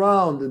it's a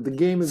round. The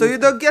game is. So you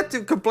don't get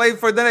to complain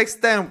for the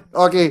next 10.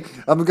 Okay,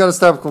 I'm gonna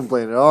stop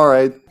complaining. All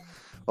right.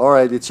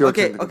 It's your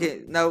turn.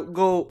 Okay. Now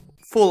go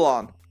full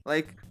on,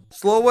 like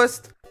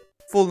slowest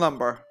full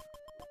number.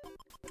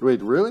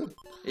 Wait, really?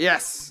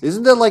 Yes.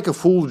 Isn't that like a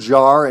full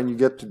jar and you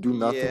get to do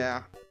nothing?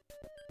 Yeah.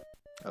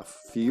 A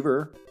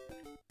fever.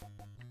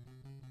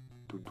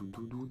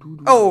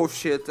 Oh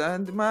shit!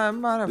 And my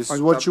This is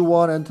what you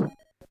wanted.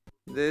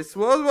 This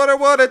was what I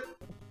wanted.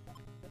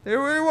 I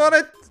really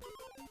wanted.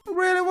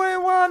 Really what I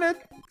wanted.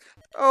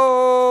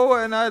 Oh,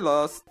 and I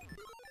lost.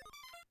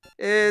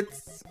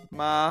 It's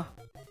my.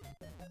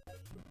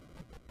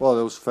 Well,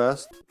 that was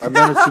fast. I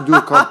managed to do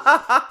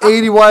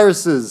 80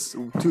 viruses.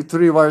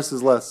 3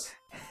 viruses less.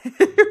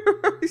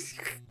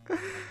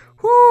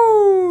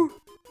 Whoo!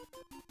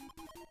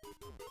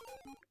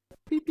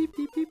 Beep beep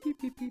beep beep beep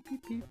beep beep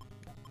beep beep.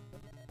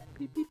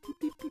 Beep beep beep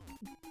beep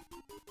beep.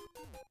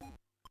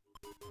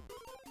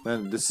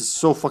 Man, this is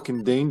so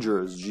fucking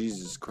dangerous.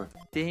 Jesus Christ.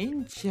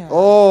 Danger.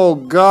 Oh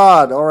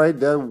God! All right,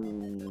 that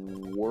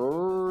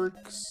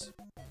works.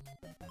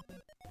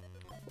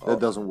 That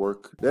doesn't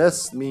work.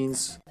 This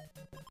means.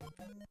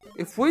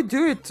 If we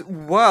do it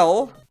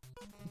well,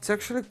 it's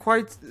actually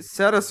quite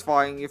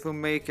satisfying if we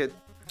make it.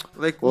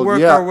 Like, Well,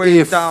 work yeah, our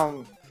way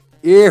down.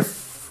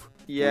 If.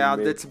 Yeah,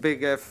 that's a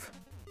big if.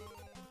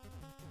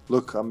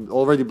 Look, I'm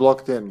already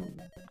blocked in.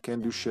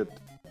 Can't do shit.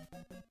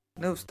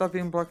 No, stop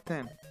being blocked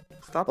in.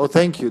 Stop Oh, it.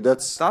 thank you.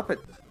 Stop it.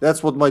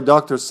 That's what my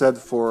doctor said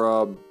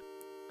for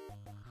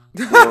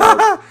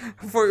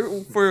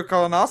for your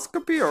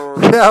colonoscopy or?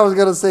 Yeah, I was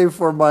gonna say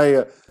for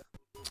my.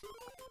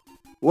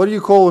 What do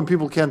you call when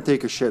people can't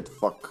take a shit?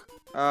 Fuck.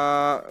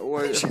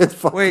 Wait, Shit,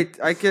 fuck. wait,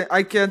 I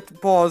can't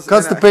pause.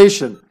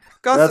 Constipation.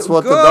 That's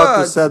what the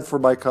doctor said for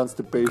my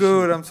constipation.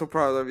 Good, I'm so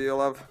proud of you,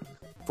 love.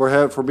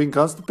 For being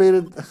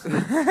constipated.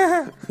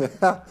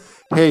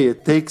 Hey,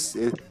 it takes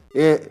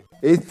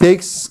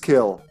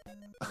skill.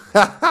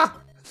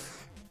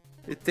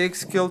 It takes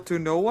skill to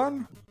know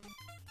one.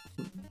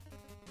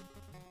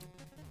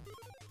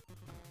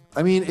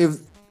 I mean,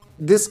 if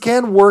this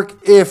can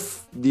work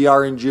if the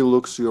RNG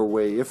looks your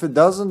way. If it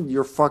doesn't,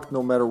 you're fucked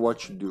no matter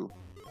what you do.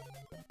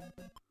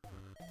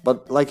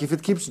 But like if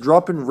it keeps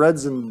dropping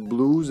reds and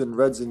blues and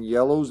reds and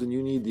yellows and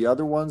you need the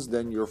other ones,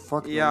 then you're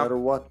fucked no matter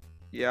what.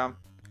 Yeah.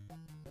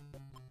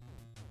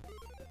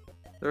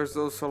 There's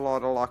also a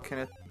lot of luck in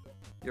it.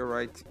 You're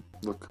right.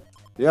 Look.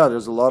 Yeah,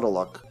 there's a lot of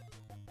luck.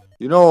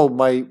 You know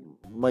my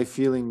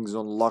feelings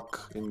on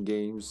luck in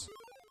games.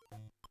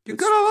 You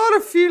got a lot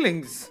of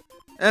feelings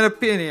and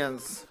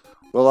opinions.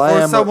 Well, I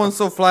am someone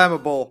so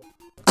flammable.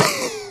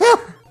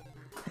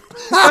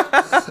 Pause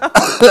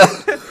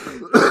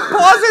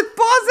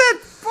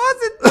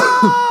it! No!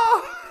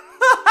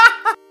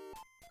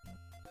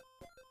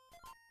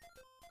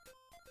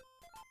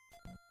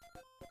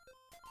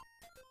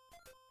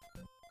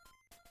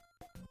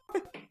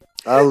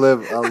 I'll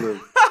live.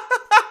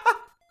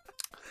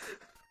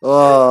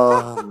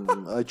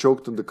 I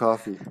choked on the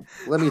coffee.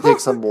 Let me take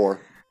some more.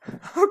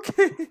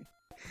 Okay.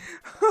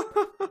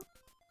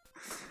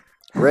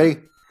 Ready?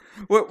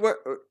 What?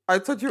 I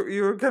thought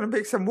you were gonna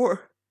make some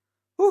more.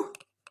 Whew.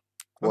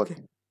 What?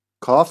 Okay.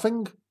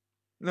 Coughing?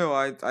 No,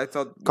 I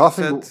thought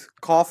Coughing. you said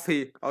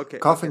coffee. Okay.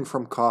 Coughing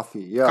from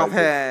coffee. Yeah. Coffee.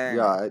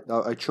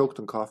 I choked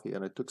on coffee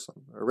and I took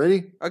some.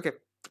 Ready? Okay.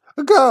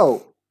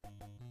 Go.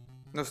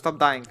 No, stop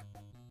dying.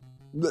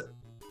 Blech.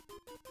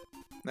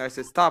 No, I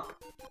said stop.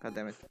 God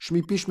damn it.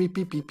 Shmeepy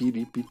shmeepy peepy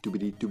repeat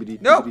doobity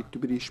doobity No.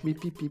 doobity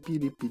shmeepy peepy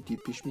repeat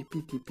deepy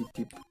shmeepy teepy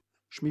teep.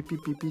 Shmeepy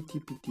peepy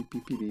teepy teepy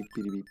peepy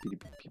peepy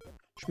peepy.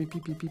 Shmeepy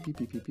peepy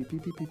peepy peepy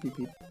peepy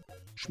peepy.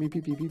 Shmeepy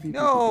peepy peepy.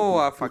 No,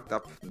 I fucked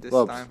up this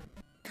time.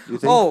 You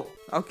think? Oh,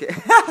 okay.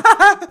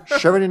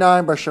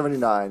 79 by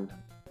 79.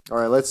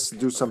 Alright, let's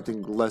do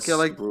something less Okay,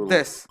 like brutal.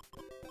 this.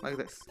 Like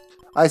this.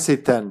 I say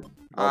 10.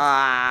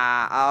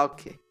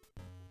 Okay.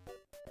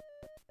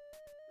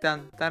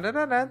 Dun, dun, dun,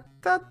 dun, dun,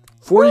 dun.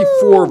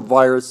 44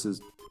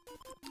 viruses.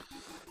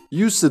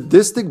 You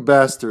sadistic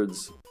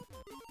bastards.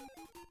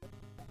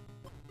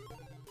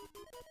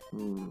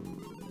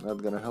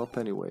 Not gonna help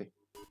anyway.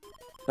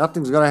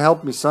 Nothing's gonna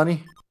help me,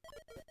 Sonny.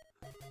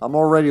 I'm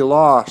already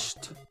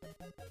lost.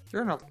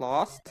 You're not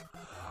lost.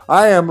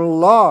 I am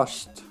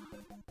lost.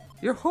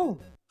 You're home.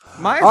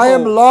 I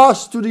am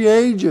lost to the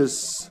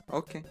ages.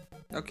 Okay.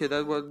 Okay,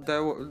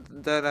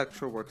 that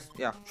actually works.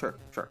 Yeah, sure.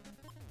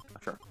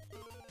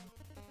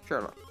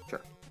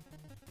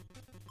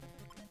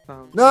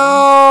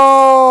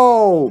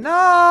 No!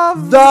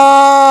 No!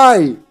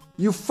 Die!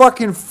 You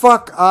fucking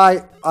fuck!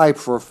 I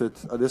forfeit.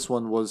 This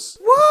one was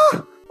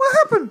What? What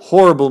happened?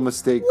 Horrible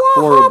mistake. What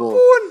horrible.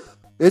 happened?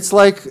 It's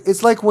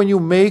like when you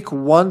make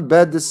one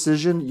bad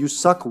decision, you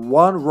suck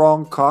one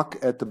wrong cock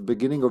at the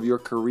beginning of your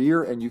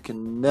career, and you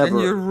can never. And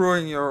you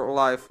ruin your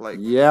life, like.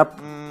 Yep,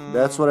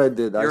 that's what I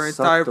did. Your I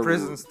entire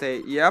prison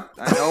stay. Yep,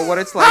 I know what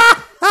it's like.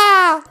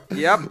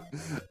 Yep.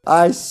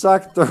 I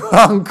sucked the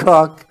wrong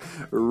cock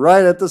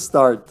right at the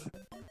start,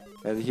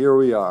 and here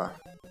we are.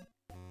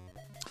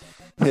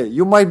 Hey,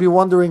 you might be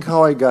wondering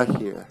how I got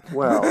here.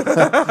 Well,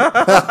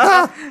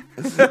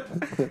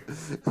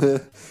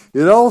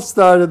 it all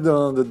started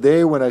on the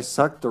day when I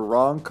sucked the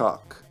wrong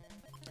cock.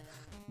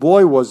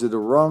 Boy, was it the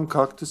wrong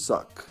cock to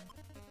suck.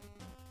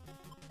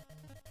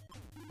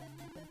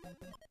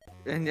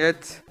 And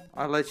yet,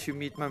 I let you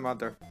meet my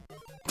mother.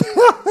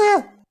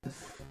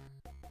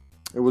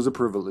 It was a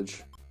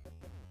privilege.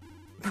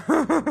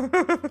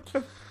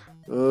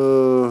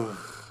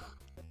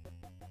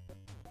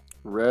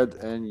 Red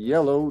and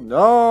yellow.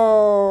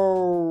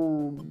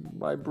 No,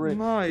 my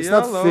brain. It's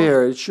yellow. Not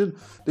fair.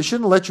 They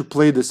shouldn't let you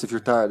play this if you're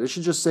tired. They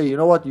should just say, you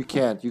know what, you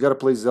can't. You gotta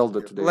play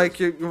Zelda today.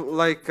 Like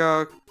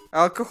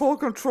alcohol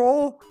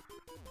control.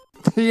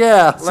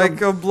 Yeah. Like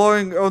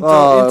blowing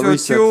into a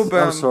tube.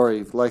 I'm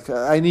sorry. Like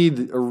I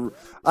need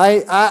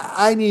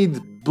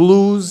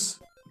blues,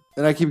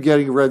 and I keep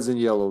getting reds and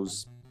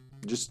yellows.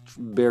 Just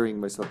burying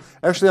myself.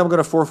 Actually, I'm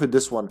gonna forfeit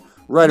this one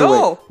right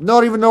away.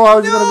 Not even know how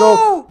it's gonna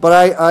go. But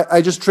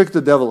I just tricked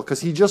the devil because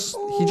he just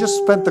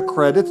spent the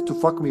credit to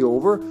fuck me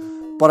over,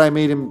 but I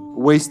made him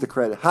waste the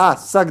credit. Ha!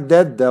 Suck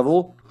that,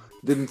 devil.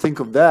 Didn't think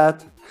of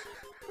that.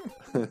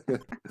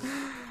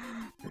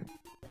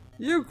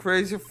 You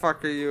crazy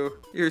fucker, you.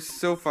 You're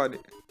so funny.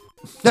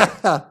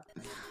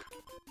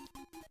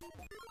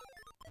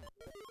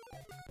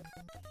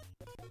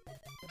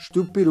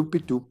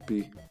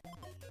 Stoopy-doopy-doopy.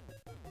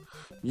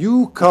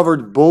 You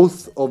covered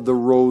both of the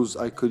rows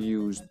I could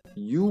use.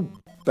 You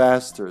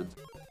bastard.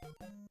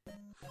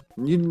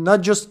 You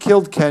not just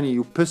killed Kenny,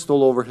 you pissed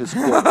all over his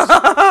corpse.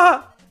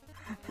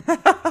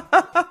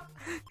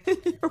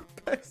 You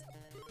pissed.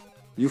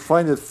 You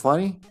find it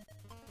funny?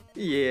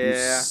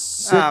 Yeah.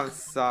 I'm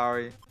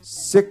sorry.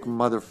 Sick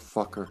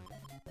motherfucker.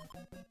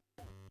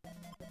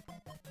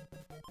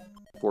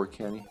 Poor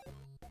Kenny.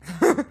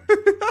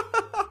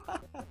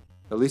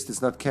 At least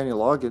it's not Kenny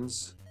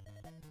Loggins.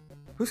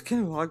 Who's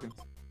Kenny Loggins?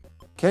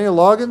 Kenny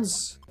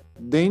Loggins?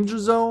 Danger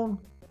Zone?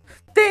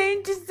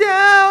 Danger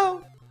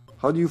Zone!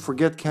 How do you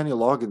forget Kenny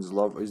Loggins,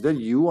 love? Is that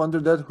you under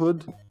that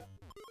hood?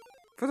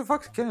 Who the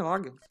fuck's Kenny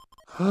Loggins?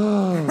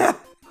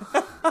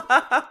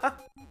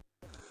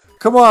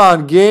 Come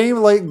on, game.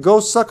 Like, go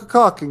suck a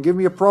cock and give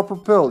me a proper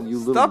pill, you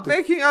little... Stop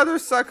making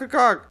others suck a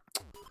cock.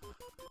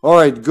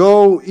 Alright,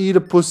 go eat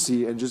a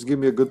pussy and just give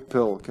me a good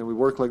pill. Can we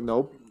work like...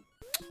 Nope.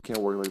 Can't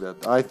work like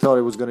that. I thought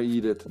I was gonna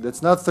eat it.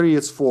 That's not 3,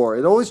 it's 4.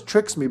 It always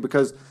tricks me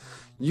because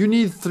you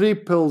need 3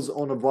 pills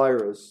on a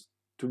virus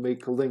to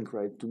make a link,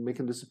 right? To make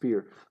him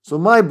disappear. So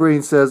my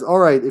brain says,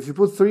 alright, if you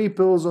put 3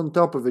 pills on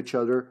top of each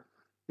other,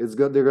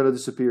 they're gonna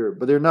disappear.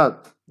 But they're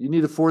not. You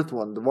need a 4th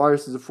one. The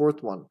virus is a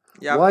 4th one.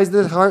 Yep. Why is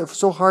that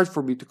so hard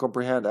for me to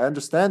comprehend? I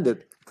understand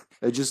it.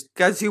 I just...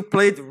 Because you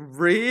played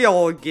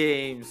real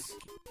games.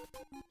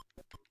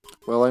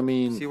 Well, I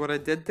mean... See what I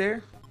did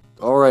there?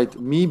 Alright,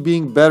 me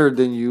being better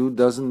than you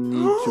doesn't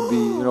need to be,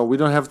 you know, we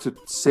don't have to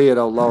say it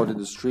out loud in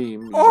the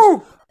stream.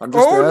 I'm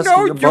just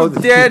asking about,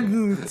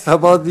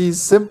 about these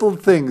simple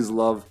things,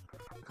 love.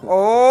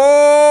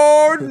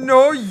 Oh,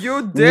 no,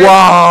 you did.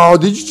 Wow,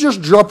 did you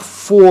just drop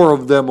 4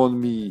 of them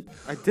on me?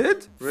 I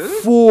did?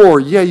 Really? 4,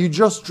 yeah, you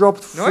just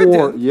dropped 4. No, I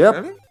didn't. Yep.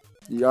 Really?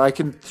 Yeah, I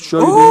can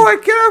show you. Oh,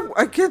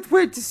 I can't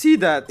wait to see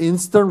that.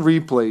 Instant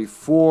replay,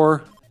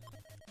 4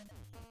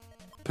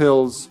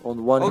 pills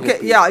on 1 Okay,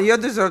 hippie. yeah, you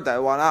deserve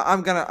that one.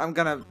 I'm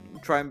gonna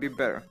try and be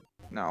better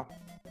now,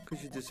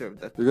 cause you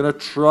deserve that. You're gonna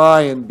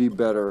try and be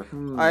better.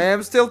 I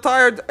am still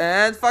tired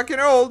and fucking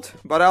old,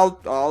 but I'll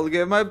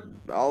do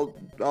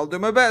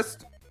my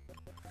best.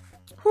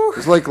 Whew.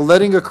 It's like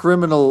letting a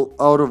criminal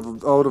out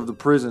of the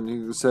prison.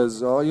 He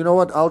says, "Oh, you know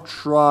what? I'll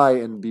try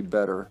and be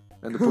better."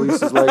 And the police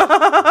is like,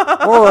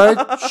 "All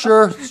right,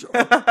 sure,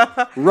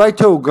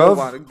 righto,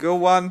 gov." Go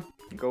one.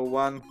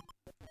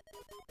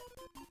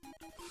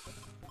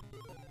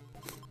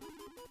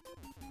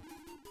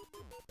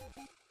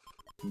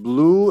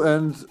 Blue,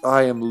 and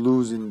I am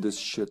losing this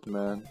shit,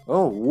 man.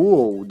 Oh,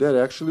 whoa, that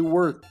actually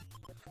worked.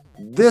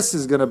 This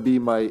is gonna be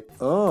my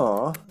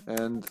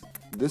and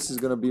this is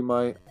gonna be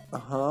my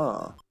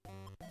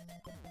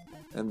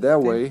and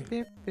that way.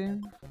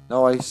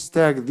 Now I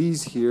stack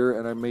these here,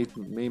 and I may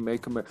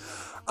make them.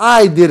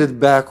 I did it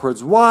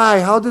backwards.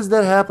 Why? How does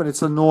that happen?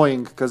 It's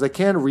annoying because I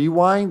can't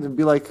rewind and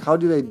be like, how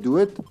did I do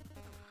it?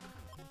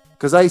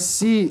 Because I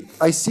see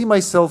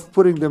myself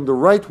putting them the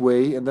right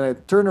way, and then I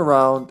turn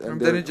around, and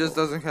then it just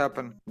doesn't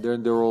happen.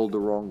 Then they're all the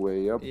wrong way.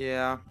 Yep.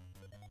 Yeah.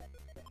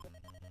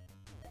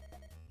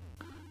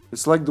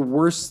 It's like the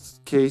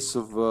worst case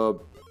of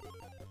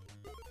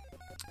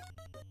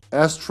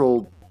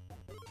astral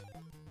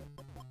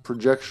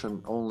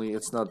projection, only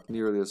it's not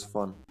nearly as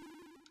fun.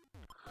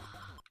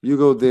 You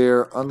go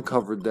there,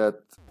 uncover that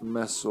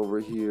mess over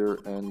here,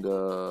 and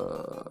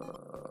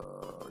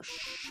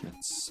shit,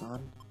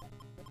 son.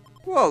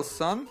 Well,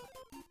 son.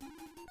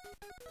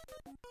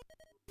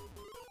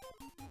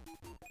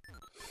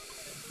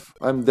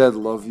 I'm dead,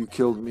 love. You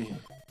killed me.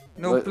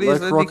 No, please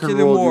let me kill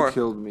you more. You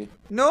killed me.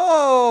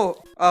 No!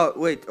 Oh,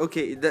 wait.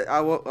 Okay, I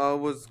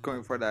was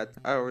going for that.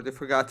 I already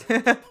forgot.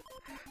 I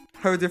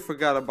already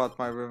forgot about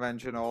my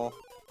revenge and all.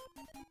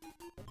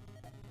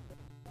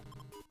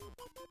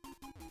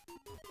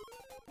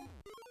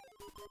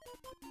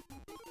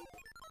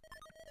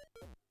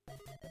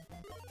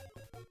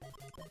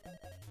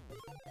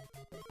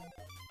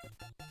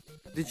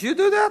 Did you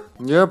do that?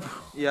 Yep.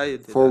 Yeah, you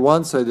did. For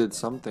once, I did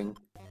something.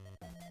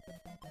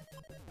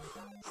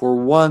 For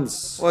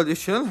once. Well, you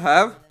shouldn't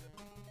have.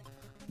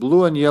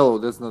 Blue and yellow.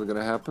 That's not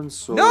gonna happen.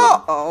 So.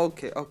 No. Oh,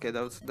 okay. Okay.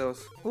 That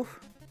was. Oof.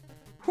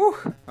 Whew.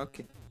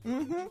 Okay.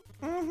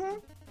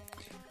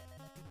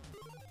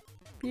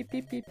 Beep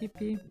beep beep beep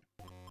beep.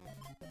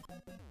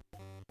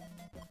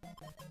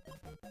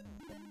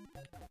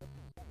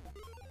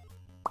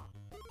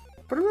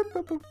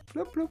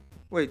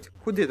 Wait,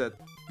 who did that?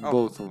 Oh,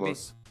 both of me.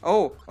 us.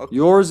 Oh, okay.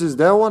 Yours is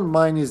that one,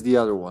 mine is the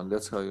other one.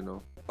 That's how you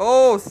know.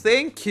 Oh,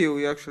 thank you.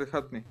 You actually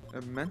helped me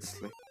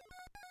immensely.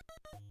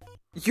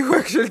 You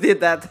actually did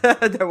that.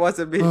 That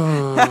wasn't me.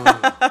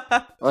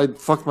 I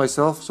fucked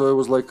myself, so it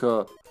was like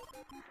a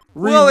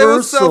reversal. Well, it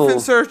was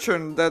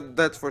self-insertion.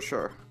 That's for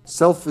sure.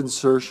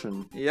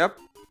 Self-insertion. Yep.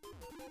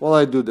 Well,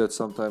 I do that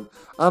sometimes.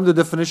 I'm the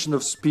definition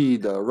of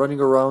speed. Running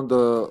around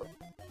the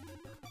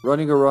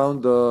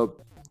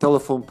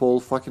telephone pole,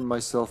 fucking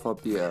myself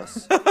up the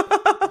ass.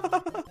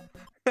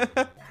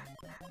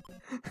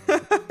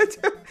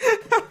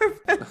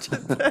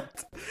 Imagine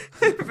that.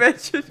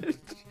 Imagine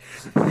it.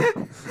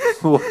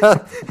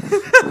 What?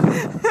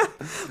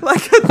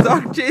 Like a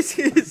dog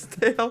chasing his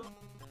tail.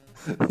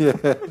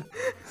 Yeah.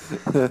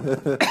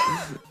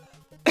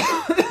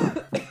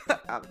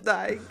 I'm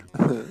dying.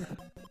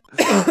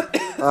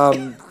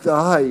 I'm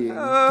dying.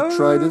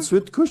 Try that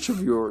sweet kush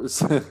of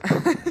yours.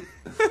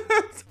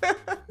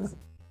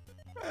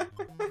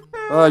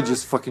 I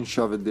just fucking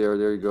shove it there.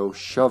 There you go.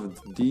 Shove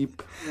it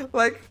deep.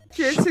 Like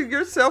chasing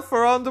yourself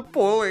around the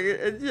pole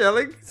and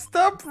yelling,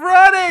 "Stop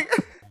running!"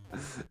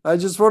 I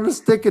just want to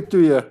stick it to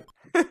you.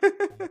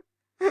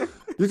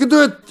 You can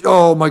do it.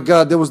 Oh my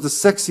god, that was the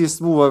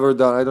sexiest move I've ever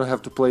done. I don't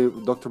have to play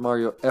Dr.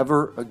 Mario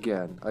ever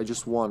again. I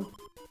just won.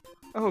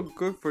 Oh,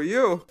 good for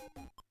you.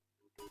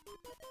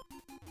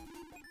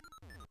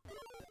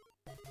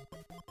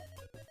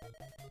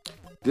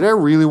 Did I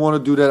really want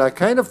to do that? I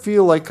kind of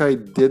feel like I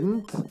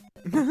didn't.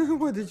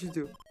 What did you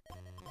do?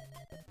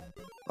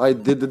 I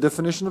did the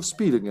definition of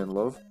speed again,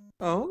 love.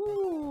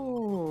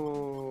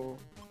 Oh.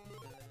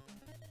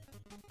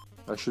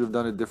 I should have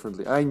done it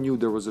differently. I knew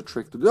there was a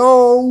trick to do.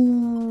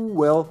 Oh,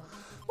 well.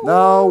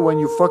 Now, when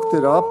you fucked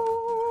it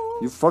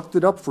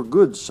up for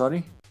good,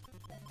 Sonny.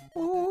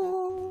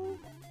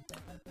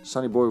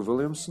 Sonny Boy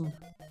Williamson.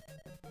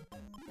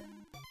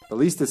 At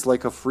least it's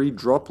like a free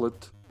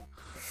droplet.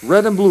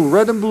 Red and blue,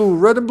 red and blue,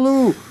 red and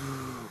blue.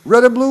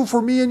 Red and blue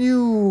for me and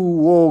you.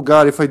 Oh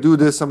god, if I do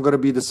this, I'm gonna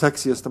be the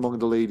sexiest among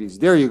the ladies.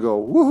 There you go.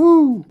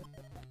 Woohoo!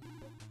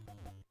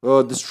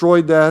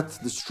 Destroyed that.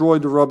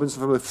 Destroyed the Robinson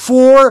family.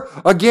 4!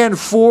 Again,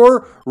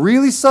 4?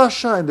 Really,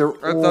 Sasha? And they're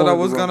I thought I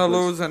was gonna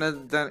lose,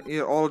 and then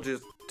it all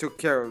just took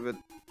care of it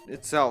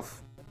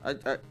itself.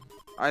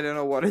 I don't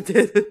know what it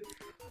did.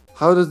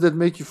 How does that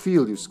make you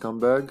feel, you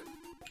scumbag?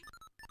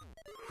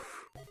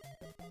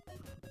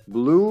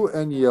 Blue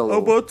and yellow.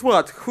 About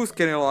what? Who's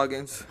Kenny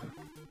Loggins?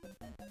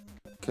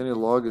 Kenny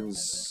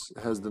Loggins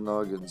has the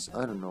noggins.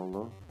 I don't know,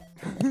 love.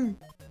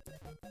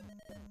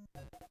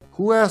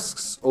 Who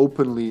asks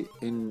openly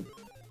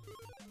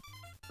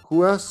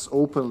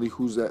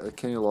who's that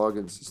Kenny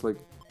Loggins? It's like,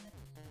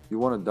 you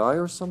want to die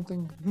or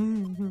something?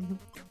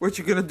 What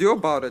you gonna do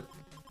about it?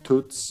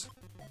 Toots.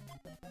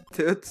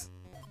 Toots?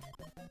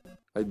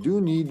 I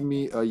do need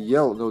me a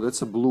yellow. No,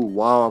 that's a blue.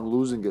 Wow, I'm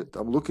losing it.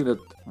 I'm looking at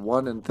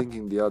one and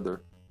thinking the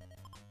other.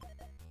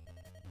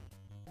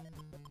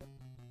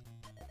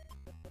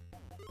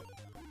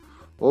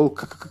 Oh,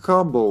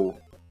 combo.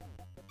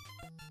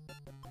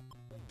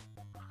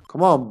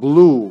 Come on,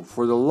 blue.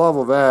 For the love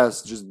of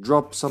ass, just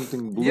drop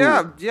something blue.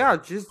 Yeah,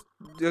 just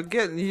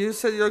again, you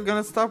said you're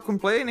gonna stop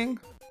complaining.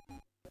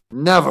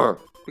 Never.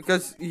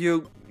 Because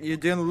you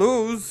didn't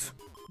lose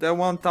that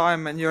one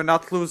time and you're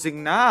not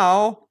losing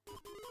now.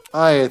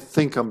 I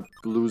think I'm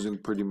losing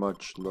pretty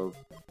much, love.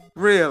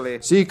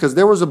 Really? See, because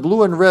there was a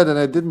blue and red and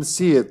I didn't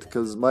see it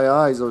because my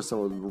eyes are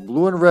so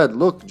blue and red.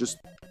 Look, just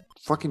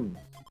fucking.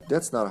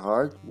 That's not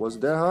hard. Was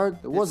that hard?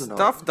 It wasn't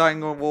hard. It's tough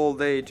dying of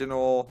old age and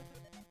all.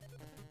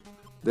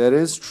 That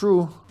is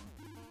true.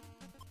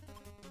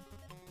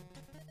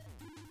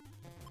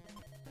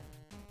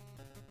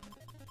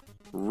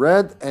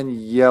 Red and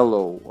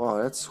yellow.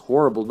 Oh, that's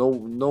horrible.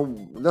 No,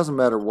 it doesn't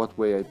matter what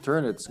way I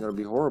turn it. It's gonna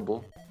be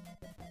horrible.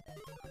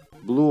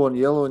 Blue on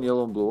yellow and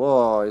yellow on blue.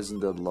 Oh, isn't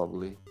that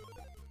lovely?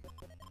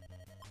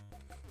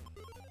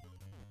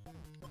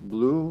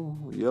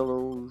 Blue,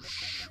 yellow,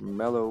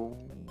 schmellow,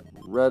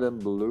 red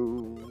and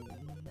blue.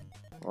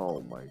 Oh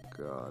my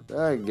god.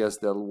 I guess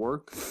that'll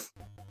work.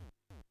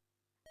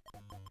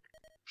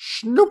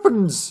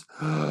 Schnoopens!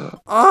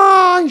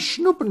 Ah,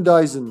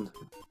 Schnoopendeisen!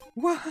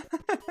 What?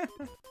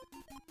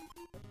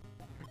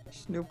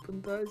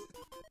 Schnoopendeisen?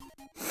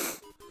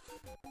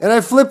 And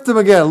I flipped them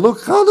again.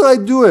 Look, how do I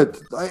do it?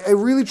 I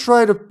really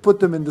try to put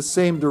them in the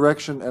same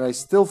direction and I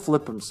still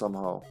flip them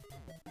somehow.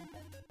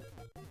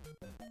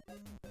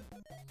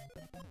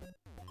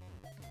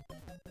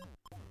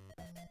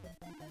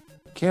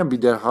 Can't be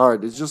that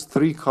hard. It's just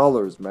 3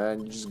 colors,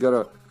 man. You just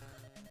gotta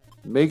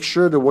make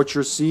sure that what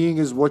you're seeing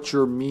is what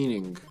you're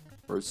meaning.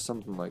 Or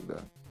something like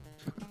that.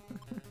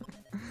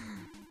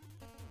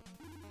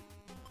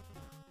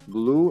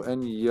 Blue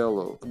and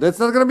yellow. That's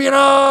not gonna be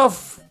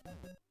enough!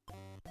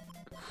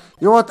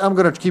 You know what? I'm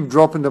gonna keep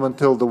dropping them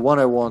until the one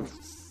I want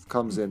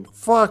comes in.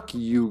 Fuck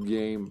you,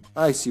 game.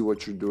 I see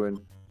what you're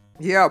doing.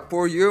 Yeah,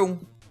 poor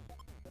you.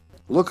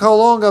 Look how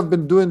long I've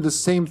been doing the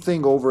same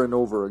thing over and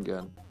over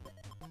again.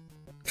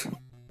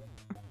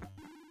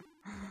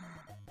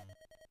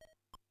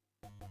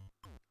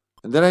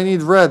 And then I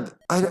need red.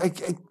 I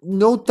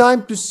no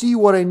time to see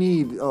what I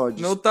need. Oh,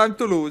 just... No time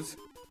to lose.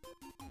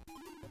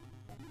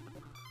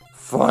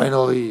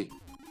 Finally.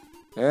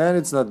 And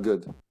it's not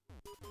good.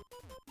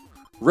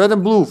 Red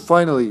and blue,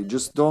 finally.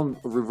 Just don't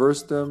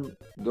reverse them.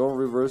 Don't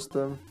reverse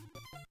them.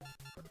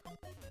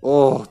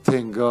 Oh,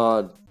 thank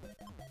God.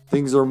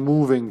 Things are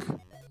moving.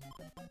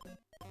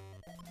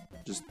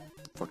 Just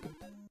fuck it.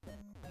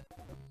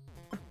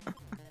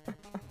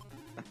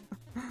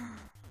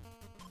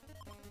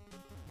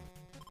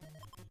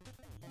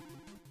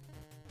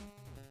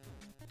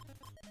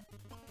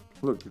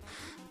 Look,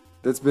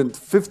 that's been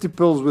 50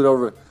 pills with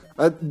over.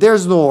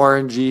 There's no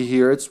RNG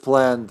here. It's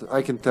planned.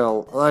 I can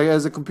tell. Like,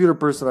 as a computer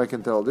person, I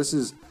can tell. This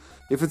is,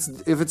 if it's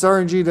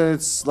RNG, then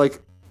it's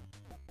like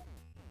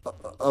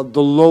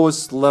the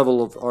lowest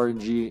level of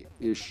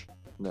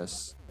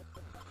RNG-ishness.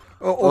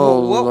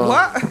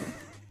 What?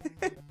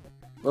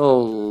 Oh,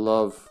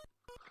 love.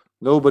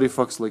 Nobody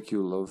fucks like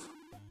you, love.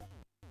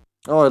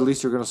 Oh, at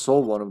least you're gonna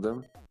solve one of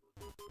them.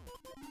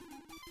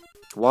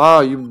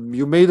 Wow,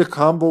 you made a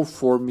combo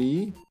for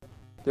me?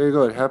 There you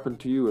go, it happened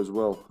to you as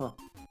well. Huh.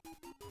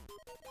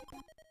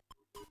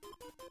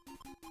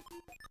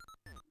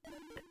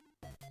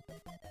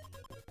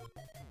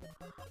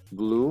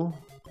 Blue.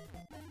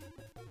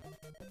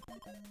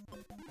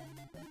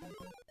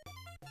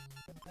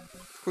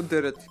 Who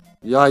did it?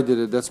 Yeah, I did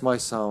it. That's my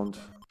sound.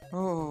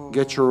 Oh.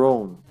 Get your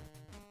own.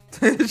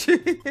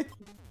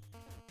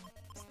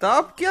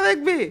 Stop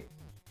killing me!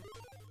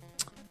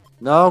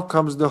 Now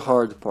comes the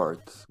hard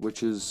part,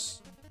 which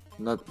is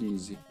not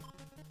easy.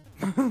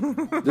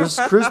 This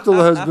crystal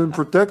has been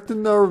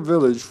protecting our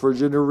village for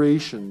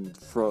generations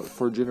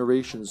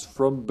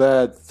from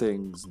bad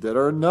things that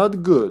are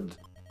not good.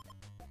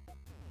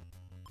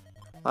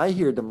 I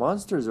hear the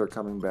monsters are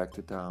coming back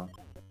to town.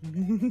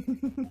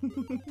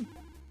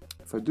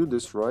 If I do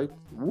this right,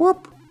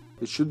 whoop!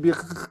 It should be a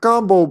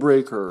combo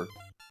breaker.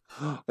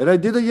 And I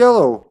did a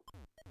yellow.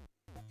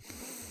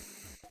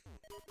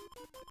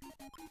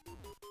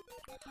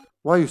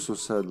 Why are you so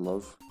sad,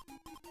 love?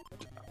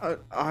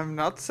 I'm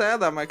not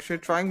sad, I'm actually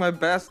trying my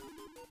best.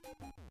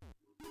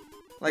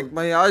 Like,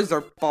 my eyes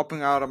are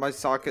popping out of my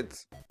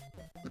sockets.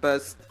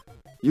 Best.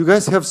 You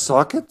guys have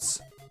sockets?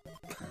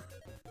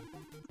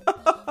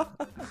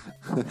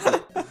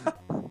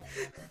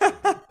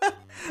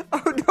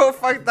 Oh no,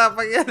 fuck that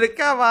again,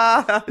 come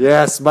on!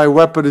 Yes, my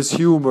weapon is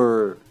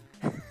humor.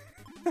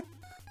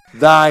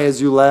 Die as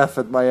you laugh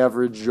at my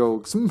average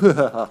jokes.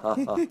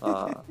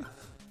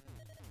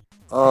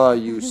 Ah,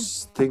 you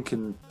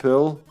stinking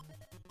pill.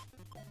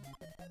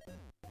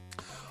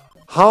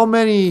 How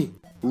many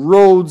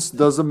roads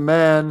does a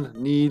man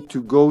need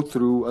to go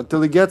through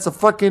until he gets a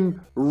fucking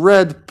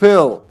red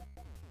pill?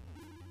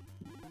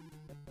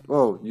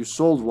 Oh, you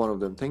sold one of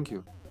them. Thank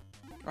you.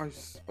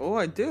 Oh,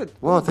 I did.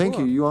 Wow, thank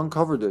you. You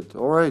uncovered it.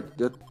 All right,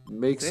 that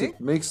makes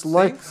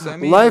life I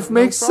mean, life no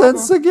makes problem.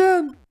 sense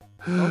again.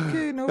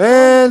 Okay, no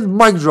And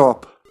mic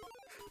drop.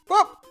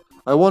 problem.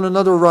 I won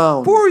another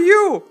round. Poor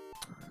you!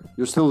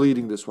 You're still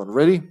leading this one.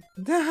 Ready?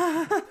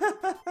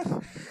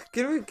 Can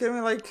we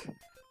like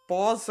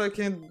pause so I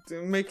can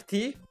make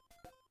tea?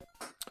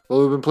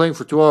 Well, we've been playing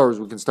for 2 hours.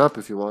 We can stop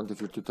if you want.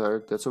 If you're too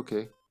tired, that's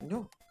okay.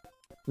 No.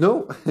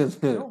 No.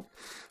 No.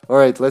 All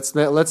right, let's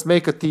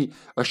make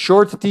a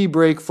short tea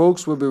break,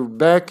 folks. We'll be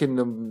back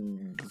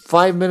in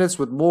 5 minutes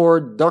with more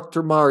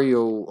Dr.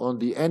 Mario on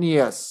the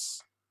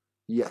NES.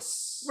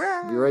 Yes.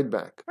 Be right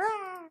back.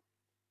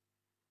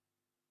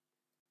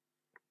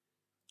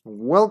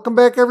 Welcome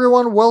back,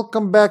 everyone.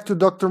 Welcome back to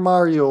Dr.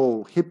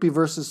 Mario. Hippie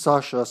versus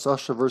Sasha.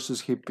 Sasha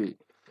versus Hippie.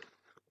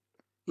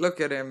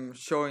 Look at him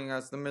showing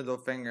us the middle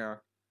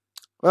finger.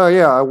 Oh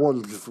yeah, I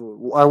won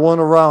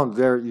a round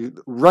there. You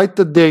write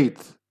the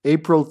date.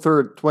 April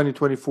 3rd,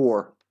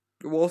 2024.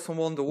 You also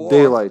won the war.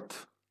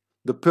 Daylight.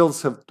 The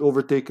pills have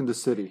overtaken the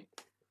city.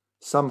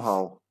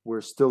 Somehow, we're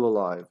still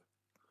alive.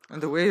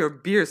 And the way your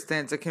beer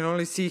stands, I can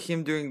only see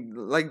him doing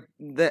like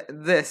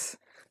this.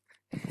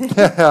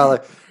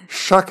 Like,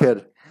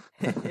 shuckhead.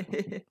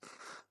 Okay,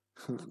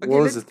 What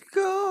was let's it?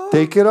 go.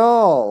 Take it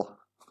all.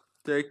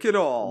 Take it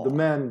all. The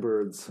man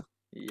birds.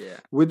 Yeah.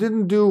 We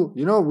didn't do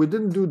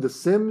The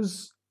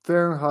Sims,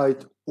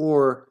 Fahrenheit,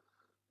 or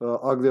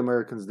Ugly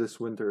Americans this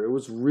winter. It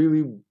was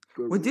really.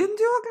 We didn't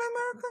do Ugly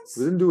Americans?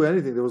 We didn't do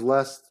anything. It was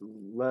last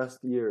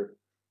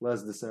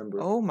December.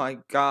 Oh my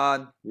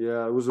god.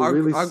 Yeah, it was a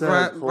really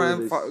sad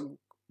holidays.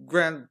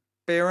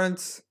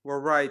 Grandparents were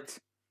right.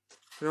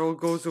 It all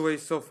goes away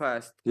so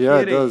fast. Yeah,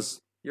 Kitty, it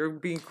does. You're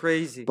being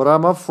crazy. But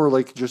I'm up for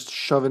like just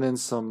shoving in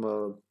some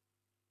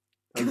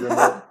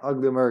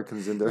ugly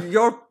Americans in there.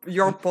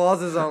 Your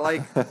pauses are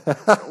like,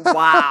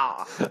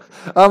 wow.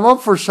 I'm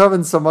up for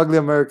shoving some ugly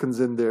Americans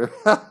in there.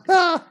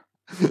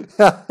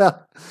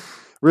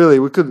 Really,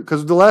 we could,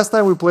 because the last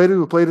time we played it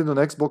on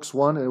Xbox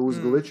One, and it was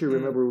glitchy.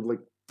 Remember, it would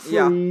like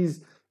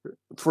freeze. Yeah.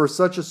 For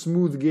such a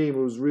smooth game,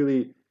 it was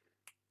really.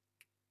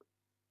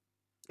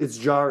 It's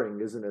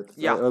jarring, isn't it?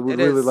 Yeah, I would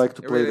really like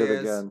to play that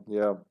again.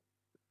 Yeah,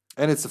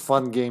 and it's a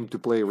fun game to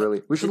play.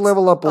 Really, we should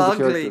level up all the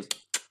characters.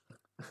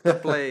 To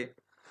play.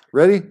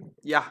 Ready?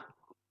 Yeah.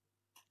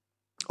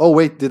 Oh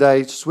wait, did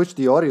I switch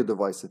the audio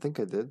device? I think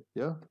I did.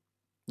 Yeah.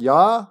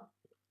 Yeah.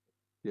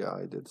 Yeah,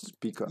 I did.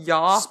 Speaker.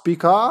 Yeah.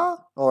 Speaker.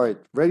 All right.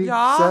 Ready?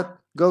 Yeah. Set.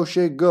 Go.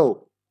 Shake.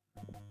 Go.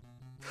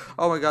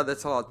 Oh my god,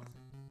 that's a lot.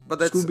 But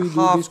that's Scooby-Dooby,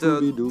 half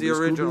Scooby-Dooby, the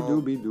original.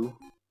 Scooby-Dooby-Doo.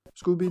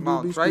 Scooby-Dooby,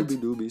 amount, right?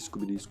 Scooby-Dooby,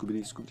 Scooby-Dee,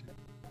 Scooby-Dee, Scooby-Dee.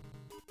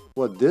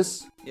 What,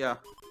 this? Yeah.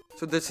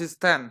 So this is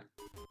 10.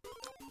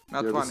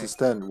 Not Yeah, 20. this is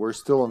 10. We're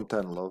still on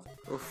 10, love.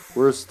 Oof.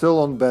 We're still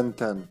on Ben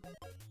 10.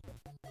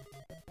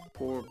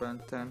 Poor Ben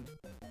 10.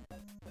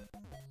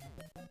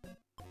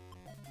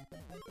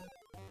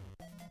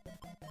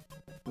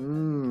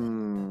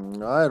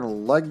 I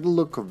don't like the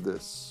look of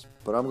this,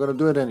 but I'm gonna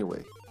do it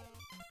anyway.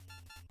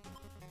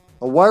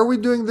 Why are we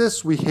doing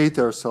this? We hate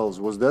ourselves.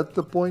 Was that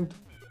the point?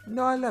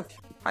 No, I love you.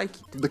 Hi,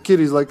 Kito. The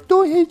kitty's like,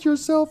 don't hate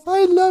yourself.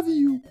 I love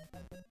you.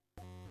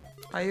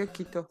 Hi,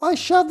 Kito. I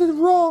shoved it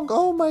wrong.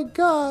 Oh my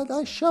god,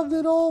 I shoved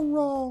it all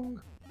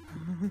wrong.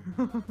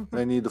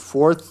 I need the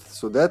fourth,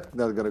 so that's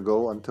not gonna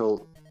go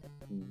until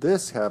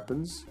this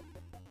happens.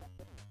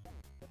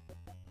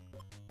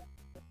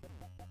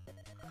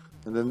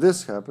 And then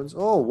this happens.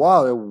 Oh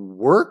wow, it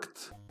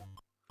worked.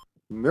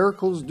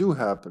 Miracles do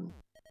happen.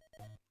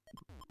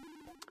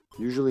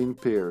 Usually in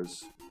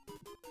pairs.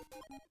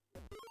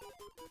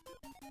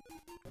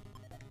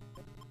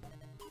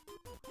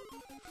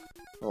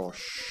 Oh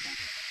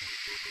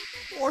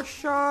Oh,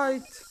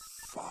 shite.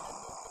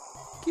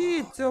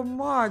 Kito,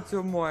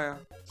 macho moja.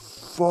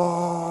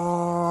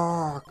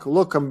 Fuck.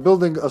 Look, I'm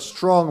building a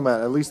strong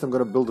man. At least I'm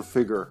gonna build a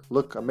figure.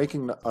 Look, I'm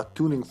making a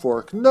tuning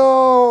fork.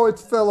 No, it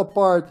fell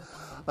apart.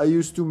 I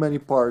used too many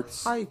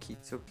parts. Hi,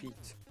 Kito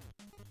Pete.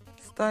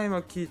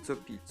 Stajmo Kito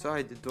Pete.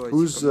 Ajde, dođi.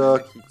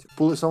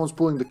 Who's someone's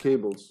pulling the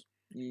cables.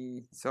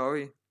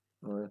 Sorry.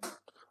 Alright.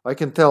 I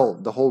can tell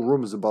the whole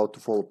room is about to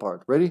fall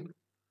apart. Ready?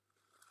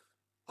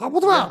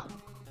 Yeah.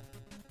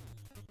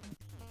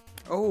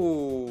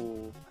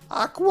 Oh.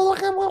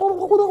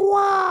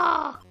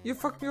 You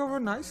fucked me over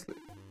nicely,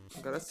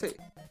 I gotta say.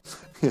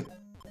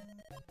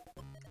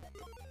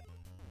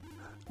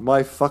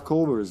 My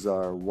fuckovers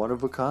are one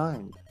of a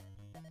kind.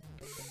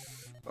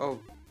 Oh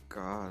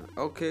god.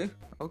 Okay,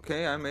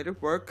 I made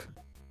it work.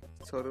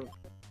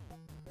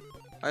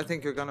 I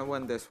think you're gonna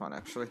win this one,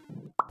 actually.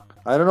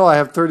 I don't know, I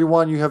have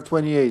 31, you have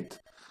 28.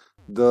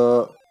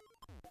 The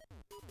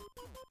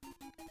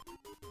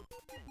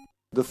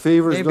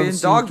favors maybe don't in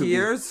seem dog to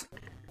years.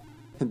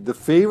 The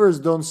favors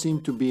don't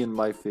seem to be in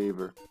my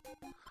favor.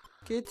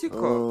 Kitiko.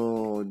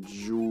 Oh,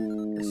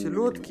 Ju.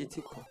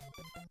 Kitiko.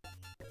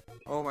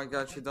 Oh my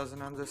god, she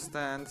doesn't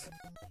understand.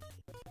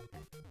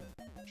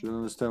 She doesn't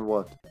understand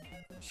what?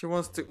 She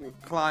wants to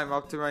climb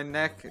up to my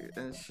neck,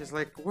 and she's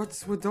like,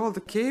 "What's with all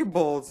the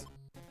cables?"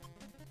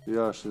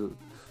 Yeah,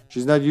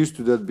 she's not used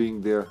to that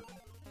being there.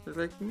 She's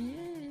like, "Me,"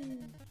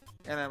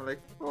 and I'm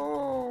like,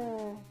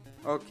 "Oh."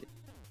 Okay,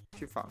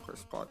 she found her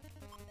spot.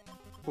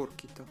 Poor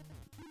Kito.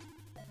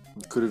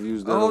 Could have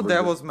used that. Oh,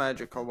 that was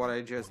magical, what I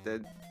just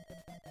did.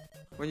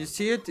 When you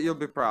see it, you'll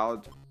be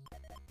proud.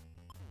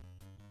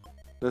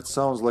 That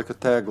sounds like a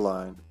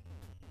tagline.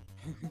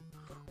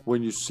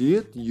 When you see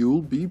it,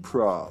 you'll be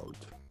proud.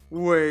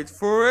 Wait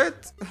for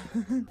it.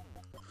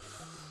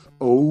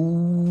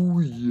 Oh,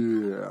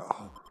 yeah.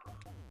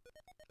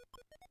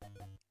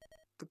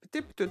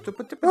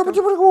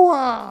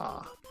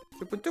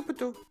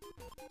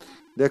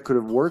 That could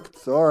have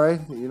worked.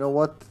 Alright, you know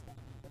what?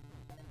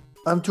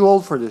 I'm too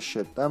old for this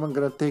shit. I'm not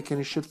gonna take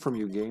any shit from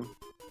you, game.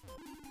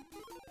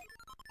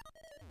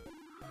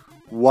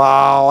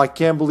 Wow, I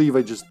can't believe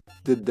I just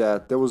did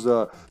that. That was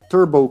a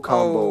turbo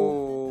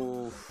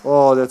combo.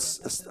 Oh,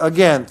 that's...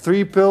 Again,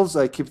 3 pills.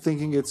 I keep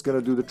thinking it's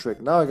gonna do the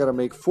trick. Now I gotta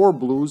make 4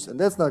 blues, and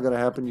that's not gonna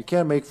happen. You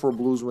can't make 4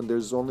 blues when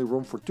there's only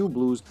room for 2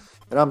 blues.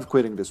 And I'm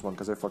quitting this one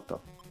because I fucked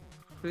up.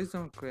 Please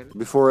don't quit.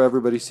 Before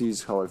everybody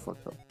sees how I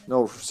fucked up.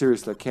 No,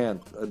 seriously, I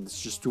can't.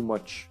 It's just too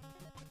much.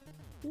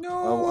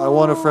 No. I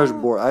want a fresh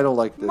board. I don't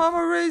like this.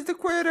 Mama raised the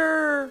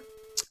quitter.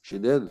 She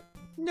did.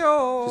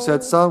 No. She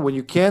said, son, when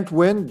you can't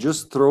win,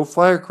 just throw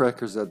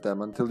firecrackers at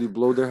them until you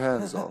blow their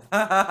hands off.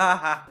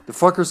 The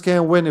fuckers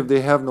can't win if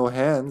they have no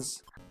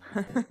hands.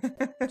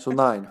 So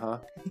 9, huh?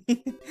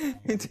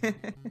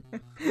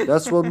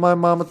 That's what my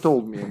mama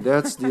told me, and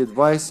that's the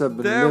advice I've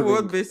been There living.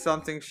 would be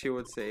something she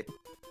would say.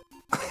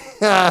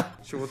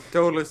 She would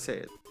totally say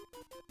it.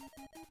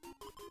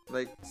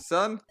 Like,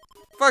 son,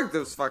 fuck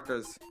those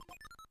fuckers.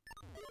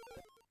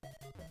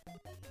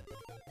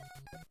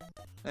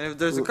 And if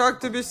there's a cock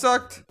to be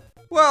sucked,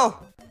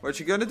 well, what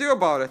you gonna do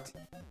about it?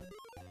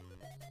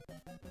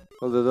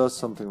 Well, that does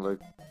something like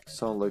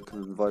sound like an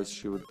advice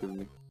she would give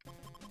me.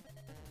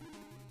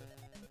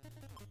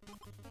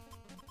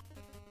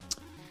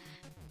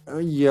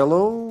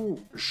 Yellow,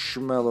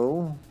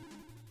 schmellow.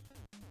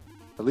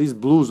 At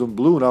least blue's on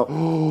blue now.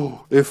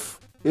 Oh, if,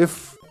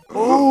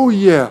 oh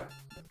yeah.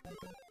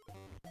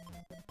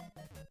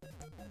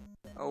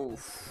 Oh,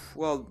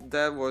 well,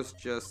 that was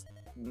just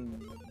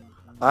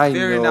I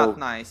very know. not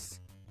nice.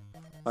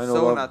 I know.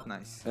 So not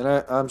nice. And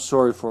I'm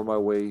sorry for my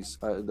ways.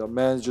 The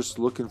man's just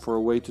looking for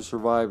a way to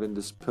survive in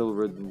this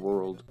pill-ridden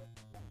world.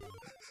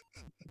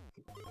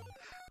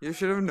 You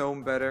should have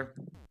known better.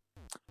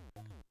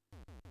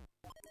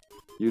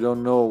 You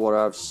don't know what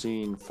I've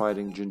seen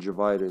fighting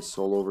gingivitis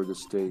all over the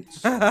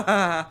states.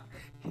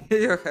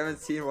 You haven't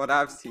seen what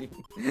I've seen.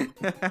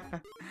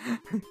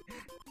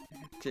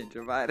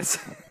 Gingivitis.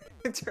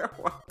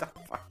 What the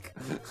fuck?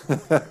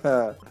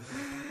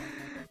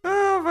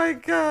 Oh my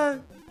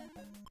god.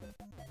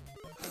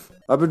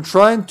 I've been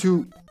trying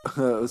to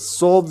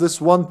solve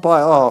this one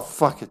pile. Oh,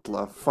 fuck it,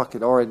 love. Fuck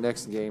it. Alright,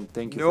 next game.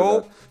 Thank you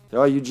for that.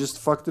 Oh, you just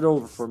fucked it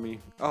over for me.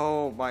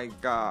 Oh my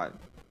god.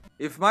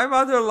 If my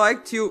mother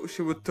liked you,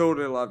 she would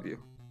totally love you.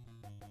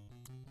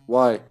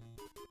 Why?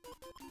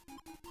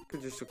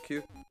 Because you're so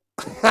cute.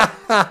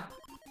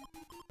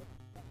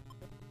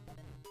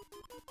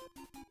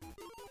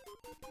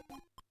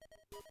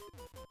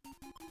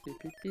 Beep,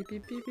 beep, beep,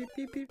 beep, beep, beep,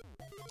 beep, beep.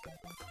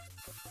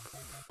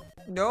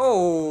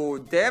 No,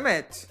 damn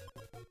it.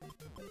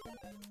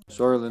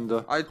 Sorry,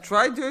 Linda. I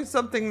tried doing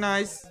something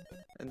nice,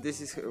 and this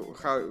is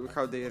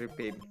how they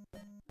repay me.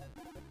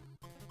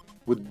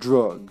 With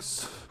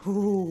drugs.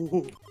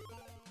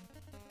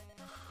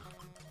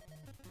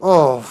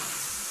 Oh,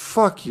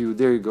 fuck you.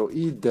 There you go.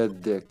 Eat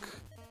that dick.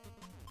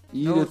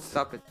 Eat No, it.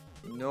 stop it.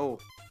 No,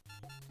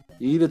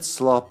 Eat it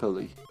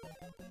sloppily.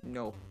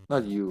 no.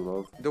 Not you,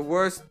 love. The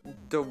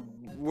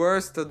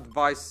worst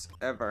advice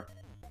ever.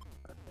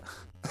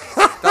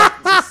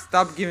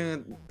 Stop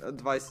giving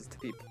advices to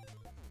people.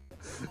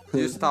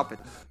 You stop it.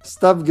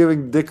 Stop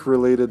giving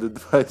dick-related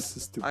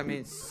advices to I people.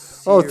 mean,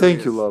 Oh, thank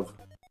you, serious. love.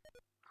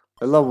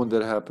 I love when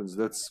that happens.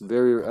 That's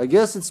very... I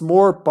guess it's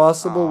more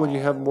possible when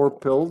you have more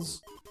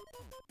pills.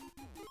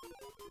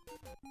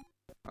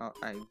 Oh,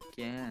 I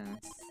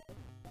guess.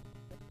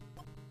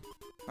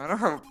 I don't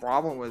have a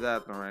problem with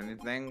that or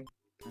anything.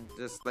 I'm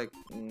just like,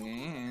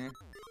 yeah.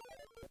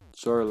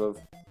 Sorry, love.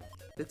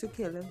 It's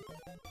okay, love.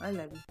 I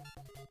love you.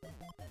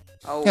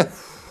 Oh,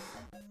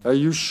 Are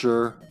you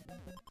sure?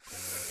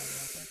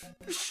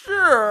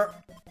 sure.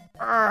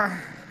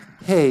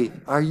 Hey,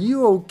 are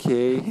you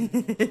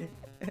okay?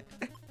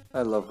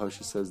 I love how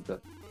she says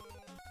that.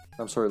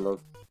 I'm sorry,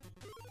 love.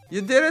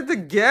 You did it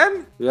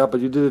again? Yeah, but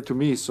you did it to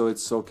me, so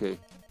it's okay.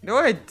 No,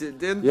 I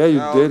didn't. Yeah,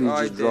 you Oh, did. You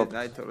oh, just I dropped. did.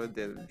 I totally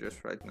did it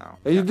just right now.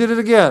 And you did it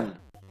again.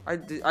 I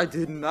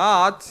did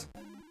not.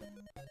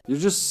 You're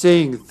just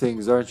saying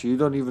things, aren't you? You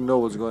don't even know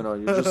what's going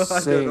on. You're just I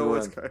saying don't know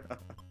what's when. going on.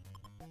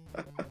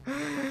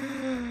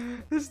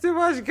 There's too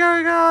much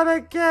going on.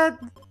 I can't.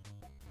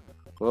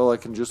 Well, I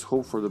can just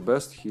hope for the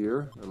best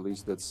here. At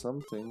least that's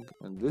something.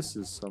 And this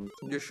is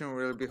something. You shouldn't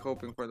really be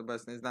hoping for the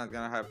best. It's not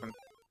gonna happen.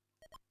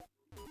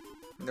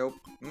 Nope.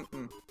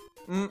 Mm-mm.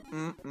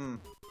 Mm-mm-mm.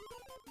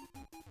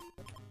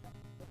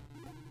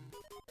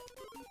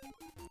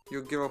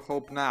 You give up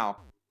hope now.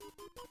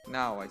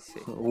 Now I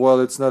see.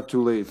 Well, it's not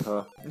too late,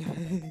 huh?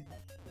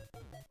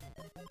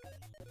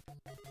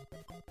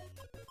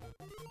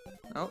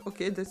 Oh,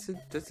 okay, that's it.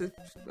 That's it.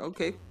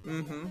 Okay.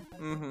 Mm-hmm.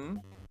 Mm-hmm.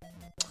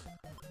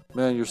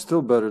 Man, you're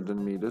still better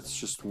than me. That's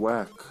just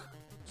whack,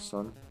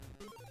 son.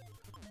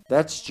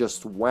 That's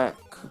just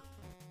whack.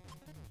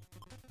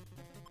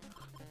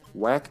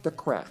 Whack the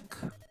crack.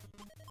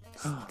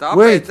 Stop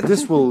Wait, it.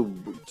 this will...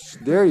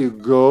 There you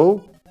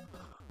go.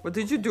 What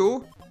did you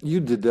do? You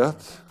did that.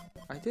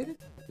 I did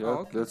it? Yeah, Oh,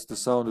 okay. that's the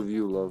sound of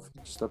you, love.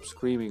 Stop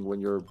screaming when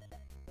you're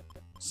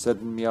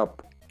setting me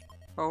up.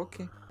 Oh,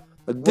 okay.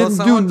 I didn't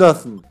do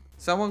nothing.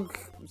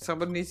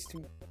 Somebody needs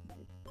to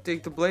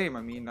take the blame.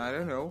 I mean, I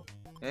don't know.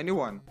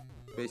 Anyone,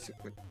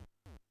 basically.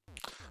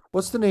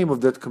 What's the name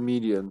of that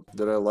comedian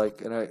that I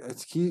like? And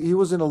he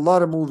was in a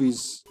lot of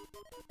movies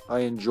I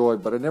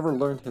enjoyed, but I never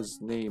learned his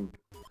name.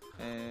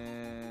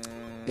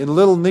 In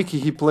Little Nicky,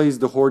 he plays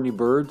the horny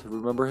bird.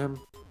 Remember him?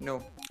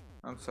 No,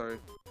 I'm sorry.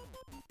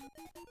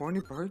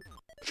 Horny bird?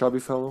 Chubby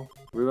fellow.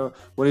 Remember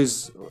when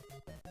he's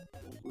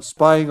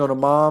spying on a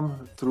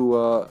mom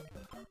through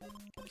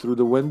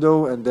the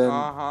window, and then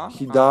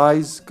he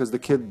dies because the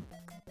kid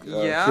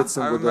hits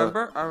him with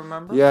I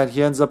remember. Yeah, and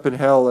he ends up in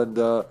hell, and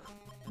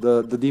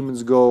the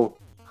demons go,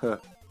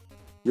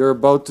 "You're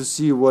about to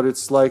see what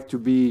it's like to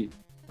be,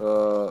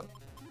 I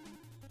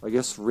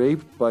guess,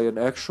 raped by an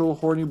actual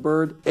horny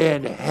bird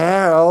in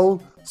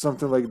hell,"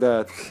 something like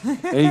that.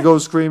 And he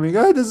goes screaming,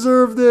 "I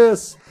deserve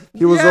this."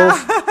 He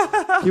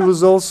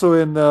was also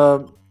in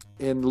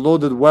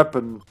Loaded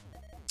Weapon.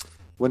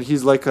 When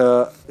he's like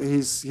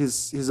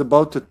he's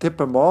about to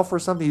tip him off or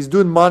something. He's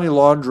doing money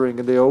laundering,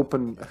 and they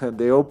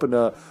open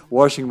a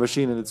washing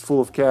machine, and it's full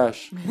of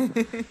cash.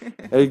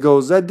 And he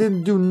goes, "I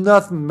didn't do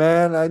nothing,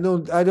 man. I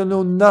don't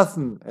know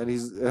nothing."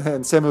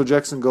 And Samuel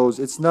Jackson goes,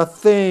 "It's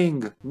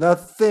nothing.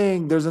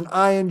 There's an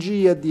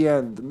ing at the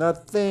end.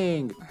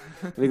 Nothing."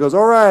 And he goes,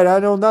 "All right, I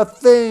know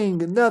nothing.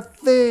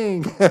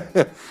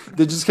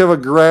 They just have a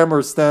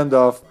grammar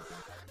standoff,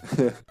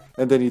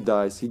 and then he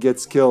dies. He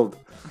gets killed.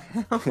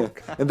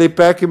 And they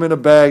pack him in a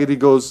bag, and he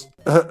goes,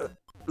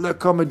 "La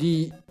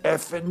comédie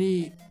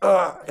FNE,"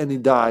 and he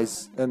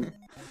dies. And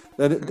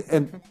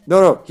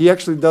no, he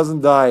actually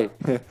doesn't die.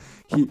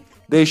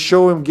 They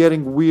show him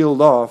getting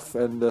wheeled off,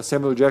 and the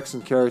Samuel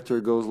Jackson character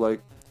goes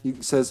like,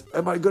 he says,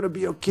 "Am I gonna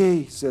be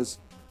okay?" He says,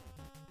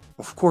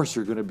 "Of course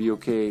you're gonna be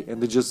okay."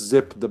 And they just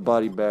zip the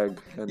body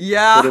bag and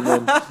put him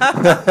in.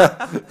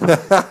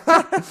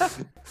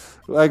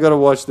 I gotta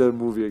watch that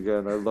movie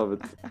again. I love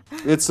it.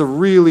 It's a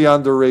really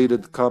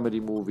underrated comedy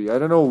movie. I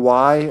don't know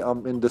why.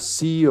 In the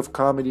sea of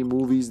comedy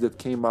movies that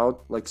came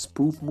out, like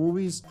spoof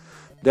movies,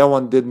 that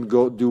one didn't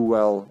do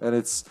well. And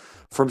it's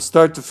from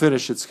start to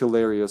finish, it's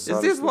hilarious.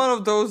 Is this one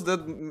of those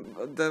that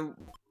the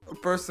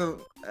person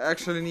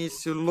actually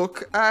needs to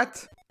look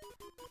at?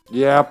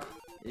 Yep.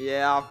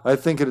 Yeah. I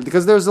think it,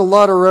 because there's a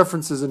lot of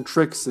references and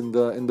tricks in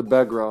the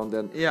background,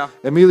 and yeah,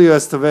 Emilio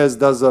Estevez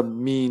does a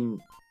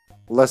mean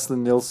Leslie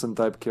Nielsen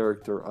type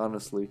character,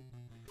 honestly.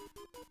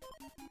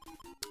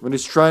 When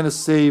he's trying to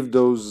save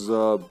those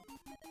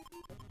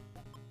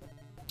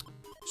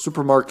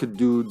supermarket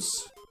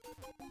dudes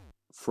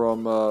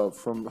from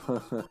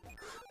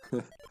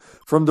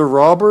from the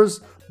robbers,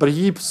 but he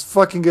keeps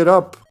fucking it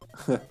up.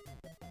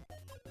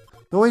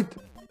 No, wait.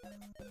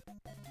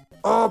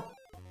 Oh,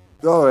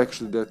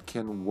 actually, that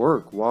can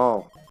work.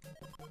 Wow.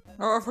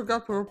 Oh, I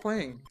forgot we were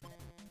playing.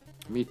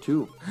 Me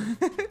too.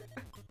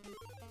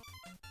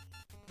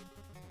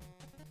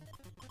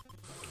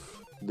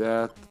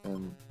 That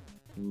and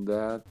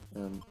that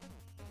and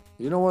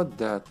you know what?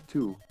 That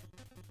too.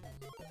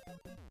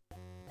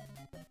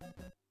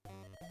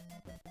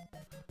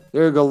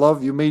 There you go,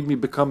 love. You made me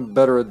become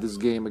better at this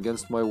game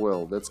against my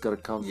will. That's gotta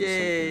count for something.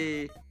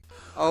 Yay!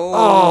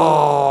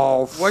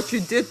 Oh, what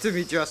you did to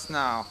me just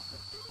now.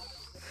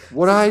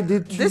 What I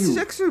did to this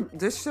you.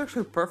 This is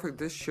actually perfect.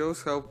 This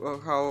shows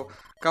how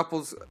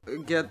couples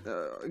get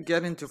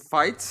into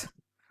fights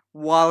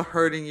while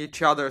hurting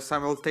each other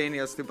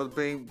simultaneously, but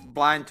being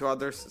blind to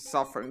others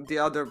suffering, the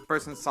other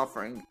person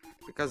suffering,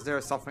 because they're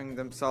suffering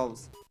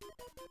themselves.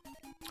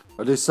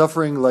 Are they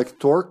suffering like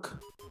Torque?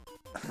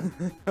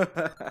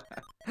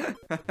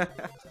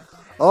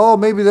 Oh,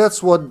 maybe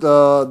that's what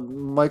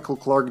Michael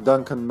Clark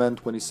Duncan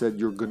meant when he said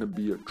you're gonna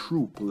be a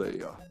true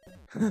player.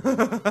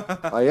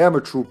 I am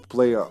a true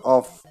player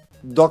of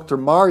Dr.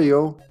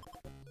 Mario.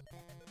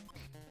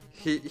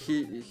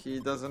 He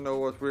doesn't know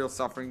what real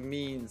suffering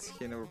means.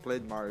 He never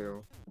played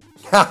Mario.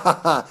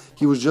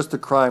 He was just a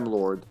crime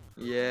lord.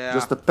 Yeah.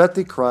 Just a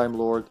petty crime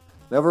lord.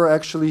 Never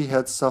actually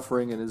had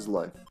suffering in his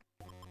life.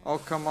 Oh,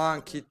 come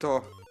on,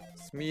 Kito.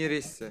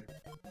 Smiri se.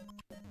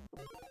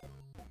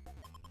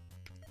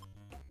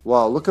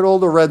 Wow, look at all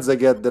the reds I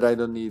get that I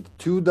don't need.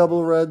 2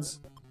 double reds.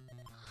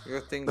 You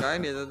think I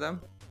needed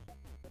them?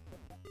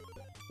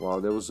 Wow,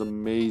 that was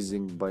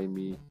amazing by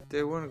me.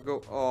 They wouldn't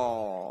go.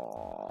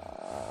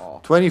 Oh.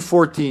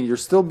 2014, you're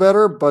still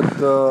better, but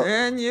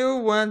and you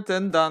went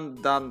and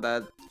done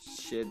that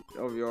shit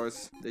of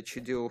yours that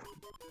you do,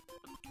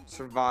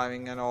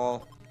 surviving and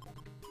all.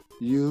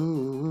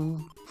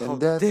 You and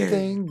that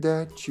thing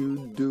that you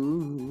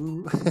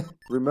do.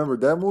 Remember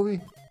that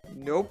movie?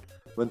 Nope.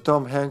 When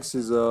Tom Hanks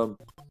is a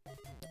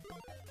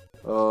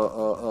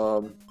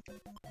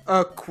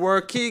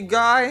quirky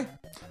guy.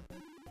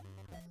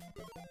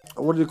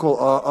 What do you call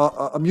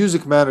a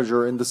music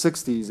manager in the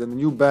 60s, and a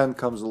new band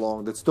comes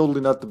along that's totally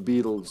not the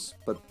Beatles,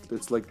 but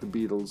it's like the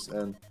Beatles,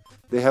 and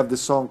they have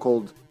this song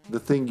called The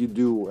Thing You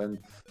Do, and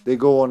they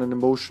go on an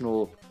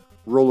emotional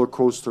roller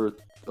coaster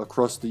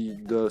across the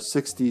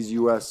 60s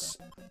US,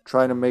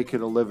 trying to make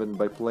it a living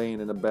by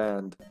playing in a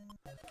band.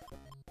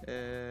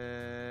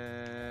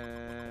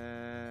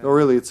 No,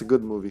 really, it's a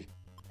good movie.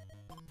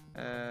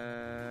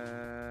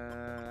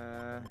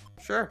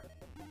 Sure.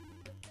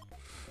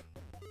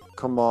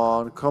 Come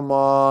on, come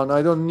on.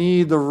 I don't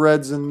need the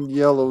reds and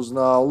yellows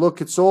now.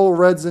 Look, it's all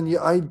reds and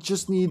I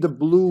just need the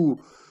blue.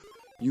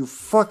 You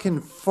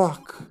fucking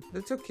fuck.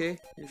 That's okay.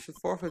 You should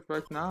forfeit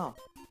right now.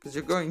 Because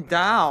you're going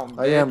down,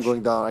 bitch. I am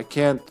going down. I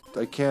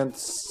can't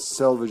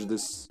salvage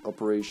this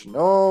operation.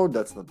 Oh,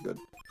 that's not good.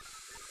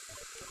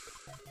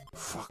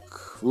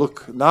 Fuck.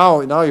 Look,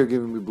 now you're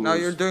giving me blues. Now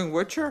you're doing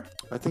Witcher?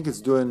 I think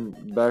it's doing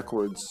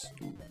backwards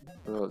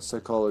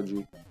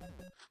psychology.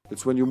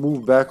 It's when you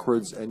move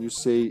backwards and you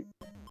say...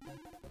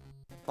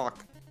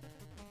 Fuck.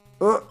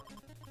 You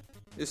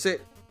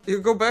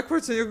go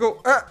backwards and you go...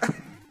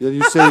 Then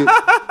you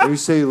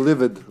say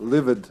livid,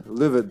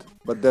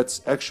 but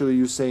that's actually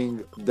you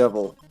saying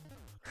devil.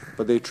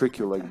 But they trick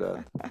you like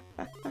that.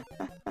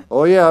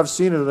 Oh yeah, I've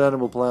seen it on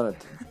Animal Planet.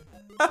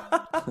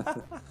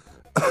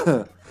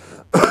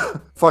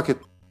 Fuck it.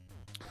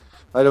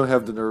 I don't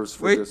have the nerves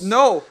for this. Wait,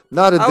 no!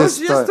 Not at this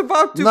time. I was just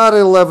about to... Not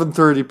at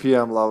 11:30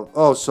 p.m. love.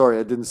 Oh, sorry,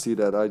 I didn't see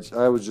that.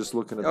 I was just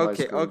looking at my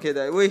screen. Okay,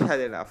 then we had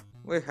enough.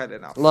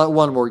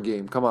 One more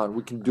game. Come on,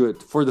 we can do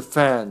it for the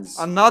fans.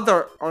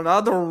 Another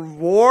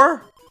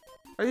war?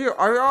 Are you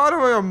out of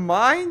your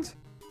mind?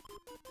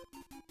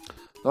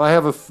 No, I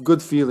have a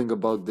good feeling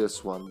about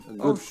this one. A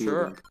good feeling.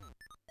 Sure.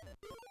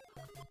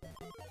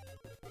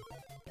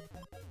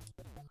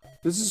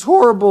 This is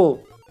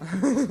horrible.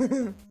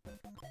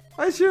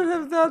 I should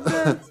have done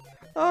that.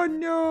 Oh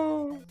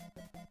no.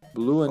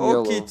 Blue and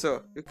yellow. Oh,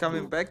 Kito. You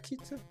coming back,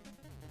 Kito?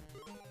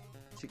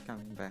 She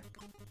coming back.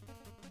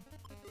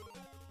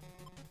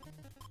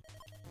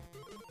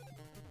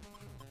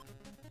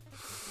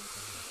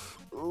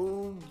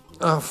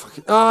 Oh, fuck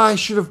it. Oh, I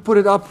should have put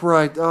it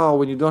upright. Oh,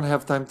 when you don't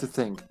have time to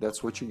think.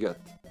 That's what you get.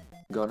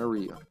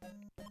 Gonorrhea.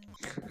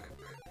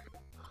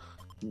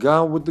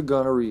 Gone with the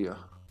gonorrhea.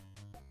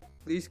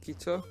 Please,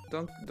 Kito,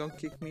 don't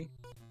kick me.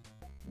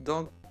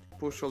 Don't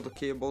push all the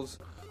cables.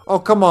 Oh,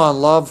 come on,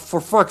 love. For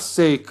fuck's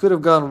sake. Could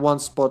have gone one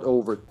spot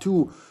over.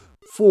 2,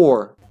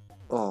 4.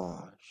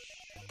 Oh,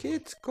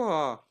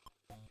 Kitko.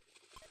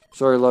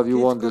 Sorry, love. You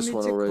won this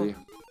one already.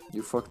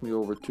 You fucked me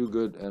over too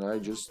good, and I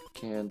just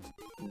can't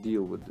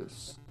deal with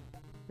this.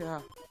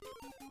 Yeah.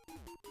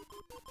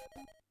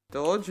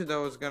 Told you that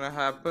was gonna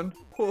happen.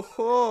 Ho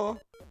ho!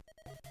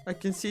 I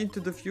can see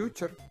into the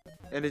future,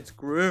 and it's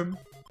grim.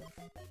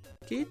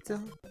 Kito,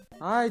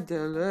 ajde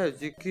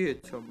leži,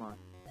 Kito, man.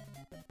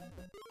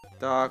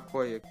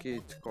 Tako je,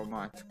 Kitko,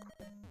 mačko.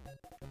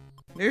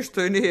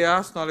 Ništa i nije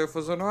jasno, ali u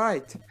fazonu,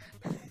 ajde.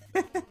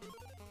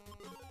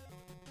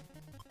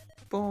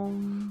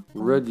 Boom.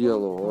 Red,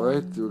 yellow,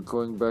 alright? We're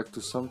going back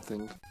to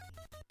something.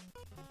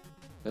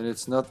 And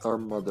it's not our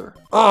mother.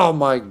 Oh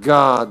my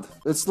god!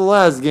 It's the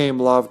last game,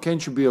 love.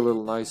 Can't you be a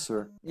little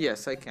nicer?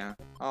 Yes, I can.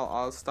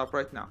 I'll stop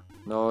right now.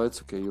 No,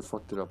 it's okay. You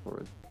fucked it up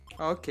already.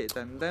 Okay,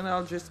 then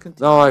I'll just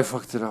continue. No, I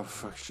fucked it up.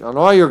 I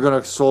know you're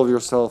gonna solve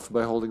yourself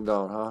by holding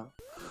down, huh?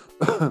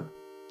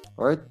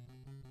 Alright?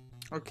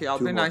 Okay, I'll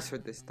be nicer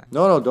this time.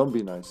 No, don't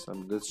be nice.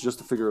 It's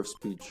just a figure of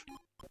speech.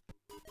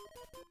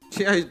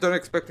 Yeah, you don't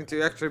expect me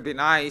to actually be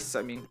nice.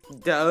 I mean,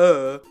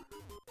 duh.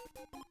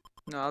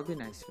 No, I'll be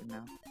nicer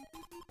now.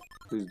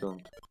 Please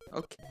don't.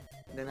 Okay,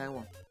 then I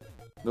won't.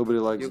 Nobody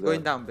likes You're that.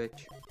 going down,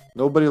 bitch.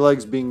 Nobody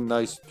likes being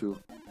nice to.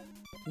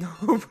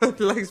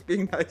 Nobody likes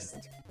being nice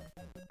to.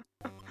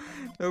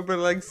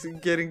 Nobody likes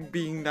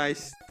being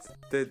nice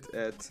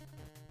at.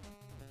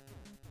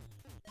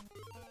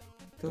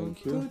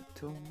 Thank you.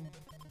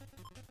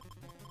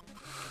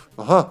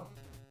 Aha!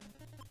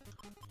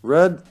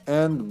 Red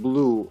and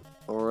blue.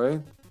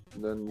 Alright.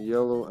 Then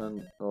yellow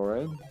and...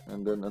 Alright.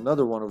 And then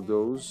another one of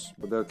those.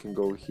 But that can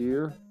go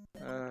here.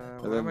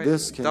 And then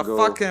this can go... The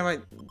fuck am I...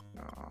 Oh,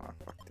 I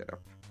fucked it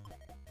up.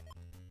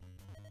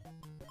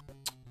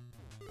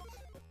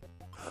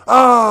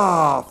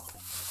 Ah!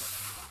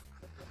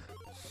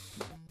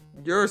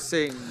 You're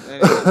saying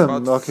anything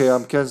about... Okay,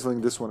 I'm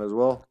canceling this one as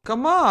well.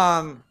 Come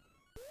on!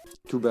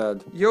 Too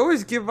bad. You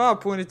always give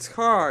up when it's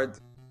hard.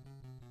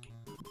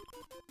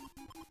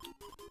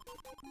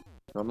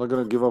 I'm not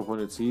gonna give up when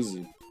it's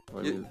easy.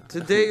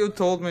 Today you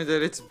told me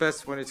that it's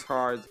best when it's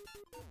hard.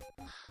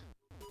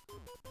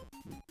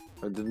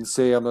 I didn't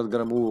say I'm not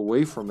gonna move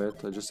away from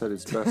it. I just said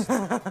it's best.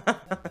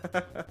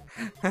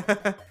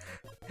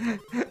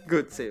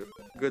 Good save.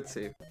 Good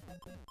save.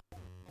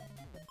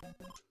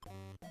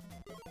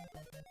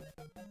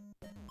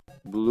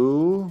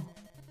 Blue.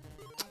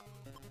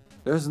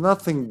 There's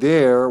nothing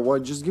there. Why?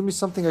 Just give me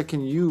something I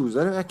can use.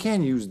 I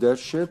can't use that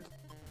shit.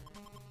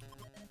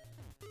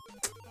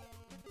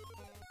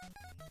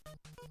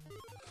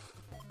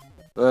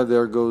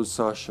 There goes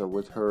Sasha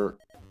with her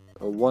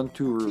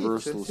 1-2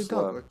 reversal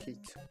slap.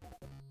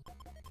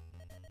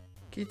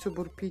 Kito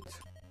burpit.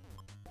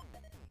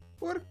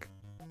 Work.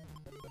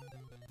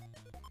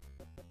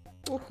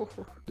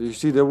 You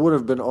see, that would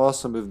have been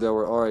awesome if they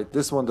were... Alright,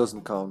 this one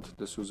doesn't count.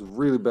 This was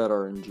really bad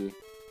RNG.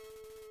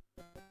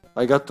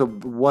 I got the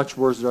much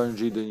worse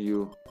RNG than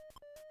you.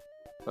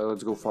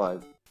 Let's go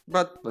 5.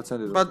 But let's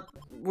end it. But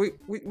we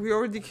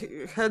already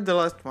had the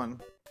last one.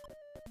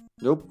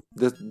 Nope,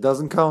 this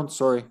doesn't count.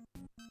 Sorry.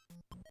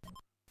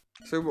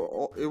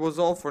 So it was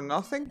all for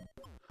nothing?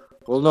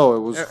 Well, no, it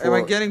was. Am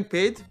I getting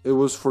paid? It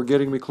was for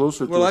getting me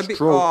closer to a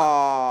stroke.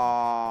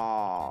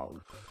 Oh,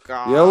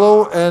 God.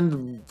 Yellow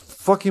and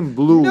fucking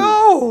blue.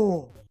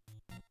 No.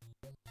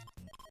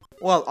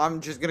 Well,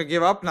 I'm just gonna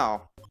give up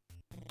now.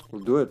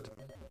 We'll do it.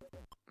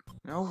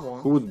 No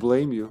one. Who would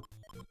blame you?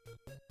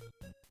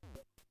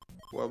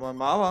 Well, my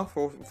mama,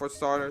 for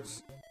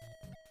starters.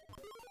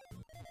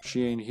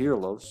 She ain't here,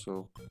 love,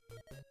 so...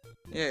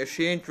 Yeah,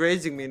 she ain't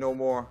raising me no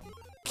more.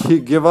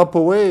 Give up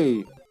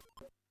away!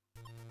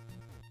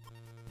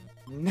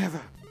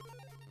 Never.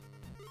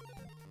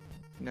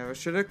 Never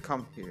should have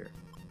come here.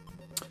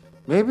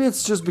 Maybe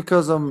it's just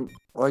because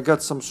I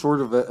got some sort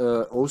of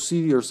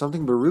OCD or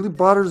something, but it really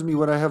bothers me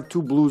when I have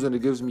 2 blues and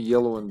it gives me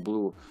yellow and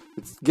blue.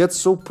 It gets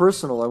so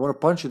personal, I want to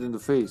punch it in the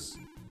face.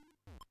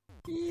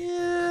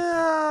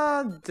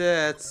 Yeah,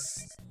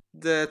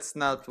 that's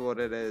not what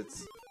it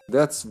is.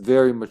 That's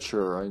very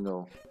mature, I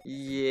know.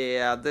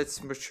 Yeah,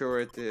 that's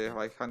maturity,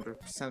 like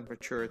 100%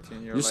 maturity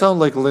in your life. You sound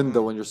like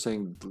Linda when you're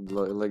saying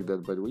like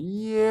that, by the way.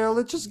 Yeah,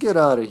 let's just get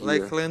out of here.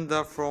 Like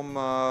Linda from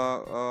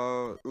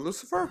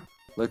Lucifer?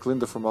 Like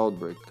Linda from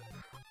Outbreak.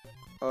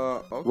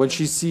 Okay. When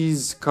she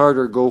sees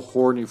Carter go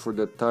horny for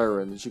that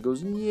tyrant, and she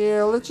goes,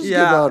 yeah, let's just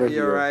get out of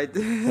here. You're right.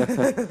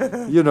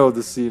 You know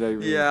the scene I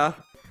mean. Yeah.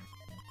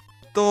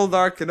 Tall,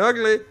 dark, and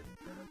ugly.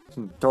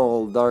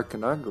 Tall, dark,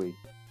 and ugly.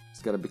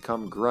 It's gonna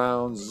become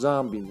ground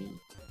zombie meat.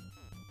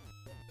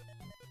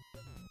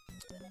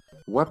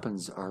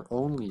 Weapons are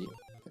only...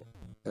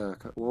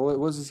 what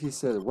was it he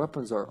said?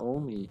 Weapons are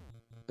only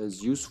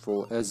as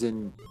useful as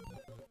in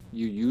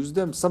you use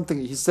them? Something...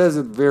 He says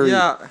it very...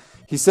 Yeah.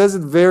 He says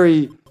it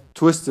very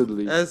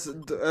twistedly.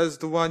 As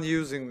the one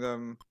using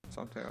them.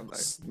 Something like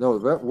that. No,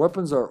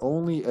 weapons are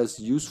only as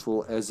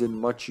useful as in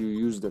much you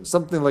use them.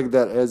 Something like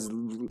that. As...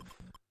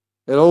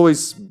 It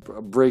always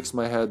breaks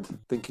my head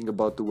thinking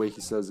about the way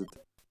he says it.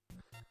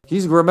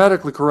 He's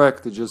grammatically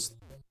correct, it just...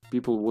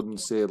 People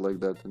wouldn't say it like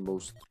that in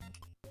most...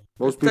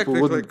 Most people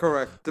wouldn't.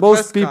 Correct.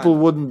 Most people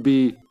wouldn't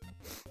be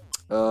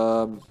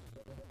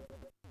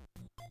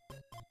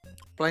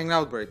playing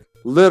Outbreak.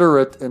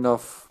 Literate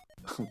enough.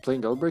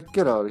 Playing Outbreak?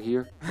 Get out of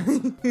here.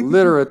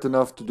 Literate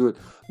enough to do it.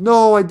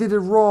 No, I did it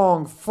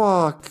wrong.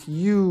 Fuck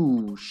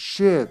you.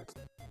 Shit.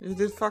 You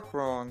did fuck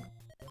wrong.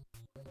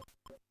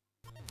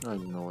 I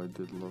know I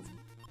did, love.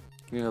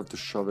 You're gonna have to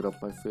shove it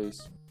up my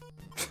face.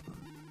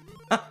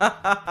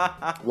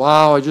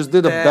 Wow, I just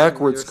did a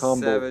backwards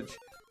combo. Savage.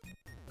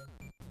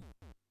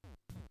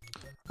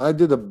 I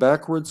did a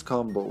backwards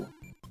combo.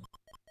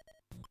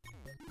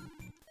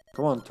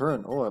 Come on,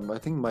 turn. Oh, I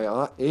think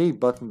my A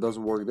button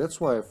doesn't work.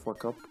 That's why I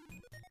fuck up.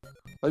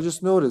 I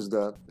just noticed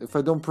that. If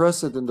I don't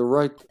press it in the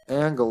right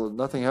angle,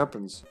 nothing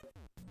happens.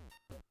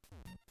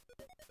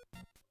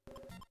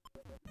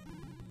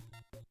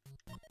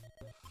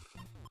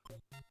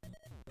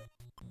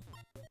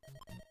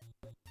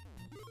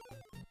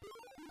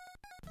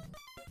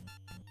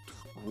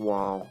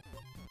 Wow.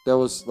 That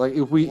was like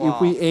if we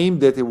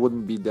aimed it, it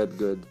wouldn't be that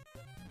good.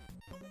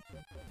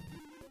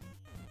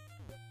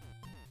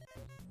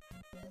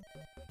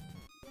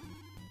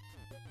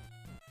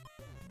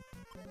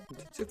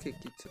 It's okay,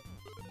 Kitsu.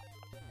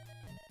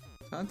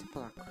 Santi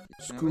plako,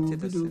 Kitsu, nemojte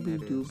da se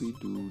nerviraš.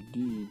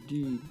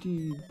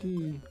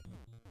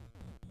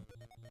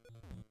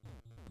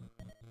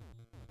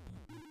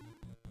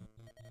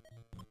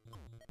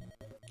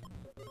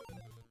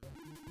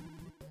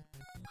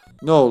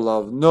 No,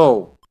 love,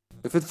 no.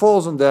 If it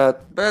falls on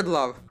that... Bad,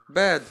 love,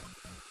 bad.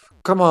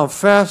 Come on,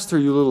 faster,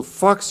 you little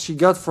fucks. She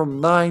got from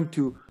 9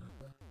 to...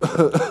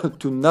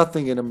 to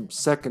nothing in a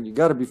second. You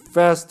gotta be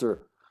faster.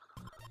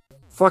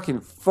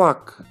 Fucking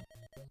fuck.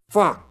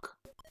 Fuck.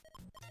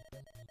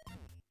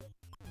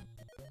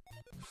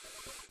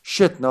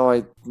 Shit, now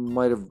I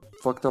might have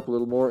fucked up a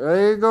little more.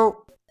 There you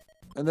go.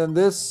 And then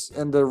this,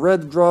 and the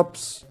red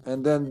drops,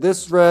 and then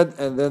this red,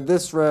 and then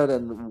this red,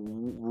 and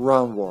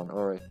round 1.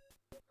 Alright.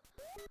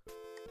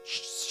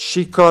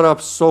 She caught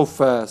up so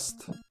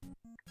fast.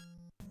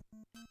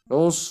 It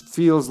almost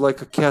feels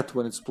like a cat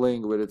when it's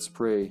playing with its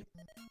prey.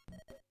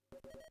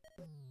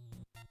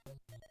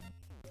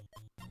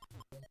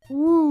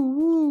 Woo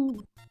woo.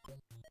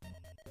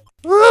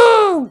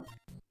 Woo!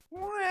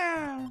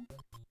 Wow.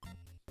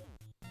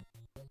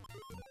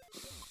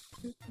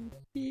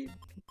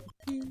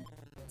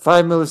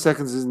 5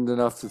 milliseconds isn't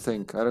enough to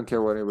think. I don't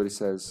care what anybody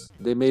says.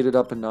 They made it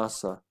up in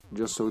NASA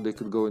just so they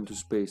could go into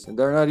space. And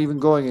they're not even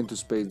going into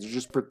space. They're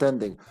just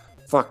pretending.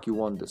 Fuck, you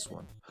won this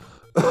one.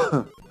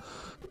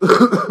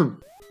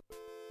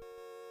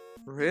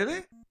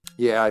 Really?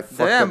 Yeah, I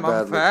fucked Damn, up I'm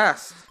badly.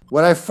 fast.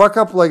 When I fuck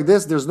up like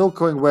this, there's no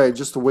going away. It's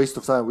just a waste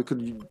of time. We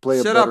could play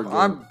a better game.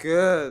 I'm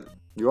good.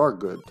 You are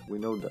good. We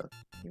know that.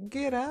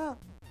 Get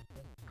up.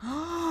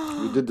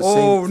 We did the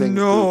same thing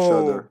to each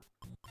other.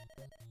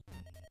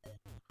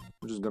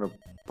 I'm just gonna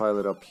pile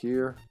it up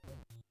here.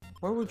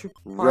 Why would you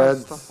pile Red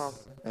stuff up?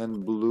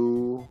 and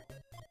blue.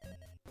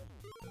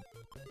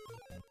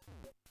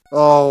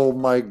 Oh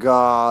my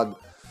god.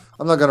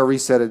 I'm not gonna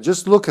reset it.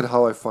 Just look at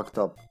how I fucked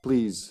up,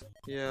 please.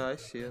 Yeah, I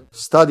see it.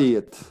 Study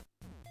it.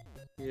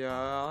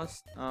 Yeah,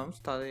 I'm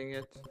studying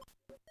it.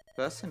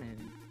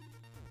 Fascinating.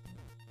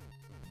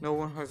 No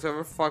one has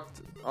ever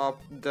fucked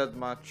up that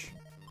much.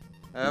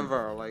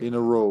 Ever, like In a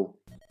row.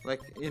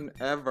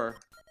 ever.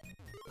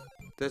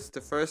 That's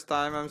the first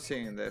time I'm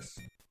seeing this.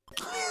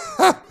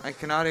 I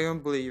cannot even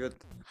believe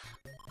it.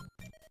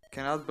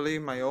 Cannot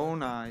believe my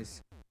own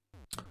eyes.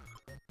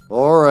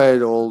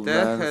 Alright, old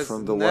That man has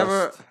from the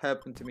never west.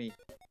 happened to me.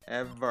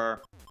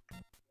 Ever.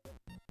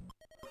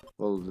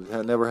 Well, it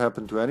had never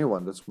happened to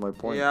anyone, that's my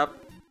point.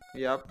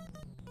 Yep.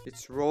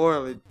 It's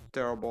royally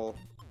terrible.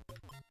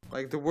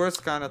 Like the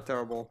worst kind of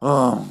terrible.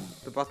 Oh,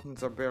 The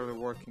buttons are barely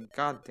working.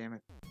 God damn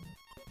it.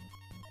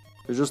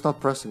 you're just not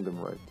pressing them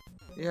right.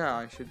 Yeah,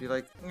 I should be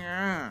like,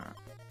 yeah.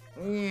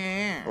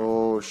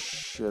 Oh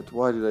shit,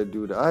 why did I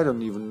do that? I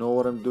don't even know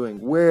what I'm doing.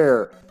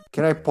 Where?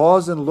 Can I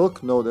pause and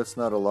look? No, that's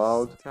not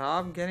allowed.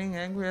 Stop getting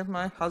angry at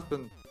my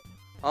husband.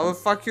 I will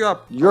fuck you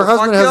up. Your I will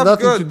husband fuck you has up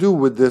nothing good. to do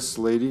with this,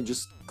 lady.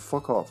 Just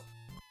fuck off.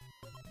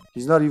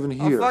 He's not even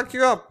I'll here. fuck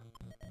you up.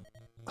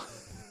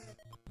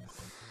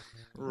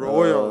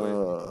 Royally.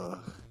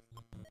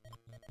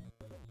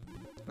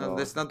 No, oh.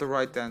 that's not the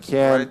right answer.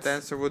 Can't. The right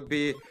answer would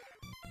be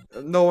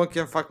no one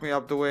can fuck me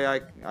up the way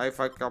I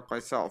fuck up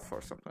myself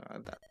or something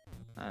like that.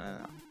 I don't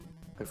know.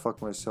 I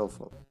fucked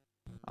myself up.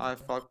 I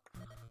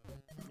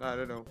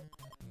don't know.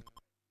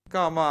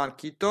 Come on,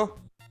 Kito.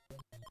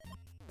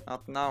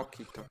 Not now,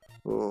 Kito.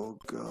 Oh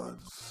god.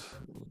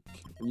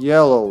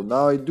 Yellow.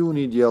 Now I do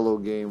need yellow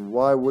game.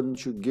 Why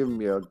wouldn't you give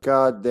me a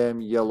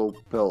goddamn yellow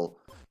pill?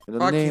 In the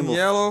Fucking name of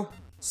yellow.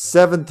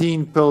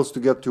 17 pills to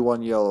get to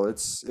one yellow.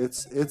 It's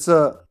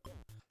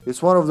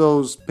one of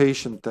those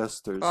patient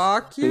testers.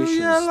 Fuck you, Patience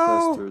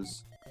yellow.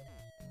 testers.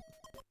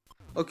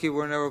 Okay,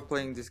 we're never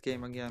playing this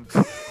game again.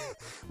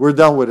 We're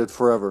done with it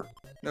forever.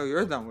 No,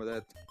 you're done with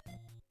it.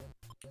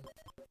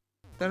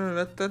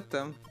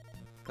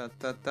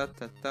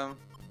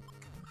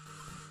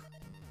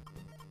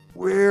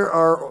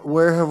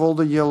 Where have all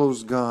the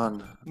yellows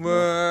gone?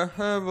 Where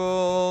have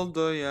all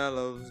the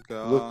yellows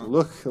gone?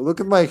 Look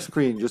at my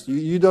screen. Just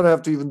you don't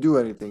have to even do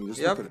anything.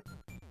 Just look at it.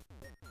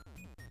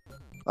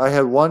 I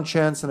had one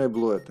chance and I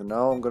blew it, and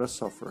now I'm gonna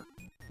suffer.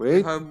 Wait.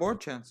 You have more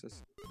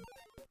chances.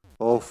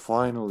 Oh,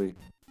 finally.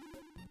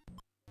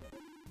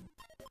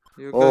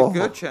 You got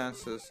good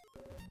chances.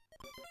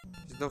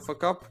 Just don't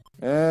fuck up.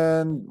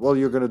 And well,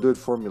 you're gonna do it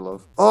for me,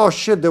 love. Oh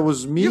shit, that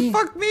was me. You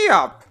fucked me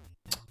up.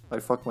 I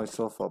fucked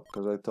myself up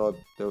because I thought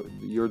that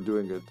you're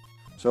doing it.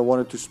 So I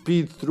wanted to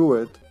speed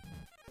through it,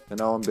 and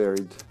now I'm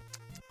buried.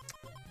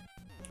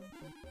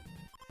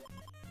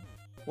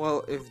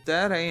 Well, if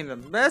that ain't a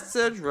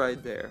message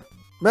right there.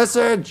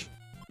 Message!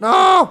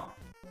 No!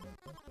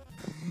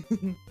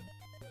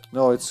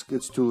 No, it's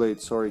too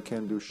late. Sorry,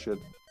 can't do shit.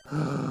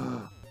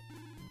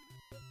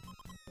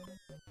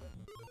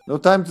 No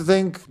time to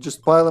think.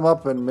 Just pile them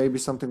up and maybe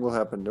something will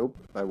happen. Nope,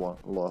 I won.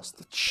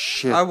 Lost.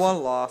 Shit. I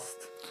won lost.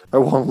 I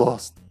won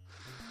lost.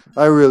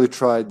 I really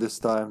tried this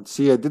time.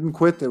 See, I didn't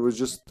quit. It was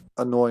just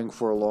annoying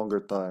for a longer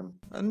time.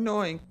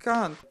 Annoying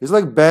cunt. It's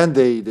like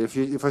Band-Aid.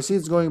 If I see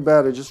it's going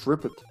bad, I just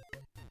rip it.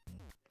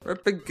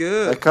 Rip it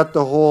good. I cut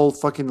the whole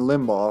fucking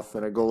limb off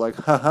and I go like,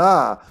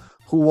 haha,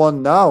 who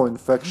won now,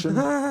 infection?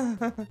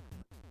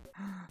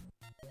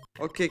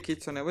 Ok,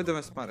 Kitsu, nemoj da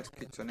me smaraš,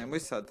 Kitsu, nemoj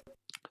sad.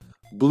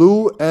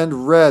 Blue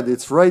and red,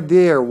 it's right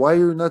there. Why are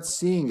you not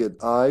seeing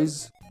it,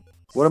 eyes?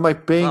 What am I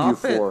paying you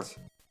for?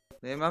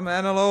 Leave my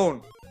man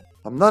alone.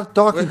 I'm not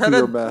talking to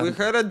your man. We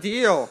had a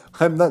deal.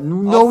 I'm not.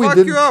 No, we fuck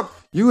didn't. you up.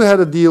 You had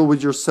a deal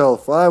with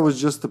yourself. I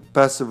was just a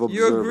passive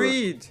observer. You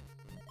agreed.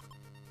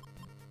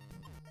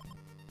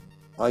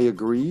 I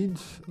agreed?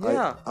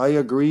 Yeah. I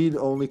agreed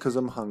only because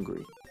I'm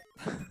hungry.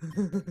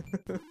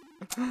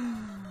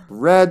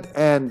 Red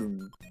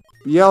and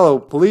yellow,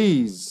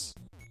 please.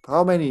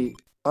 How many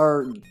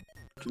are...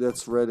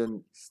 That's red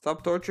and...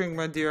 Stop torturing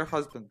my dear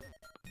husband.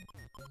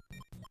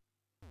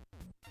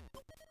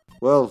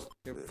 Well...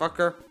 You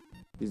fucker.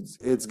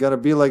 It's gonna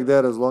be like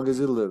that as long as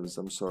he lives.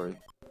 I'm sorry.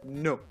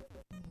 No.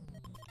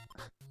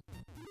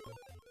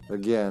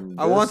 Again.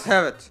 I won't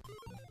have it.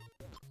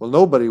 Well,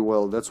 nobody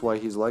will. That's why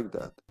he's like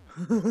that.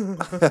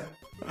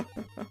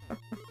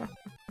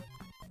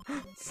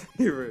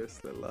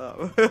 Seriously,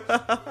 love.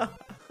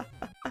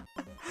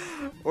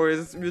 Or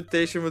his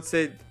mutation would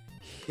say,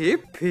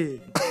 hippie.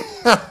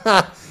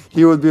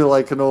 He would be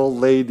like an old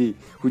lady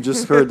who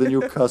just heard the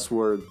new cuss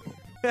word.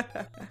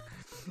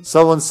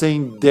 Someone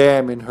saying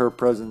damn in her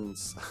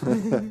presence.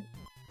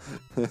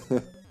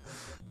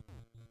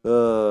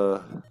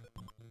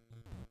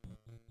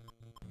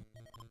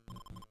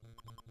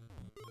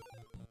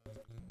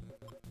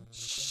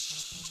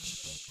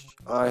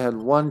 I had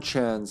one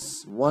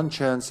chance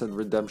at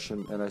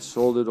redemption, and I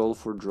sold it all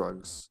for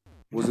drugs.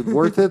 Was it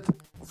worth it?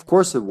 Of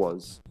course it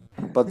was.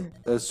 But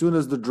as soon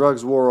as the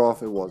drugs wore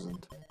off, it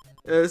wasn't.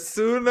 As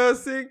soon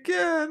as it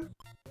can.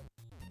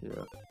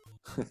 Yeah.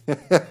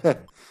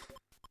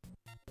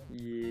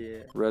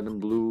 Yeah. Red and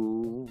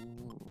blue.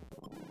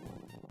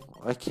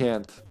 I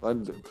can't.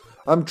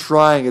 I'm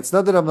trying. It's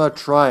not that I'm not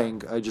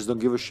trying. I just don't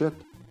give a shit.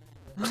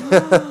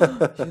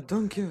 You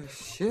don't give a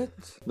shit?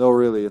 No,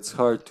 really. It's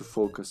hard to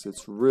focus.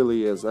 It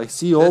really is. I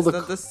see all That's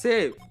not the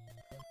same.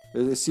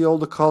 I see all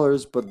the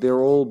colors, but they're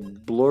all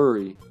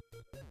blurry.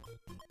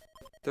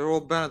 They're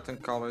all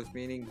Benetton colors,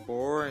 meaning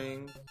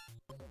boring.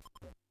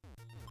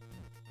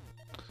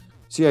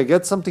 See, I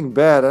get something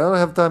bad. I don't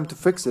have time to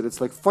fix it. It's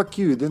like, fuck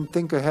you. You didn't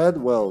think ahead?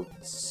 Well,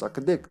 suck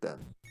a dick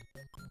then.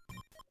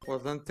 Well,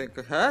 then think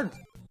ahead.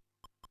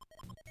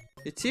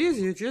 It's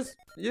easy, you just,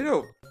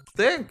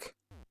 think.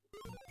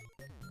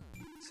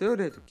 Sve u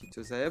redu,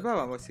 Kicu,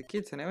 zajebavamo se,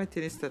 Kicu, nemoj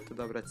ti ništa to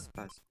dobrati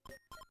spasi.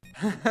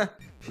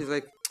 She's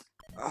like,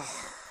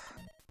 oh.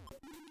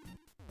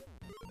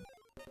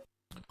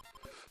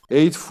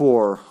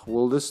 8-4.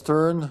 Will this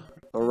turn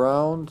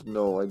around?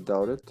 No, I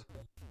doubt it.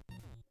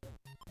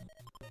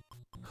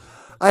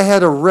 I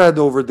had a red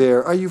over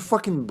there. Are you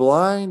fucking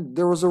blind?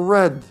 There was a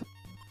red.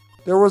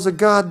 There was a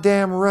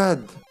goddamn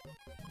red.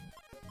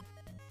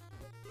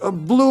 A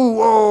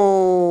blue.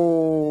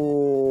 Oh.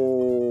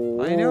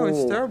 I know,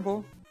 it's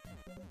terrible.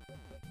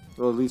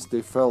 Well, at least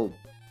they felt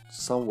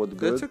somewhat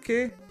good. That's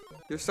okay.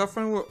 You're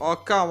suffering with... Oh,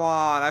 come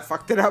on. I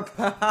fucked it up.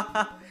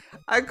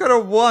 I could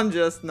have won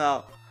just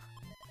now.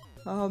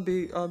 I'll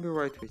be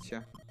right with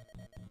you.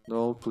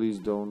 No, please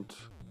don't.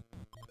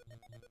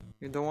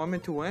 You don't want me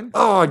to win?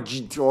 Oh,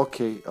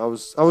 okay. I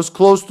was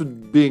close to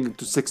being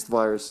to 6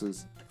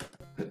 viruses.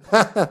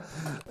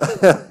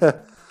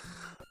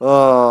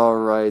 All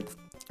right.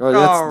 All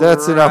right,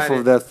 that's enough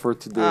of that for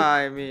today.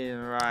 I mean,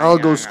 right. I'll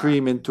go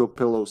scream into a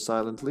pillow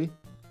silently.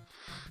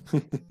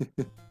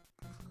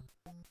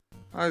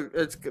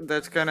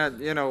 That's kind of,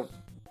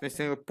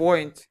 missing the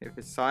point if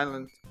it's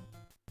silent.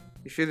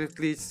 You should at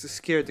least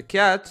scare the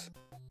cat.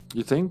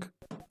 You think?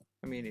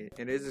 I mean,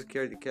 it is a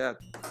scare the cat.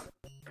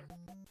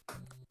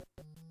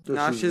 So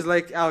now she's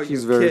like, oh,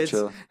 she's you very kids.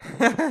 chill.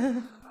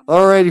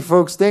 Alrighty,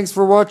 folks. Thanks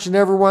for watching,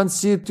 everyone.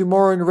 See you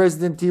tomorrow in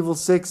Resident Evil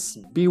 6.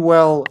 Be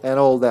well and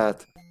all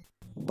that.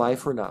 Bye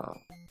for now.